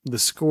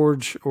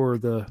scourge or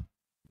the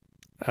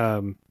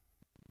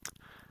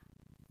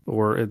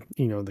or in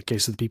the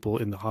case of the people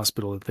in the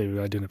hospital that they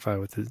would identify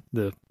with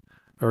the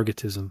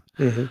ergotism.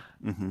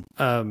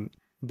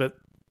 But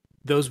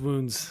those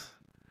wounds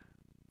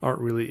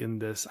aren't really in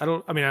this. I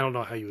don't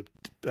know how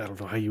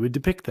you would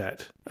depict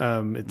that.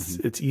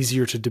 It's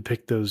easier to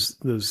depict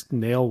those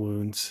nail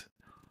wounds.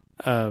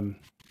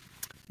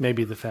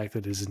 Maybe the fact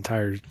that his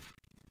entire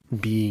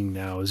being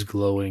now is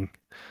glowing.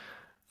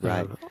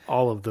 Right.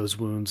 All of those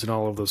wounds and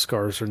all of those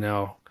scars are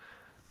now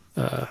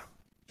the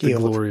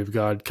glory of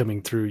God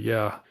coming through.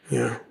 Yeah.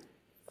 Yeah.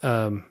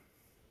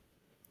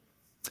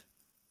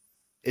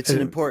 It's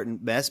an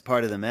important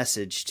part of the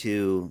message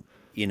too,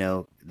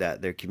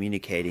 that they're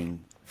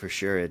communicating for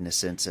sure, in the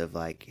sense of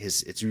like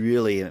it's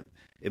really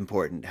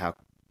important how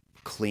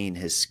clean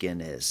his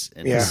skin is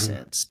in a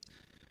sense.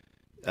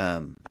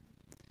 And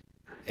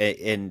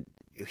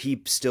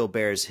he still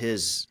bears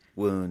his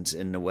wounds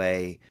in the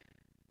way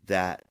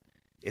that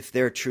if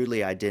they're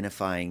truly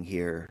identifying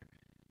here,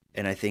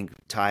 and I think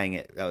tying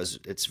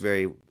it's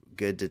very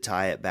good to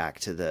tie it back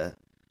to the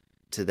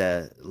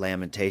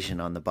lamentation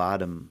on the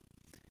bottom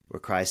where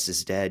Christ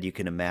is dead. You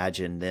can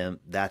imagine them.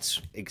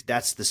 That's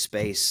the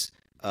space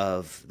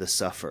of the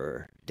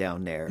sufferer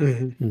down there.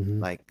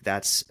 Like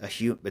that's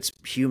it's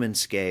human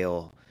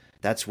scale.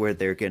 That's where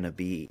they're going to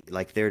be.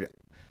 Like their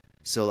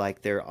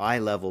eye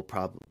level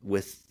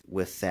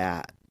with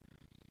that.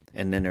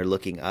 And then they're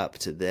looking up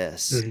to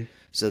this.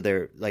 So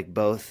they're like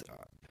both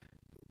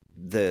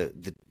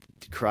the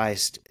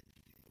Christ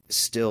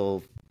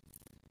still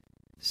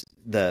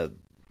the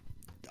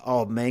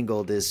all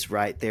mangled is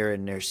right there,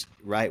 and they're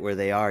right where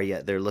they are,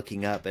 yet they're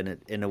looking up, and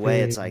in a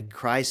way it's like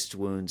Christ's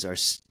wounds are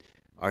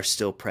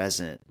still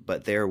present,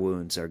 but their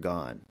wounds are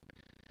gone.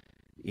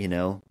 You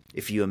know,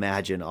 if you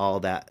imagine all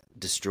that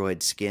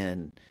destroyed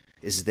skin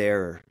is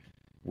their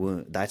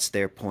wound, that's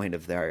their point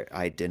of their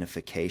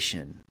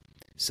identification.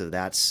 So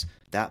that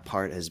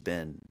part has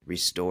been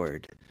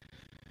restored.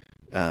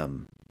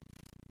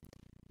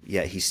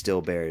 Yet he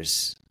still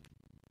bears,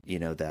 you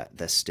know, that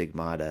the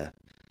stigmata.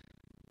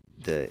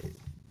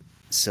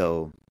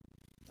 So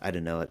I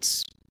don't know.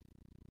 It's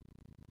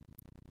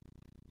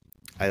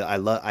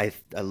I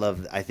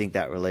think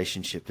that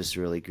relationship is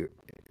really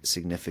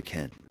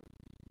significant.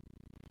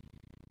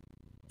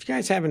 Do you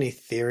guys have any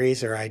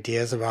theories or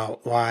ideas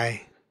about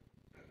why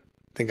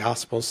the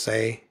Gospels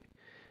say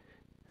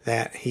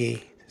that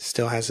he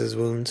still has his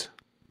wounds?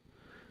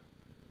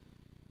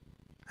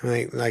 I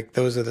mean, like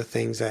those are the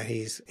things that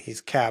he's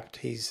kept.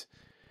 He's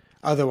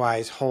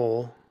otherwise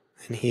whole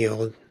and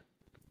healed.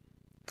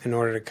 In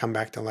order to come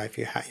back to life,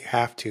 you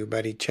have to,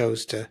 but he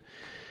chose to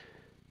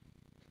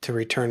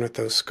return with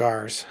those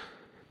scars.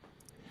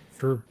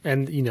 Sure.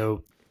 And, you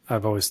know,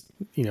 I've always,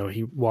 you know,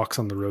 he walks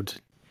on the road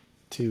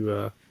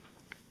to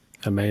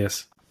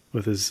Emmaus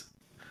with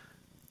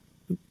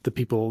the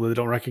people that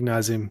don't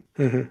recognize him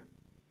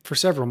for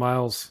several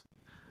miles,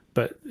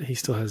 but he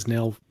still has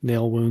nail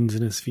wounds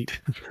in his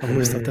feet. I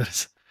always thought that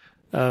is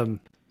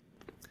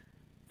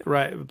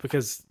right,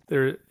 because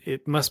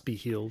it must be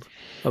healed,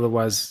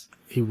 otherwise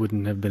he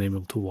wouldn't have been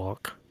able to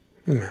walk.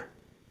 But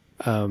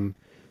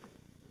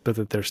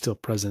that they're still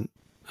present,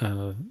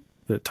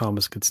 that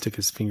Thomas could stick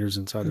his fingers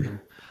inside of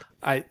them.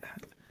 I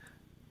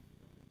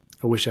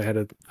wish I had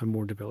a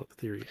more developed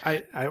theory.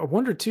 I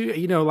wonder too,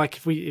 you know, like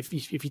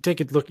if you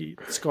take a look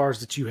at scars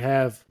that you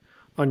have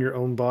on your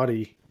own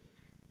body.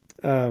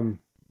 I've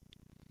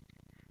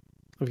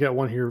got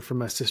one here from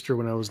my sister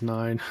when I was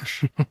 9,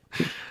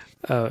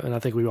 and I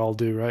think we all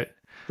do, right?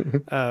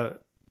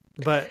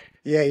 But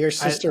yeah, your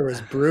sister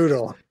was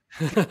brutal.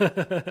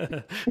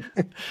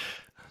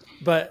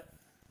 But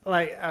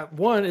like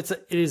one, it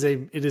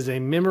is a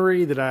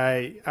memory that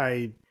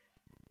I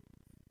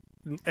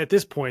at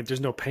this point there's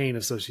no pain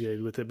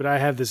associated with it, but I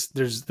have this.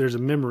 There's a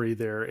memory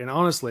there, and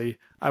honestly,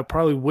 I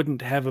probably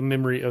wouldn't have a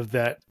memory of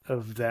that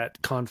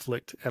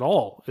conflict at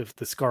all if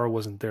the scar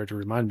wasn't there to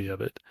remind me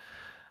of it.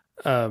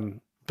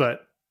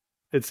 But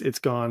it's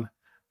gone,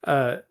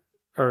 or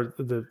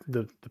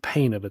the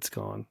pain of it's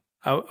gone.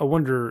 I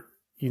wonder,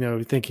 you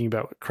know, thinking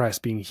about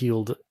Christ being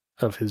healed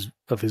of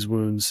his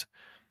wounds,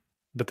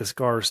 but the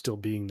scar is still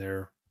being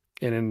there.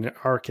 And in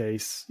our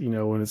case, you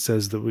know, when it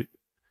says that we,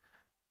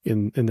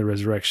 in the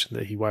resurrection,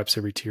 that he wipes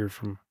every tear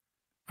from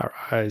our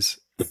eyes,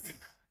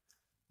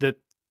 that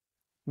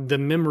the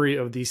memory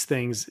of these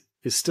things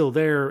is still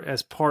there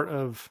as part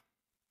of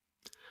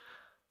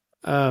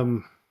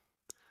the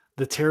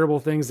terrible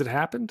things that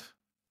happened.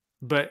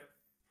 But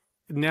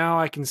now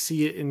I can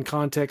see it in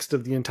context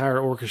of the entire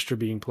orchestra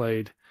being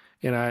played.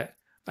 And I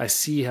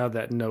see how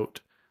that note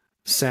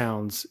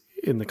sounds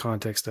in the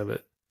context of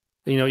it.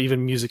 You know,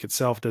 even music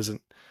itself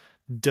doesn't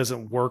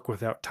work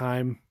without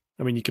time.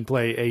 I mean, you can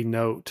play a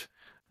note,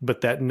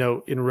 but that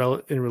note in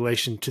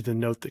relation to the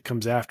note that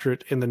comes after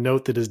it and the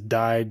note that has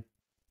died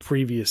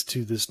previous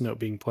to this note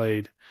being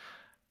played,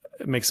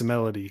 it makes a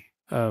melody.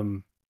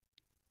 And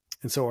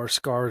so our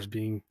scars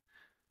being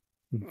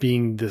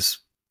this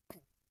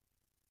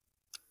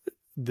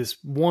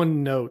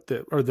one note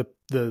that, or the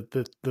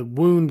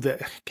wound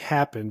that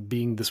happened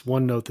being this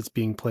one note that's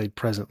being played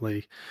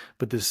presently,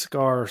 but this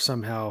scar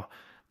somehow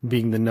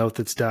being the note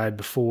that's died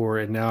before,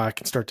 and now I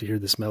can start to hear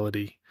this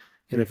melody.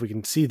 And if we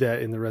can see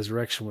that in the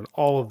resurrection, when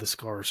all of the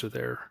scars are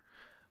there,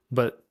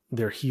 but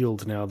they're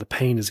healed now, the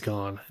pain is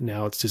gone.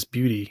 Now it's just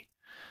beauty.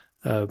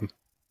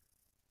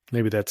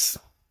 Maybe that's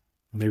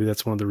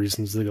one of the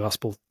reasons the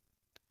gospel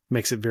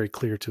makes it very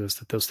clear to us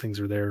that those things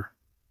are there.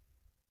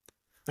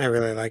 I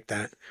really like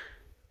that.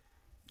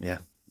 Yeah,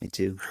 me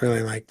too. I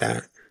really like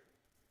that.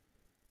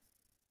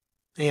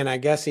 And I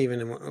guess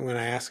even when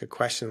I ask a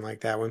question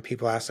like that, when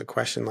people ask a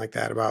question like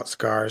that about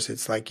scars,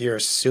 it's like you're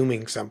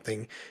assuming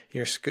something.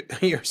 You're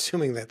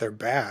assuming that they're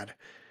bad.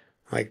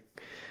 Like,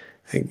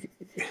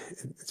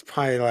 it's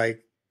probably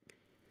like,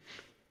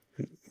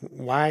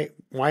 why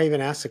even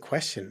ask the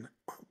question?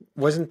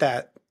 Wasn't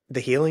that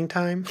the healing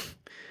time?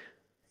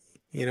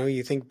 You know,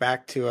 you think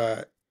back to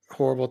a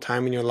horrible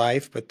time in your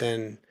life, but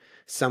then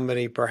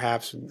somebody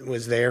perhaps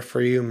was there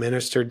for you,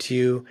 ministered to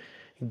you,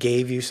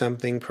 gave you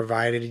something,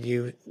 provided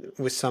you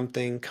with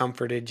something,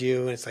 comforted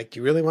you. And it's like,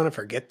 do you really want to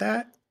forget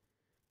that?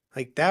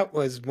 Like, that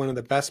was one of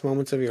the best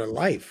moments of your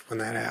life when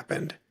that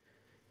happened.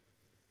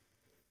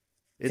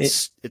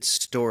 It's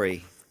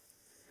story.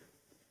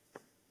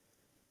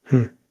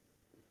 Hmm.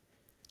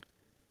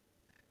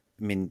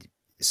 I mean,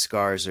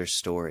 scars are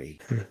story.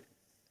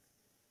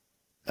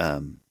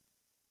 And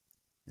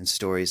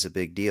story is a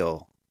big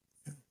deal,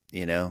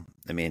 you know?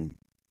 I mean,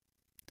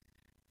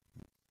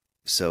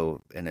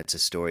 so, and it's a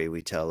story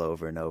we tell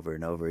over and over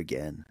and over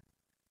again.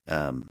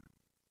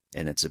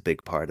 and it's a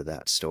big part of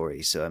that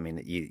story. So I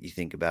mean, you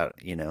think about,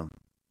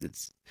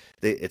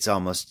 it's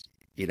almost,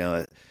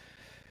 a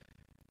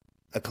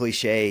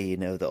cliche,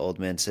 the old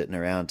men sitting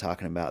around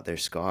talking about their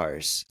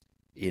scars,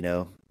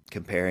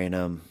 comparing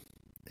them,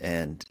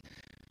 and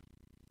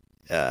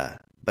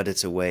but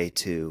it's a way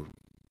to,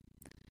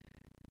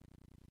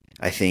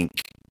 I think,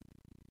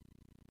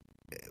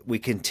 we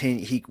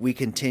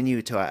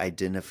continue to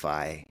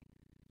identify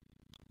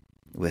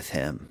with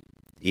him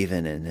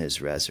even in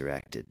his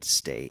resurrected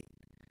state,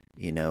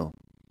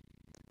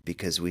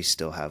 because we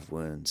still have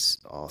wounds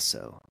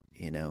also,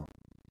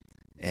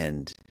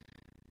 and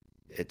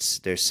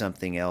there's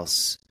something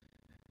else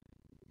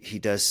he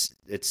does.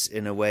 It's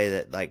in a way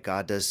that, like,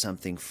 God does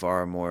something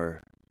far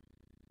more.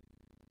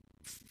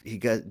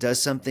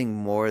 Does something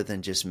more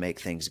than just make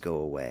things go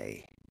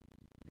away.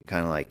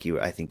 Kind of like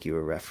I think you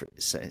were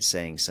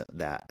saying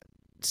that,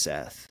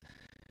 Seth.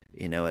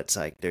 It's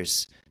like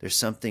there's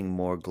something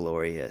more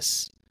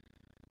glorious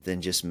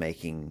than just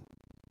making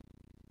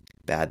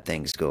bad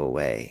things go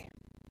away.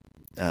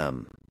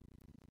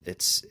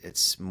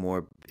 It's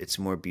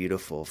more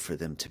beautiful for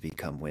them to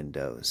become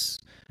windows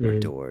or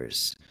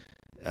doors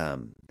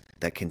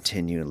that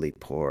continually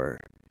pour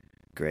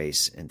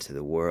grace into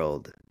the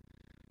world,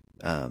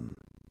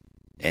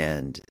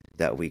 and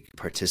that we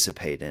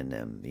participate in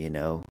them,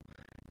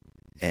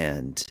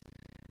 and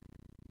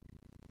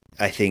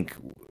I think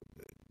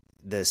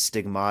the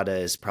stigmata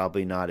is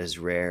probably not as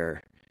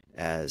rare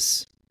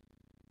as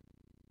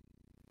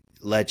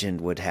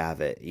legend would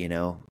have it,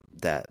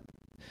 that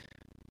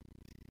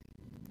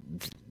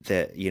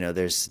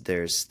there's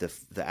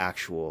the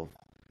actual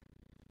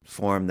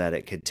form that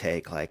it could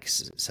take, like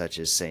such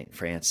as Saint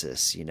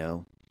Francis,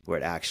 where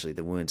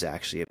the wounds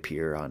actually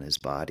appear on his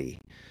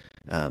body,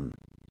 and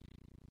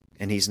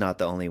he's not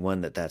the only one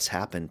that's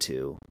happened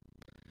to.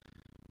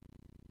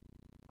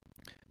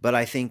 But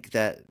I think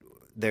that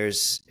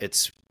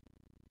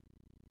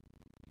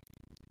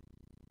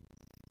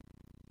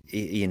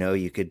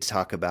you could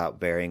talk about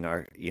bearing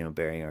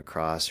our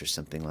cross or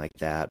something like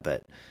that,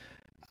 but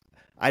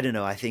I don't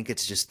know. I think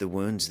it's just the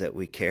wounds that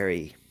we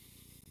carry,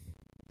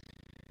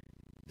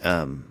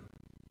 and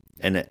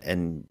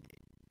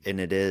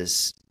it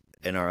is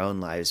in our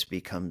own lives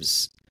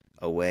becomes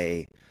a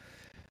way,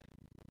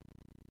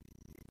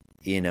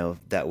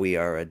 that we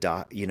are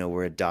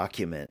we're a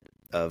document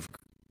of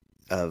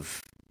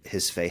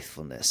his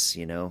faithfulness.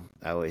 I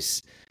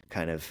always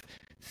kind of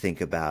think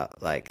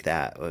about like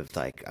that, of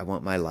like, I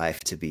want my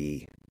life to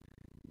be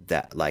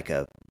that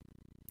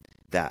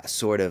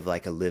sort of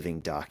like a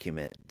living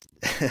document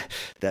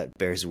that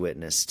bears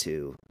witness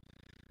to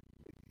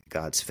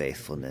God's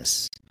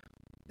faithfulness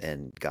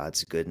and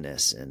God's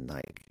goodness, and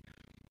like,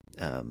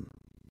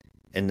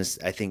 and this,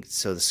 I think,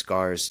 so the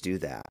scars do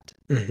that.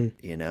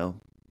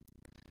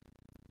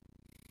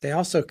 They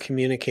also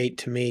communicate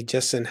to me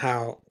just in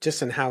how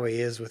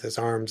he is with his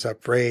arms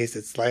upraised.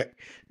 It's like,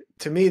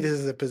 to me, this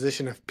is a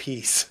position of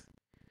peace,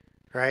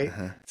 right?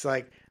 Uh-huh. It's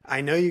like, I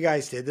know you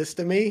guys did this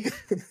to me.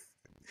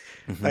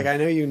 Mm-hmm. Like, I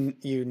know you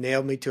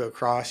nailed me to a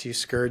cross, you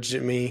scourged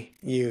at me,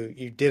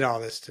 you did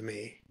all this to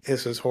me.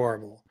 This was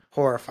horrible,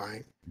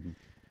 horrifying. Mm-hmm.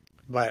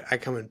 But I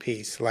come in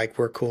peace. Like,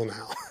 we're cool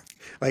now.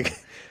 Like,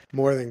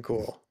 more than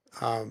cool.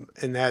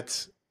 And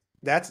that's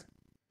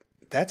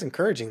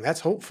encouraging.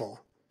 That's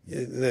hopeful.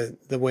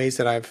 The ways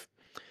that I've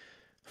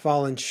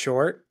fallen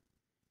short,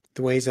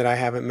 the ways that I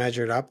haven't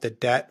measured up, the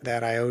debt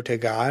that I owe to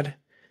God,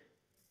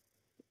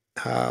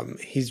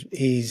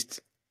 he's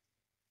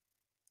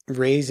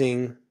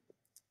raising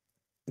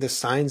the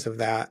signs of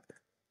that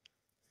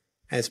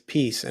as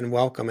peace and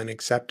welcome and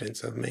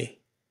acceptance of me.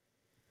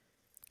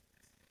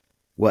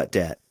 What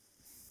debt?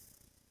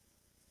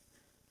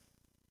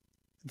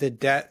 The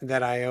debt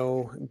that I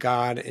owe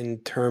God in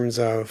terms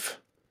of...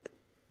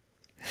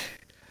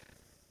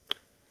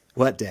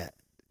 What debt?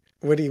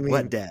 What do you mean?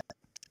 What debt?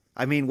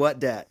 I mean, what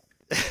debt?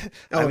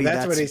 Oh,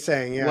 that's what he's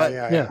saying.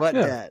 Yeah. What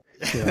debt?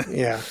 Yeah.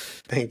 Yeah.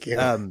 Thank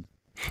you.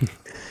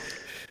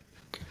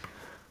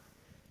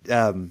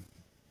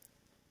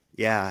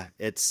 Yeah,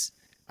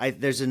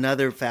 there's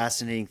another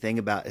fascinating thing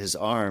about his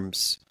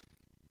arms,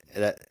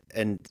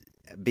 and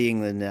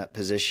being in that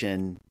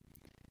position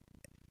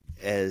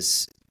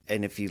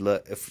and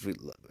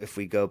if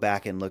we go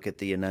back and look at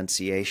the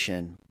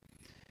Annunciation,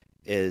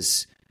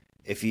 is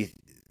if you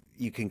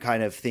can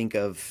kind of think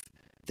of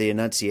the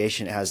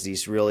Annunciation has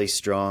these really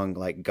strong,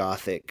 like,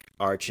 Gothic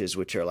arches,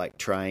 which are like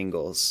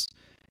triangles.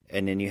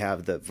 And then you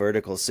have the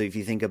vertical. So if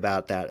you think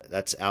about that,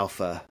 that's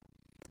Alpha.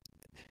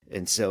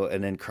 And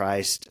then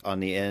Christ on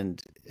the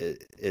end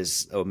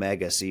is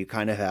Omega. So you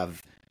kind of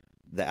have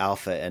the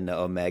Alpha and the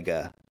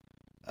Omega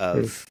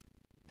of,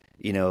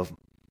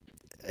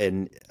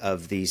 and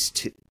of these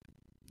two.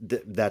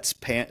 That's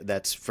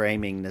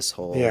framing this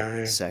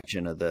whole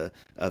section of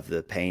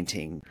the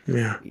painting.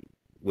 Yeah.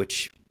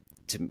 Which,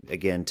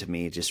 to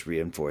me, just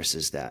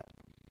reinforces that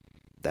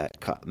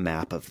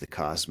map of the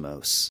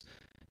cosmos,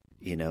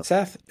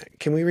 Seth,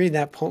 can we read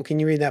that poem? Can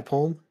you read that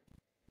poem?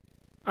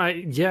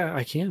 I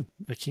can.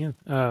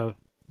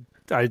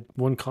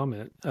 one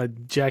comment,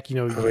 Jack. You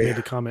Oh, made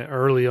a comment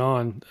early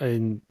on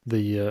in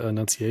the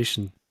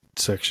Annunciation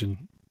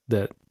section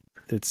that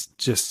it's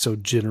just so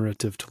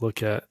generative to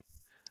look at.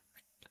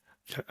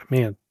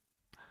 Man,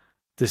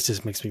 this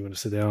just makes me want to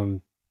sit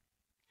down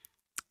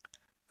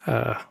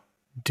and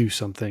do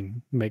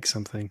something, make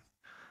something,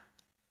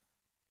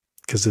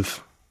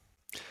 because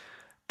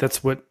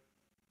that's what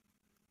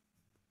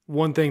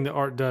one thing that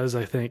art does,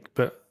 I think,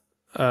 but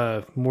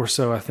more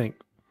so, I think,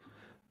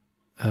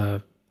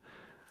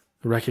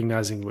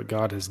 recognizing what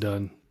God has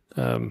done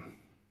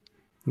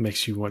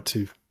makes you want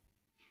to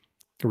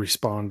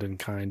respond in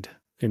kind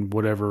in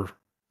whatever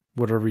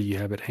you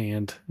have at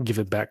hand, give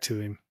it back to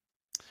him.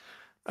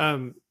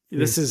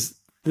 This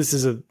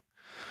is a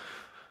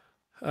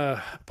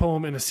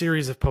poem in a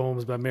series of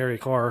poems by Mary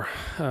Karr.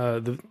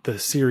 The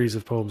series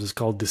of poems is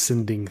called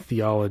Descending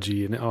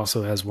Theology, and it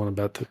also has one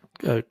about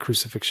the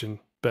crucifixion.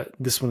 But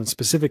this one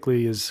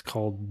specifically is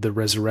called The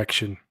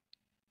Resurrection.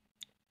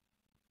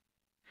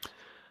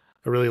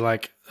 I really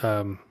like,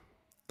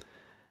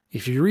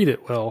 if you read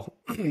it well,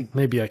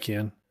 maybe I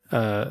can,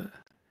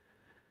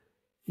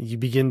 you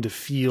begin to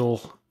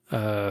feel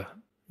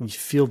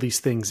these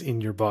things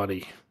in your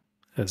body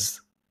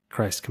as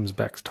Christ comes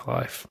back to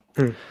life.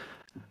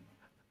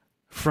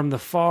 From the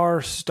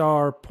far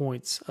star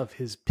points of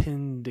his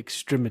pinned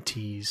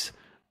extremities,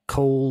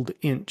 cold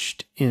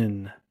inched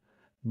in,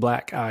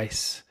 black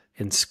ice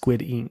and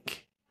squid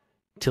ink,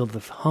 till the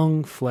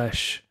hung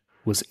flesh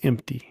was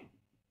empty.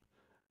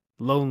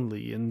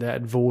 Lonely in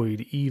that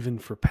void, even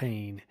for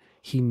pain,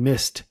 he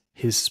missed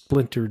his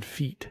splintered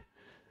feet,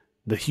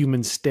 the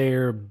human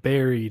stare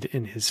buried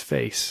in his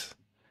face.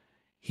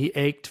 He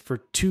ached for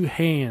 2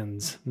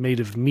 hands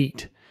made of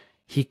meat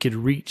he could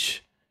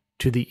reach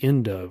to the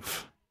end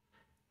of.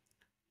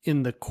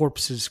 In the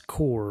corpse's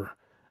core,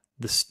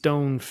 the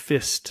stone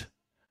fist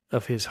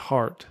of his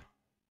heart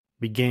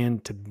began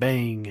to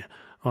bang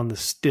on the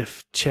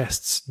stiff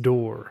chest's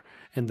door,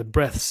 and the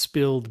breath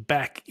spilled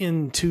back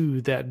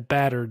into that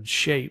battered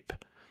shape.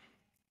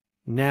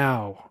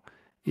 Now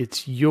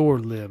it's your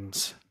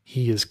limbs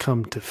he has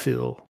come to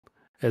fill,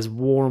 as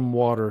warm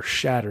water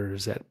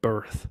shatters at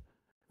birth,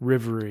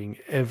 rivering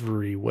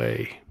every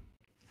way.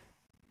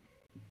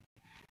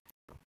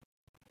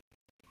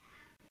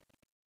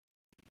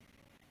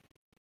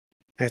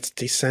 That's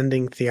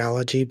Descending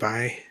Theology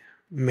by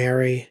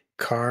Mary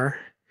Karr.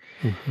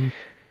 Mm-hmm.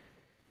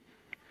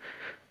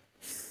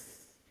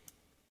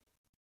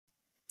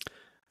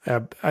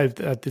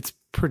 It's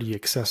pretty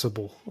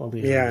accessible on the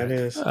internet. Yeah, it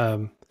is.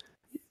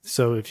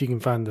 So if you can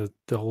find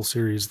the whole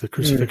series, the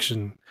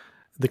crucifixion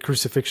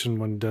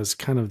one does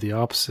kind of the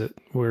opposite,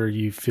 where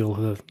you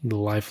feel the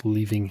life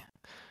leaving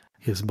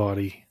his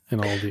body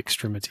and all the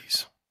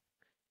extremities.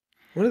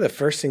 One of the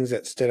first things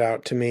that stood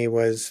out to me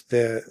was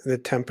the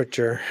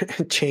temperature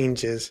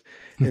changes.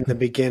 In the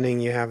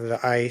beginning, you have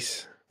the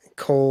ice,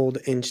 cold,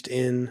 inched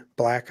in,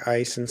 black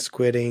ice and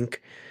squid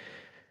ink.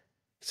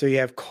 So you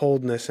have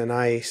coldness and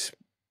ice,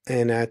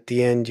 and at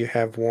the end you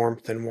have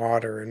warmth and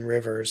water and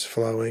rivers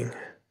flowing.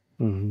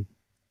 Mm-hmm.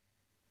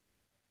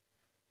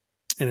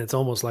 And it's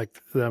almost like,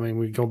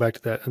 we go back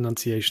to that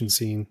Annunciation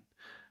scene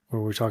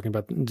where we're talking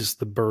about just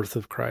the birth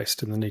of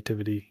Christ and the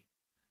nativity.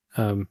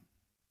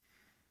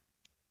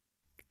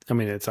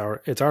 It's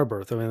our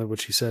birth.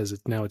 What she says,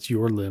 now it's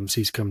your limbs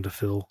he's come to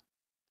fill.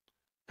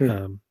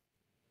 The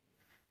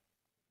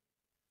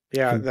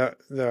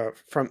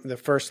from the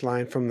first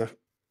line, from the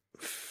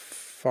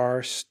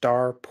far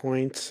star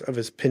points of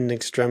his pinned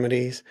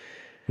extremities,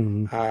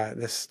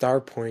 the star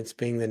points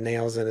being the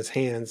nails in his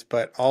hands,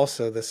 but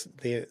also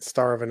the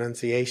star of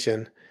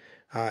Annunciation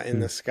in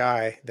the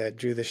sky that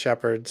drew the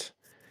shepherds.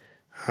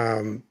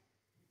 So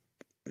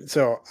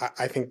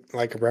I think,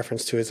 like a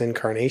reference to his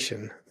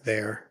incarnation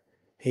there.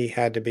 He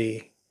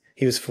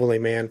was fully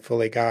man,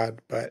 fully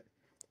God, but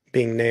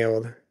being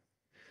nailed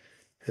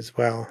as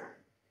well.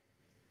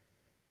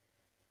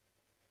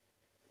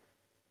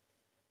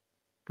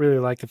 Really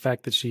like the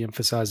fact that she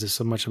emphasizes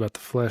so much about the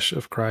flesh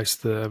of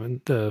Christ,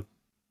 the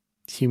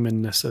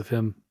humanness of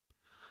him.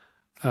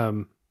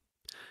 And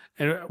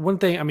one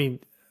thing,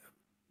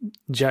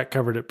 Jack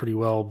covered it pretty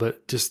well,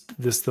 but just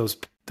those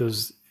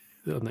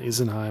on the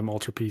Isenheim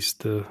Altarpiece,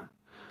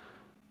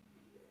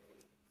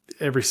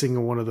 every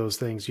single one of those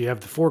things, you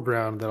have the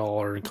foreground that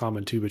all are in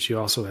common too, but you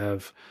also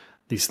have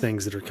these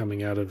things that are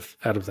coming out of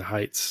the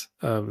heights,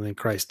 and then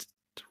Christ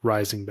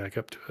rising back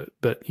up to it.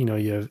 But you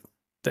have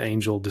the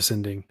angel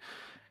descending,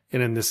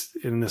 and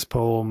in this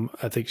poem,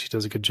 I think she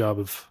does a good job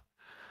of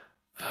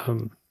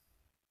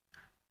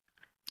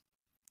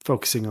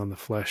focusing on the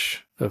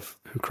flesh of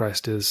who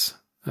Christ is.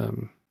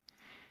 And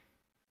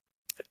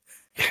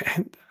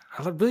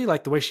I really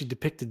like the way she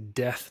depicted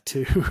death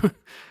too.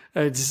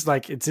 It's just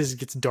like it just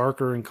gets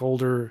darker and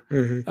colder,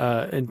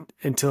 and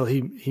until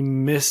he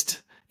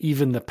missed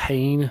even the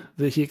pain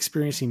that he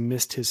experienced. He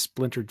missed his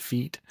splintered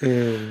feet,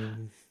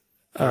 and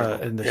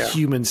the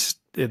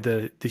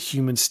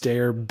human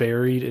stare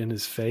buried in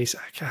his face.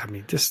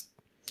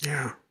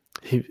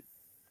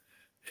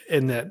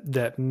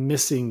 That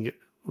missing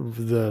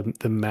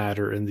the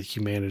matter and the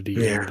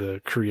humanity and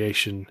the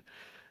creation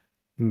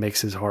makes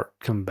his heart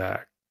come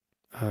back.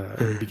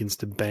 And begins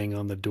to bang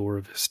on the door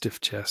of his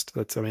stiff chest.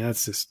 That's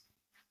just,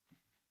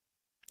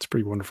 it's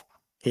pretty wonderful.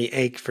 He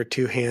ached for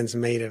two hands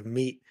made of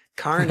meat.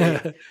 Carne,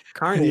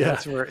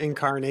 that's where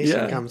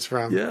incarnation comes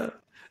from. Yeah.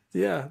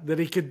 That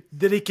he could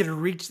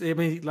reach,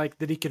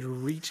 that he could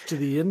reach to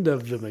the end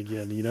of them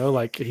again,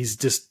 like he's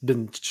just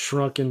been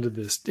shrunk into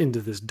this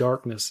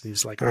darkness. And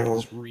he's like, I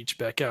just reach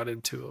back out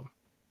into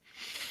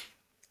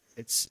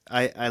him.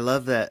 I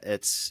love that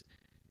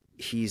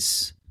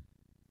he's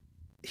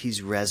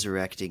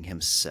resurrecting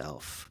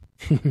himself.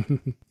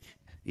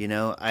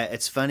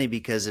 It's funny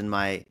because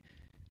I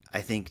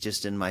think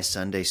just in my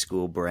Sunday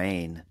school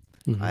brain,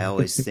 I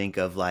always think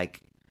of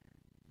like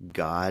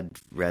God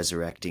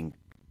resurrecting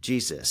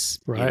Jesus,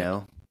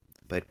 right.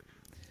 But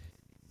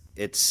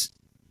it's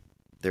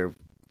that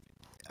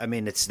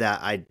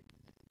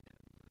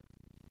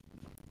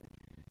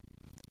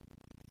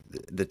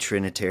the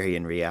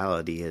Trinitarian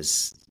reality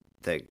is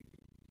that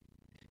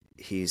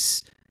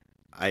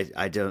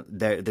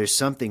there's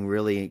something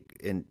really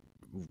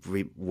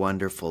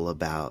wonderful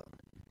about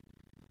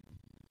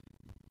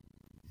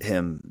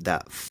him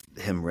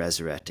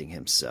resurrecting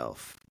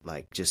himself,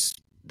 like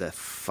just the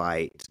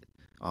fight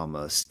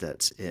almost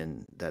that's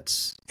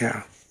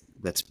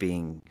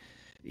being,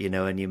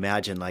 and you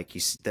imagine like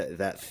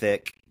that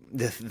thick,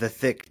 the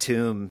thick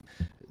tomb,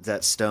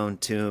 that stone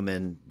tomb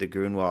in the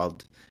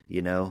Grunewald,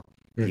 you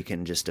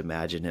can just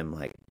imagine him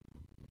like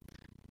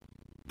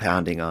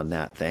pounding on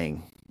that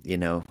thing,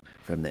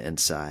 from the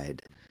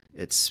inside.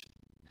 It's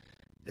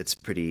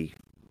pretty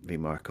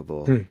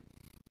remarkable.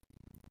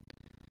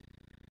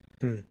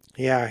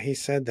 Yeah, he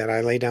said that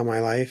I lay down my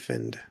life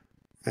and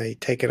I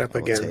take it up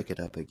again. Take it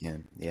up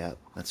again. Yeah,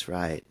 that's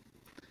right.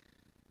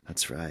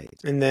 That's right.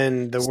 And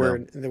then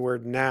the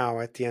word now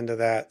at the end of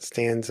that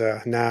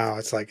stanza, now,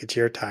 it's like it's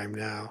your time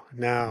now.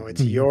 Now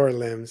it's your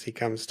limbs he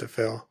comes to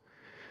fill.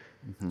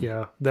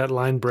 Yeah, that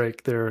line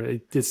break there,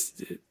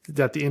 it's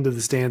at the end of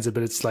the stanza,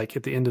 but it's like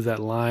at the end of that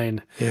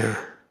line,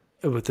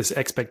 with this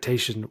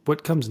expectation,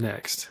 what comes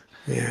next?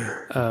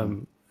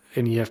 And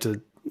you have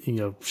to,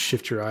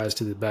 shift your eyes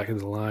to the back of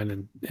the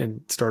line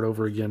and start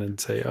over again and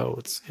say, oh,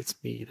 it's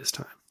me this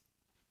time.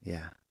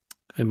 Yeah.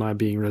 Am I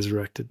being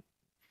resurrected?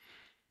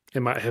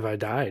 Have I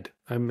died?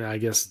 I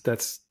guess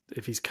that's,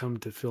 if he's come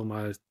to fill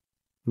my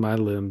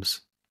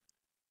limbs,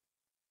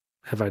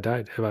 have I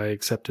died? Have I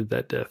accepted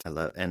that death?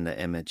 And the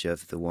image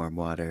of the warm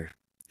water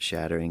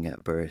shattering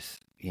at birth,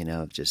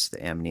 just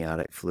the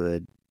amniotic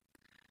fluid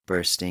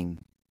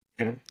bursting,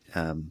 and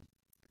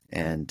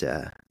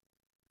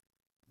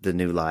the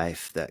new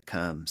life that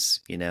comes,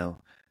 I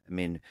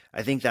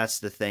think that's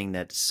the thing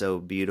that's so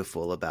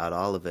beautiful about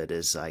all of it,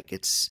 is like,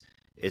 it's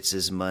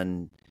as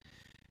mundane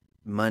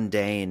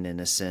in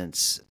a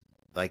sense,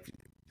 like,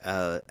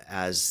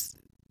 as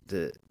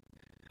the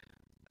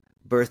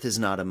birth is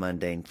not a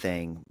mundane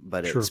thing,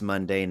 but it's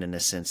mundane in a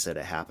sense that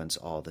it happens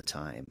all the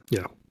time.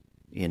 Yeah.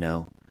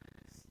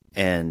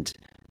 And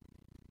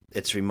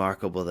it's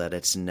remarkable that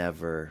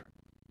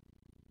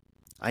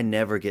I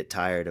never get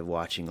tired of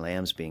watching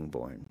lambs being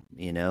born,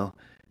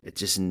 it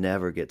just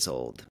never gets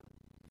old.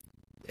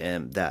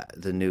 And that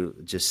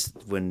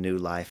when new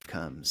life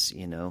comes,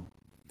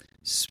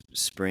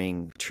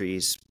 spring,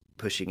 trees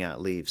pushing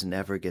out leaves,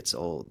 never gets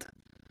old.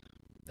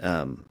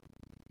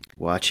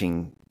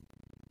 Watching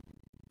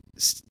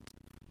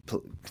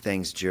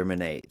things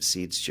germinate,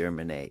 seeds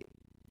germinate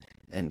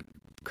and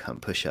come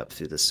push up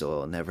through the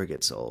soil, never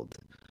gets old.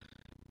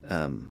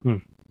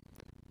 And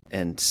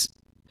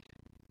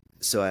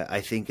so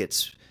I think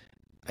it's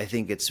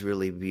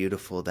really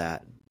beautiful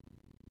that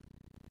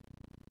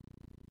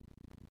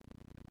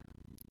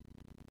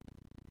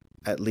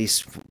at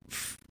least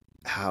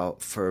how,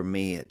 for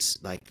me,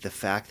 it's like the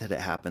fact that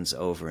it happens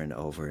over and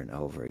over and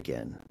over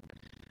again,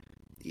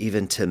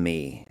 even to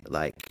me,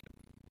 like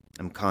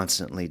I'm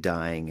constantly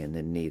dying and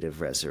in need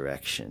of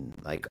resurrection,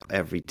 like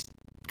every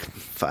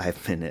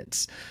 5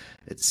 minutes,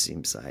 it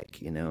seems like,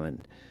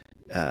 and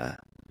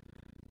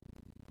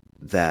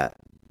that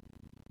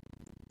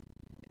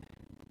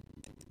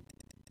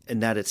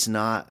it's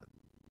not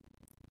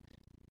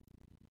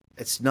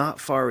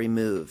far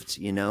removed,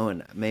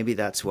 and maybe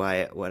that's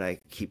why what I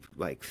keep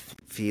like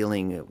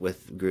feeling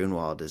with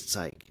Grunewald is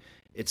like,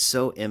 it's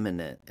so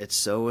imminent. It's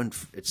so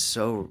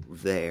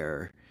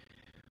there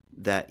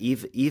that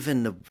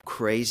even the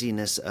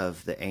craziness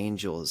of the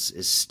angels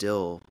is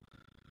still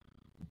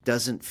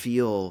doesn't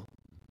feel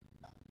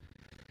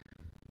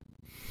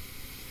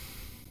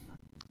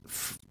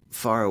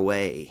far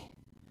away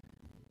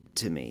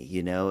to me.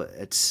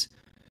 It's,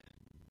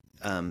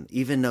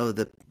 even though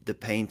the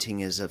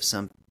painting is of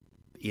some,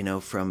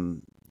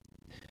 from,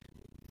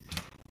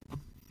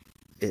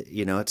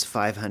 it's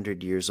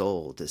 500 years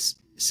old,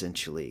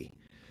 essentially.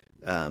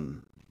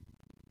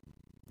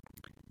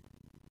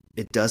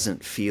 It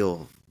doesn't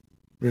feel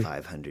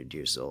 500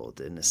 years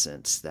old in the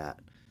sense that,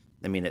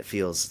 it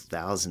feels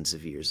thousands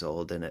of years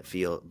old,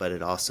 but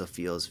it also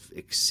feels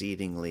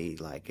exceedingly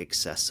like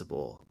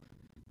accessible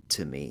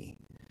to me.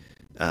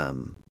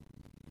 And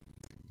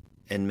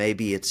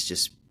maybe it's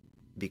just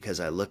because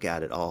I look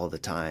at it all the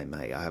time.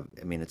 I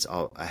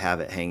have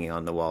it hanging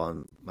on the wall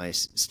in my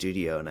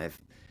studio, and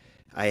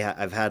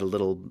I've had a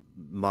little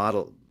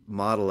model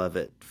of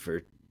it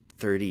for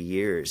 30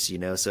 years,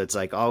 so it's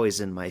like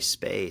always in my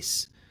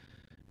space.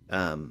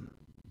 But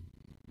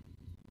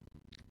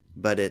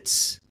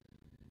it's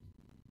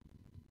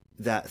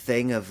that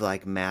thing of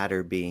like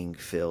matter being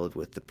filled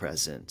with the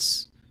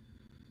presence,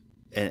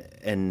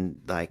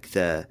 and like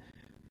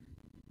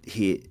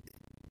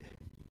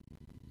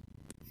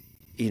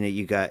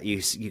you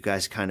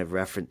guys kind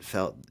of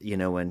felt,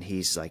 when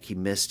he's like, he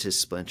missed his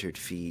splintered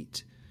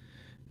feet,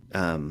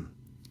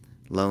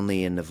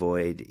 lonely in the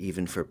void,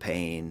 even for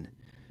pain.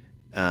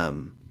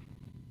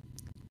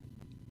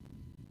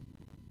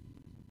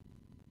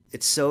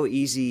 It's so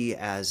easy,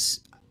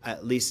 as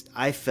at least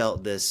I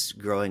felt this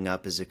growing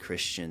up as a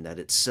Christian, that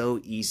it's so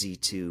easy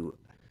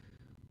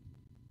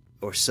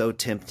or so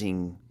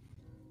tempting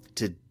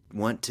to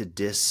want to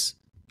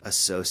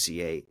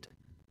disassociate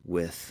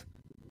with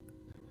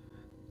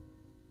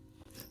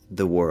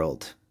the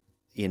world,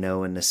 in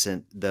the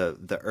sense,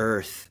 the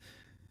earth,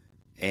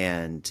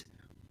 and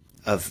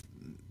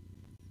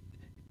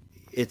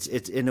it's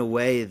in a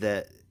way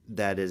that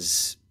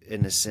is,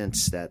 in a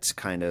sense, that's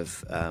kind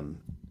of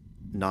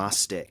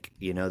Gnostic.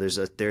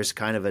 There's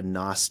kind of a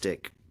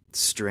Gnostic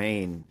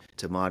strain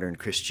to modern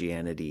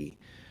Christianity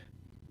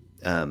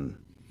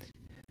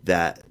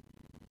that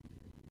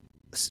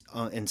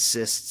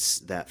insists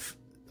that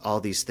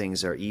all these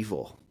things are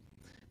evil,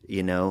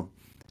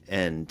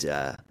 and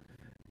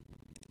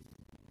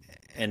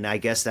I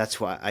guess that's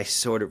why I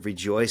sort of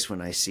rejoice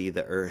when I see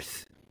the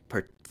earth,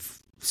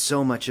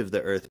 so much of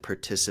the earth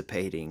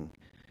participating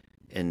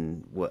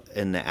in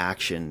the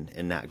action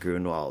in that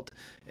Grunewald,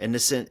 and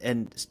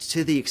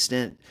to the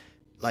extent,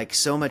 like,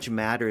 so much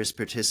matter is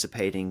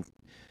participating,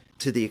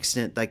 to the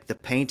extent, like, the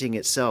painting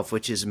itself,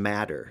 which is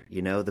matter,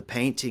 the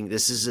painting,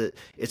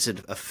 it's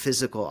a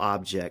physical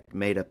object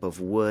made up of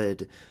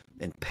wood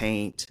and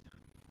paint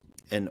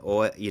and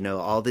oil,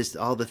 all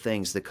the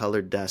things, the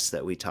colored dust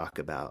that we talk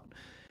about.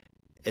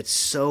 It's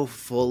so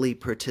fully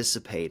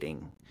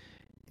participating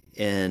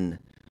in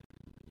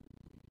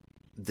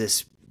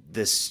this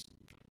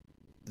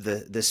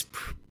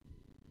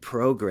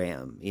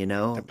program,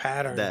 the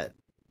pattern,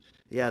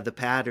 the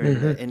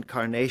pattern, the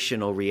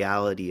incarnational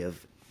reality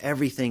of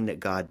everything that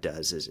God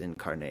does is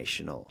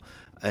incarnational,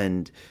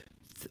 and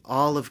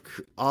all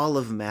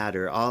of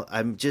matter.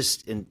 I'm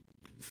just in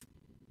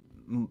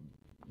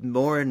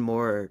more and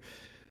more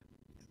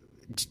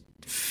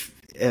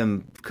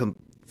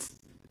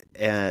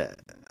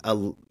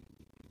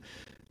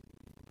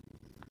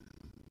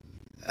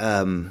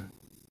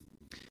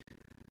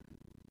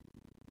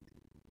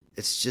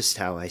it's just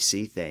how I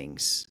see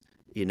things,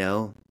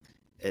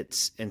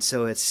 it's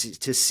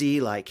to see,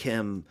 like,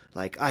 him,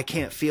 like, I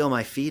can't feel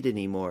my feet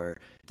anymore.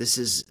 This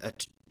is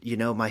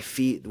my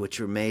feet, which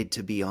were made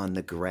to be on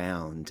the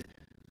ground,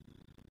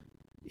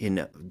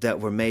 that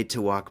were made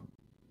to walk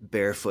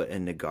barefoot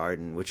in the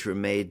garden, which were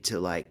made to,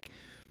 like,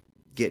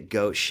 get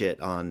goat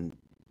shit on,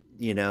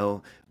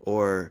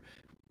 or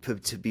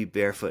to be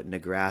barefoot in the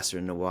grass or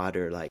in the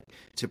water, like,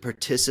 to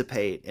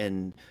participate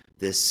in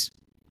this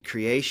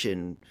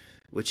creation,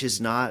 which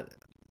is not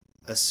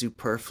a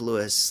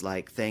superfluous,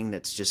 like, thing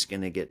that's just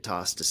going to get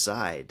tossed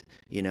aside.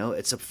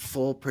 It's a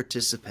full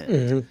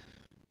participant.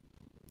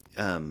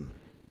 The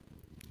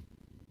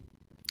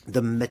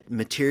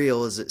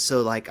material is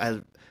so, like,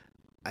 I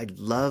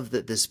love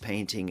that this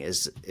painting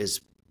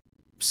is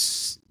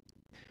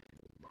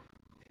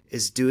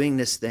doing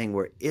this thing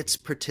where it's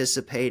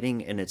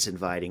participating and it's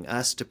inviting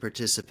us to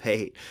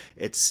participate.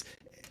 It's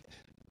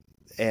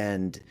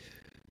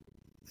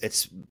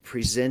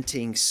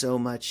presenting so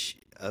much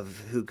of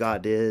who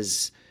God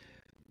is.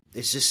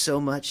 It's just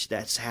so much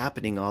that's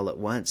happening all at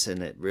once,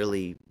 and it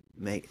really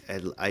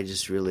I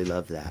just really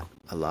love that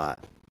a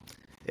lot.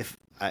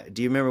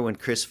 Do you remember when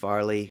Chris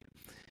Farley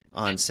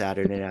on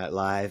Saturday Night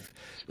Live?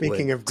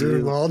 Speaking of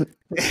Grunewald,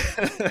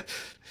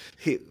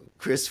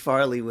 Chris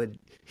Farley would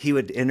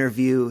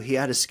interview. He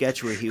had a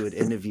sketch where he would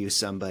interview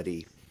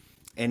somebody,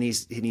 and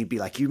he'd be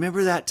like, "You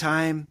remember that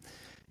time?"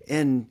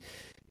 And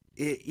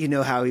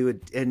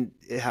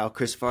how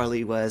Chris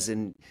Farley was,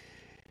 and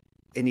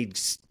he'd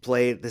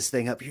play this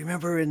thing up. You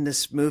remember in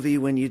this movie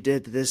when you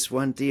did this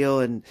one deal,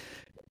 and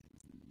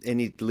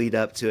he'd lead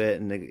up to it,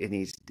 and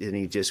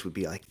he just would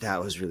be like,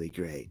 "That was really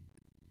great."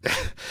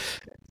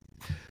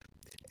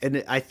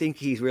 And I think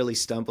he really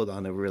stumbled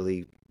on a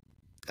really.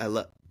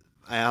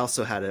 I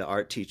also had an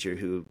art teacher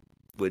who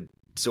would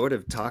sort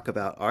of talk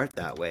about art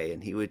that way,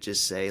 and he would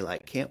just say,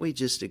 like, "Can't we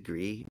just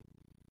agree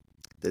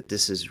that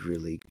this is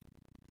really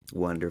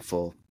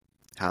wonderful?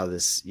 How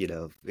this,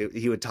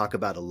 he would talk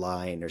about a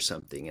line or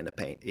something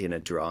in a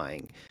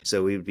drawing.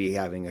 So we would be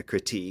having a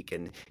critique,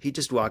 and he'd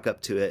just walk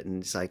up to it,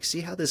 and it's like,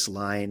 see how this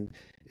line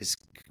is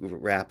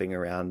wrapping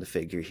around the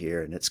figure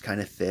here, and it's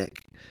kind of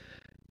thick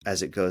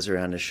as it goes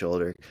around the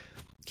shoulder.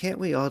 Can't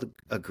we all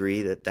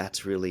agree that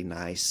that's really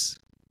nice?"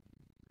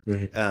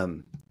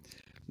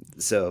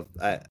 So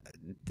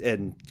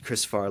and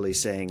Chris Farley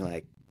saying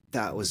like,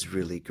 that was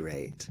really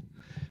great.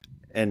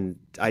 And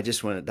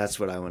that's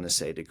what I want to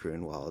say to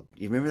Grunewald.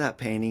 You remember that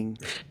painting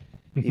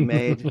you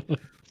made?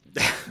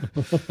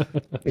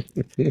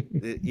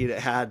 It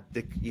had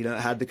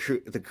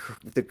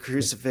the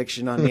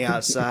crucifixion on the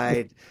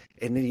outside,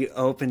 and then you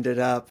opened it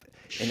up,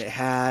 and it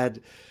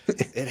had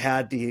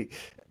the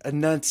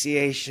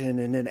Annunciation,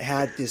 and then it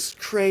had this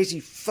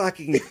crazy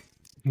fucking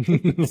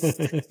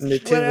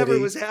whatever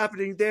was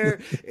happening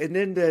there, and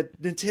then the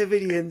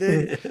nativity, and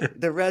then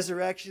the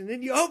resurrection, and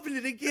then you open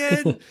it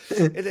again,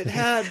 and it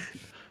had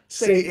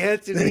Saint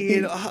Anthony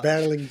and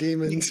battling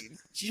demons.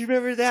 Do you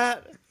remember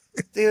that?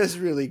 It was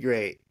really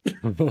great.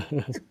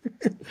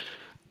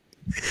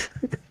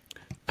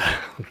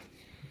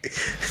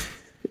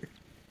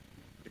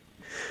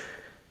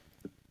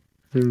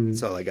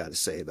 That's all I got to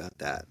say about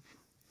that.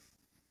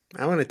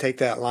 I want to take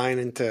that line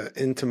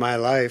into my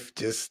life,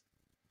 just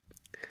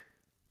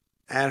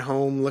at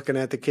home looking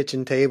at the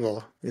kitchen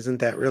table. Isn't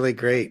that really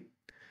great?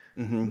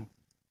 Mm-hmm.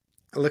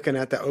 Looking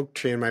at the oak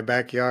tree in my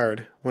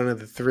backyard, one of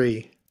the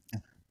three.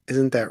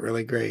 Isn't that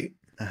really great?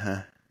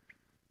 Uh-huh.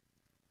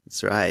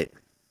 That's right.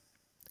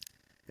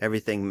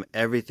 Everything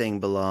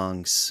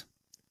belongs.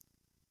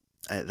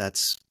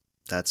 That's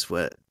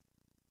what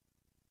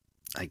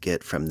I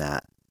get from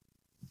that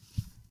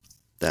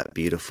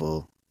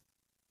beautiful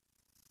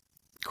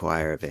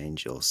choir of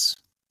angels.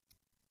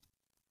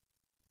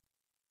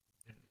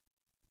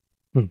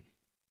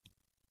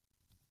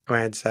 Go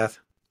ahead, Seth.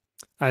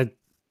 It's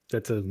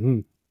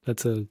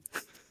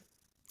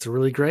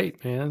really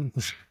great, man.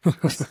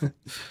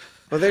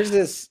 Well,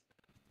 have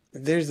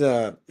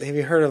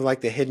you heard of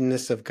like the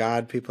hiddenness of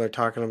God? People are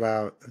talking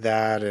about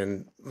that,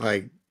 and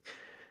like,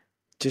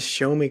 just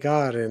show me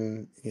God.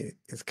 And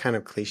it's kind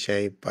of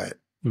cliche, but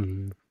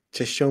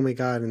just show me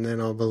God and then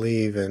I'll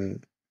believe,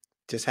 and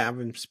just have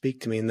him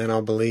speak to me and then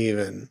I'll believe.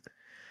 And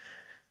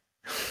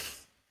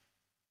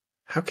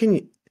how can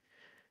you,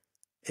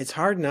 it's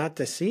hard not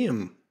to see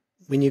him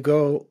when you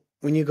go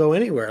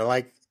anywhere.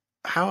 Like,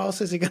 how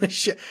else is he going to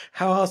show?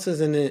 How else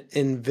is an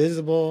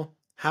invisible?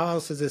 How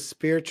else is a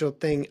spiritual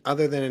thing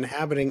other than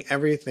inhabiting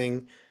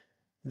everything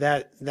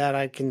that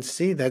I can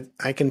see, that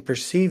I can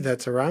perceive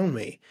that's around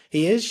me?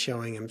 He is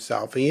showing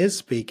himself. He is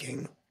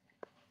speaking.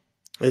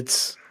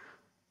 It's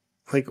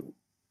like,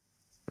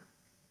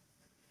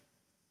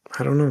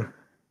 I don't know.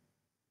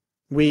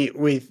 We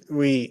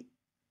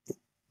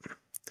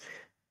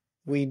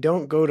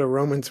don't go to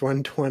Romans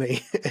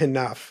 1:20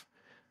 enough,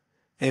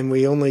 and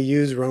we only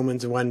use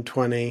Romans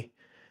 1:20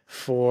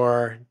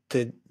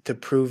 to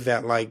prove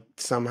that, like,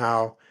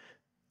 somehow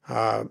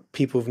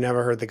people who've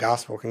never heard the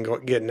gospel can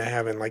get into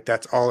heaven. Like,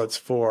 that's all it's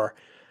for.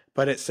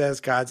 But it says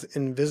God's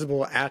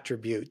invisible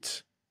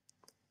attributes,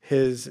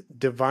 his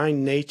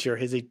divine nature,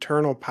 his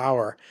eternal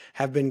power,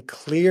 have been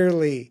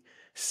clearly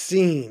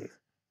seen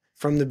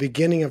from the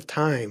beginning of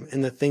time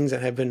in the things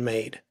that have been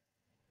made.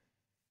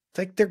 It's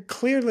like they're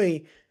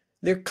clearly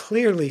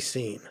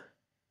seen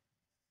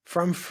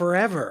from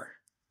forever.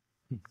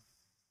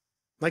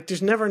 Like,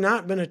 there's never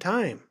not been a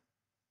time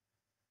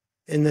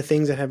in the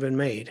things that have been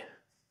made.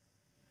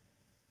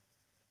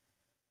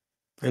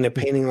 And a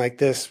painting like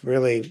this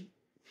really,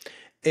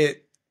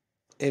 it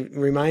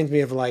reminds me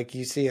of, like,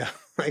 you see a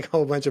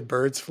whole bunch of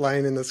birds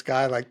flying in the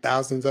sky, like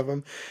thousands of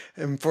them,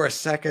 and for a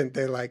second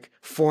they like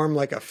form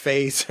like a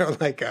face, or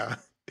like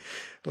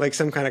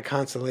some kind of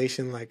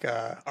constellation, like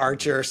a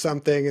archer or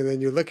something, and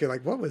then you look, you're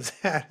like, what was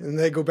that? And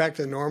they go back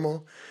to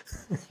normal.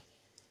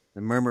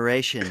 The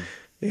murmuration.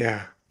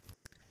 Yeah.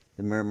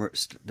 The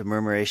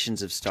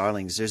murmurations of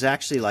starlings. There's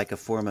actually like a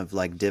form of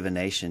like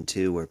divination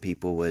too, where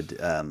people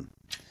would,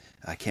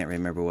 I can't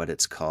remember what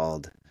it's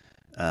called.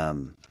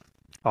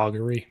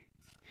 Augury.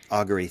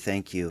 Augury,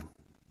 thank you.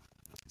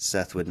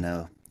 Seth would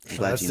know. I'm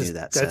glad you knew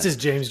that, Seth. That's his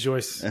James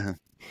Joyce. Uh-huh.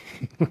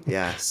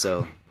 Yeah,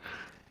 so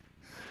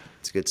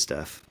it's good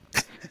stuff.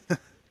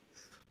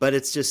 But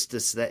it's just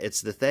this,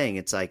 it's the thing.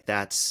 It's like,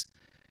 that's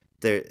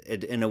there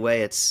in a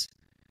way. It's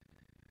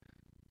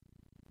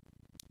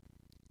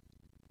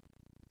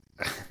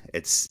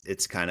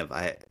kind of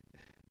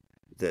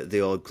the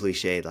old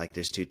cliche, like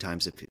there's two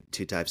types of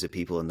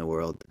people in the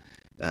world.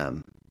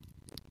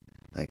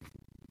 Like,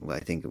 well, I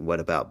think,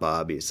 what about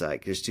Bob? He's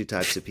like, there's two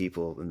types of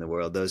people in the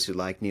world: those who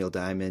like Neil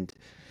Diamond,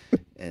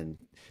 and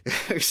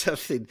or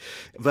something.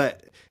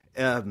 But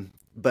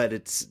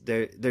it's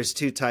there's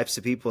two types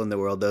of people in the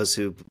world: those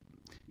who,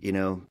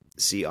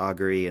 see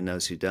augury, and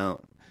those who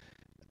don't.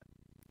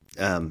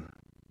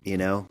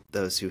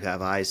 Those who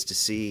have eyes to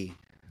see,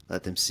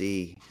 let them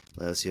see.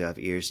 Those who have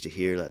ears to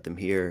hear, let them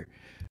hear.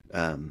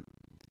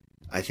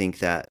 I think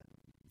that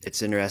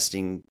it's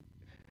interesting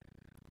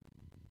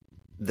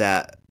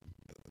that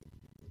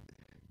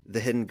the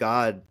hidden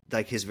God,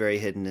 like his very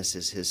hiddenness,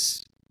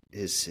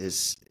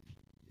 is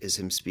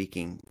him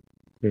speaking,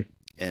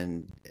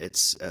 and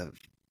it's a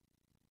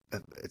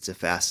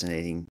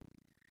fascinating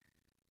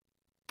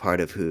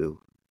part of who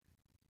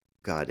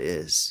God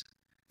is.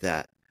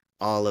 That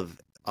all of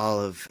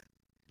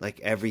like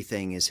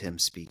everything is him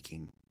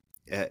speaking,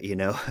 you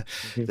know,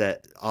 Mhm.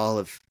 that all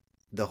of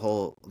the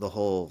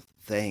whole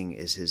thing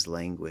is his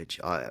language.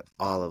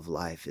 All of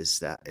life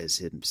is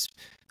him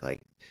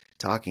like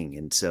talking.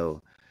 And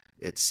so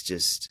it's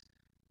just,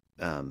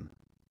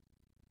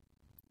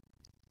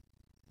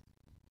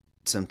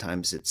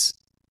 sometimes it's,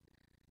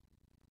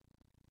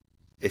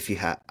 if you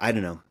I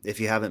don't know, if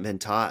you haven't been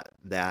taught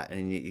that,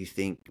 and you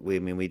think,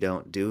 we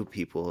don't do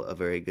people a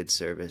very good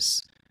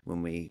service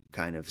when we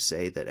kind of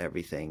say that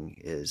everything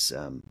is,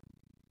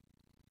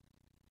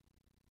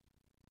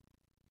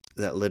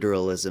 that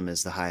literalism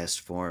is the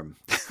highest form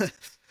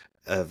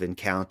of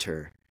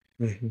encounter,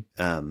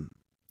 Mhm.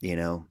 you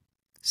know,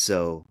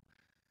 so,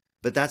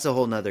 but that's a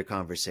whole nother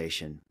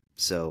conversation.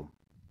 So,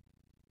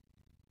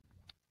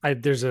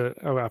 I've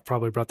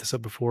probably brought this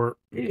up before,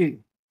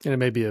 and it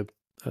may be a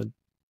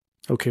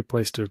okay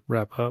place to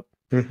wrap up.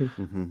 Mhm.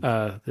 mhm.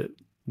 That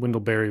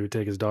Wendell Berry would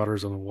take his daughter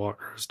on a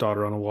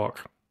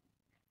walk.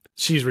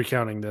 She's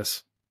recounting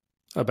this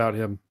about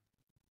him,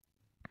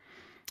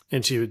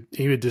 and he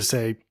would just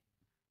say,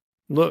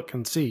 "Look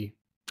and see,"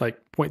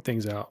 like point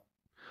things out,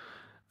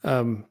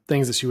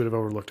 things that she would have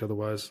overlooked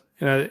otherwise.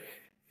 And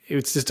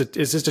it's just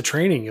a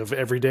training of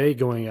every day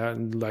going out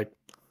and like,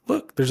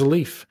 look, there's a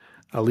leaf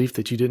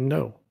that you didn't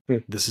know.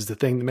 Mhm. This is the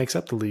thing that makes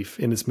up the leaf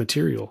in its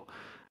material.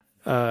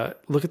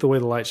 Look at the way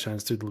the light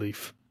shines through the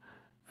leaf.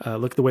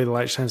 Look at the way the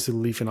light shines through the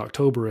leaf in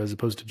October as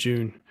opposed to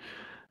June.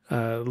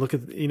 Look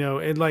at,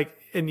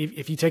 and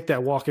if you take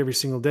that walk every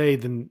single day,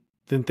 then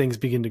things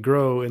begin to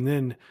grow. And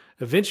then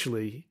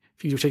eventually,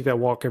 if you take that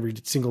walk every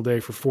single day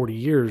for 40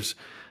 years,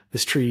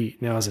 this tree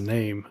now has a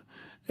name.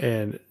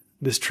 And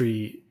this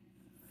tree,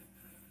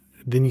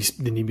 then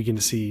you begin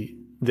to see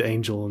the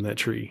angel in that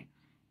tree,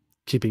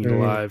 keeping it Mhm.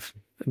 alive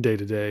day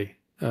to day,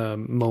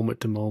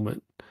 moment to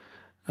moment.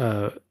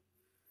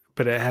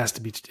 But it has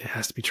to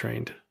be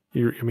trained.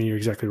 You're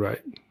exactly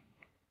right.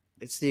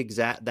 It's the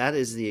exact,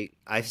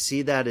 I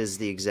see that as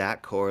the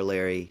exact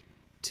corollary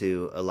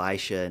to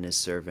Elisha and his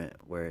servant,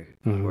 where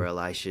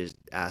Elisha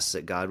asks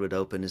that God would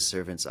open his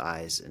servant's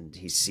eyes, and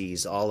he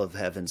sees all of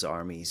heaven's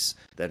armies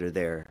that are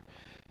there,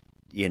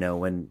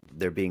 when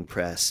they're being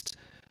pressed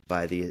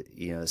by the,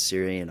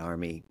 Syrian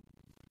army.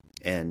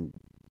 And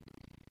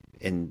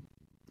in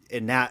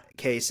that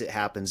case, it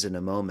happens in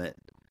a moment,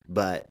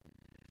 but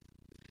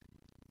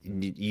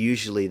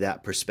usually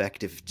that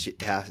perspective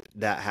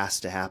that has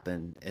to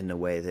happen in the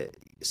way that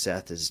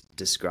Seth is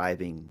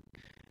describing.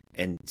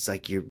 And it's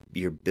like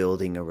you're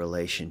building a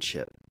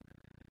relationship.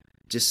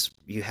 Just,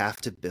 you have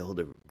to build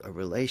a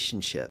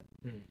relationship.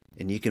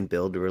 And you can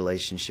build a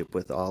relationship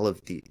with all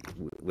of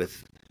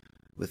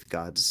with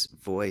God's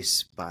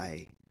voice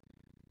by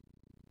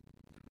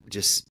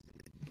just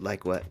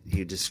like what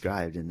you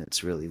described, and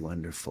it's really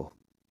wonderful.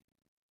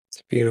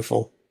 It's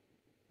beautiful.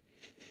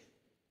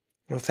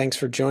 Well, thanks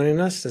for joining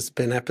us. It's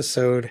been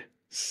episode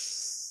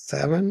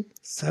 7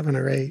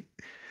 or 8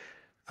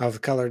 of the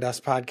Color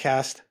Dust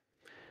Podcast.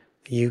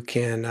 You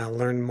can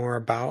learn more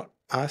about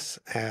us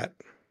at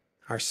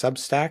our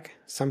Substack,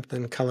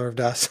 something Color of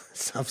Dust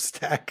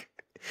Substack,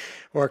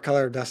 or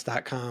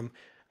colorofdust.com.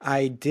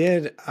 I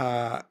did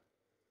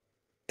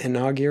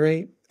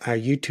inaugurate our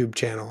YouTube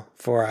channel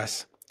for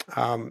us,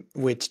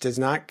 which does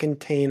not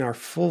contain our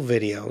full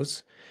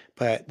videos,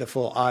 but the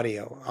full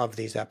audio of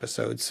these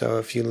episodes. So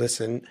if you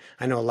listen,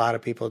 I know a lot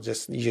of people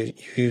just use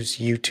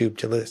YouTube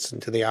to listen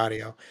to the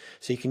audio.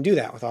 So you can do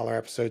that with all our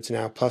episodes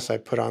now. Plus, I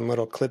put on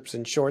little clips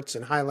and shorts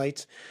and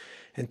highlights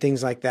and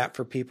things like that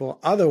for people.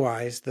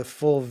 Otherwise, the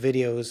full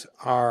videos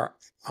are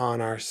on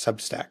our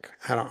Substack,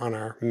 on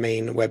our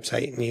main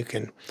website, and you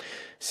can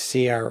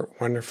see our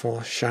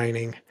wonderful,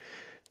 shining,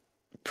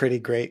 pretty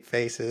great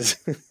faces.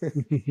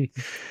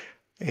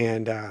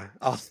 And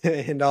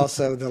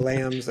also the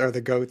lambs or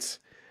the goats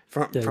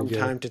from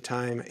time to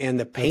time, and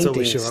the That's what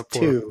we show paintings up for.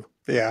 too.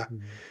 Yeah.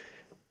 Mhm.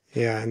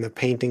 Yeah, and the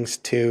paintings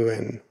too,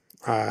 and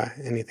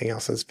anything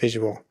else that's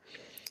visual.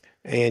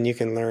 And you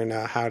can learn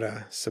how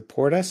to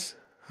support us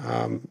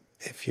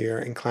if you're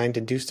inclined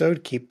to do so, to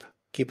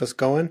keep us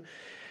going.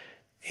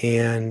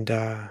 And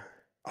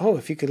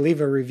if you could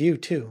leave a review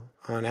too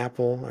on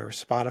Apple or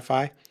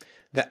Spotify,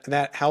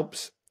 that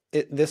helps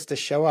this to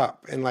show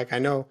up. And like, I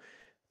know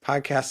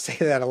podcasts say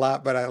that a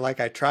lot, but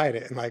I tried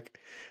it, and like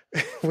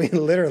we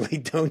literally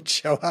don't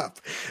show up.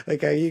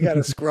 Like you got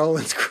to scroll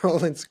and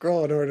scroll and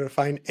scroll in order to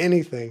find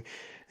anything.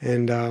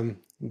 And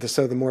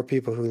so the more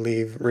people who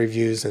leave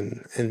reviews,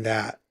 and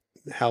that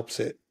helps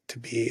it to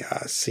be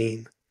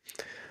seen.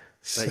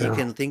 But you So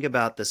can think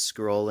about the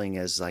scrolling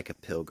as like a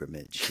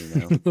pilgrimage,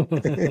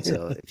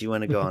 So if you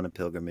want to go on a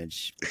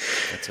pilgrimage,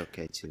 that's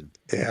okay too.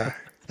 yeah,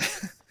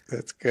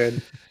 that's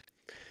good.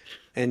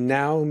 And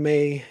now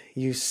may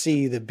you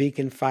see the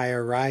beacon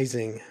fire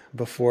rising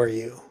before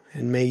you,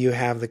 and may you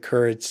have the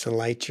courage to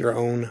light your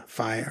own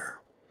fire.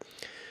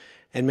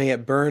 And may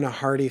it burn a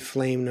hearty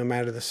flame no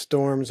matter the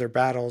storms or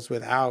battles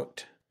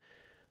without,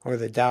 or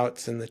the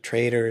doubts and the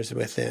traitors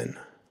within.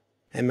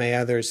 And may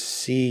others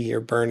see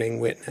your burning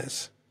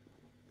witness.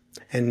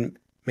 And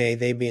may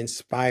they be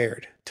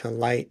inspired to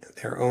light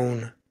their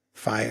own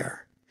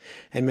fire.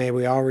 And may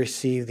we all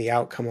receive the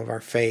outcome of our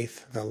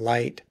faith, the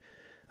light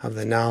of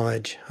the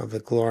knowledge of the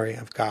glory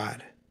of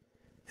God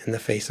in the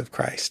face of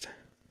Christ.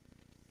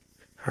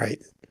 All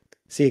right.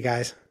 See you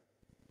guys.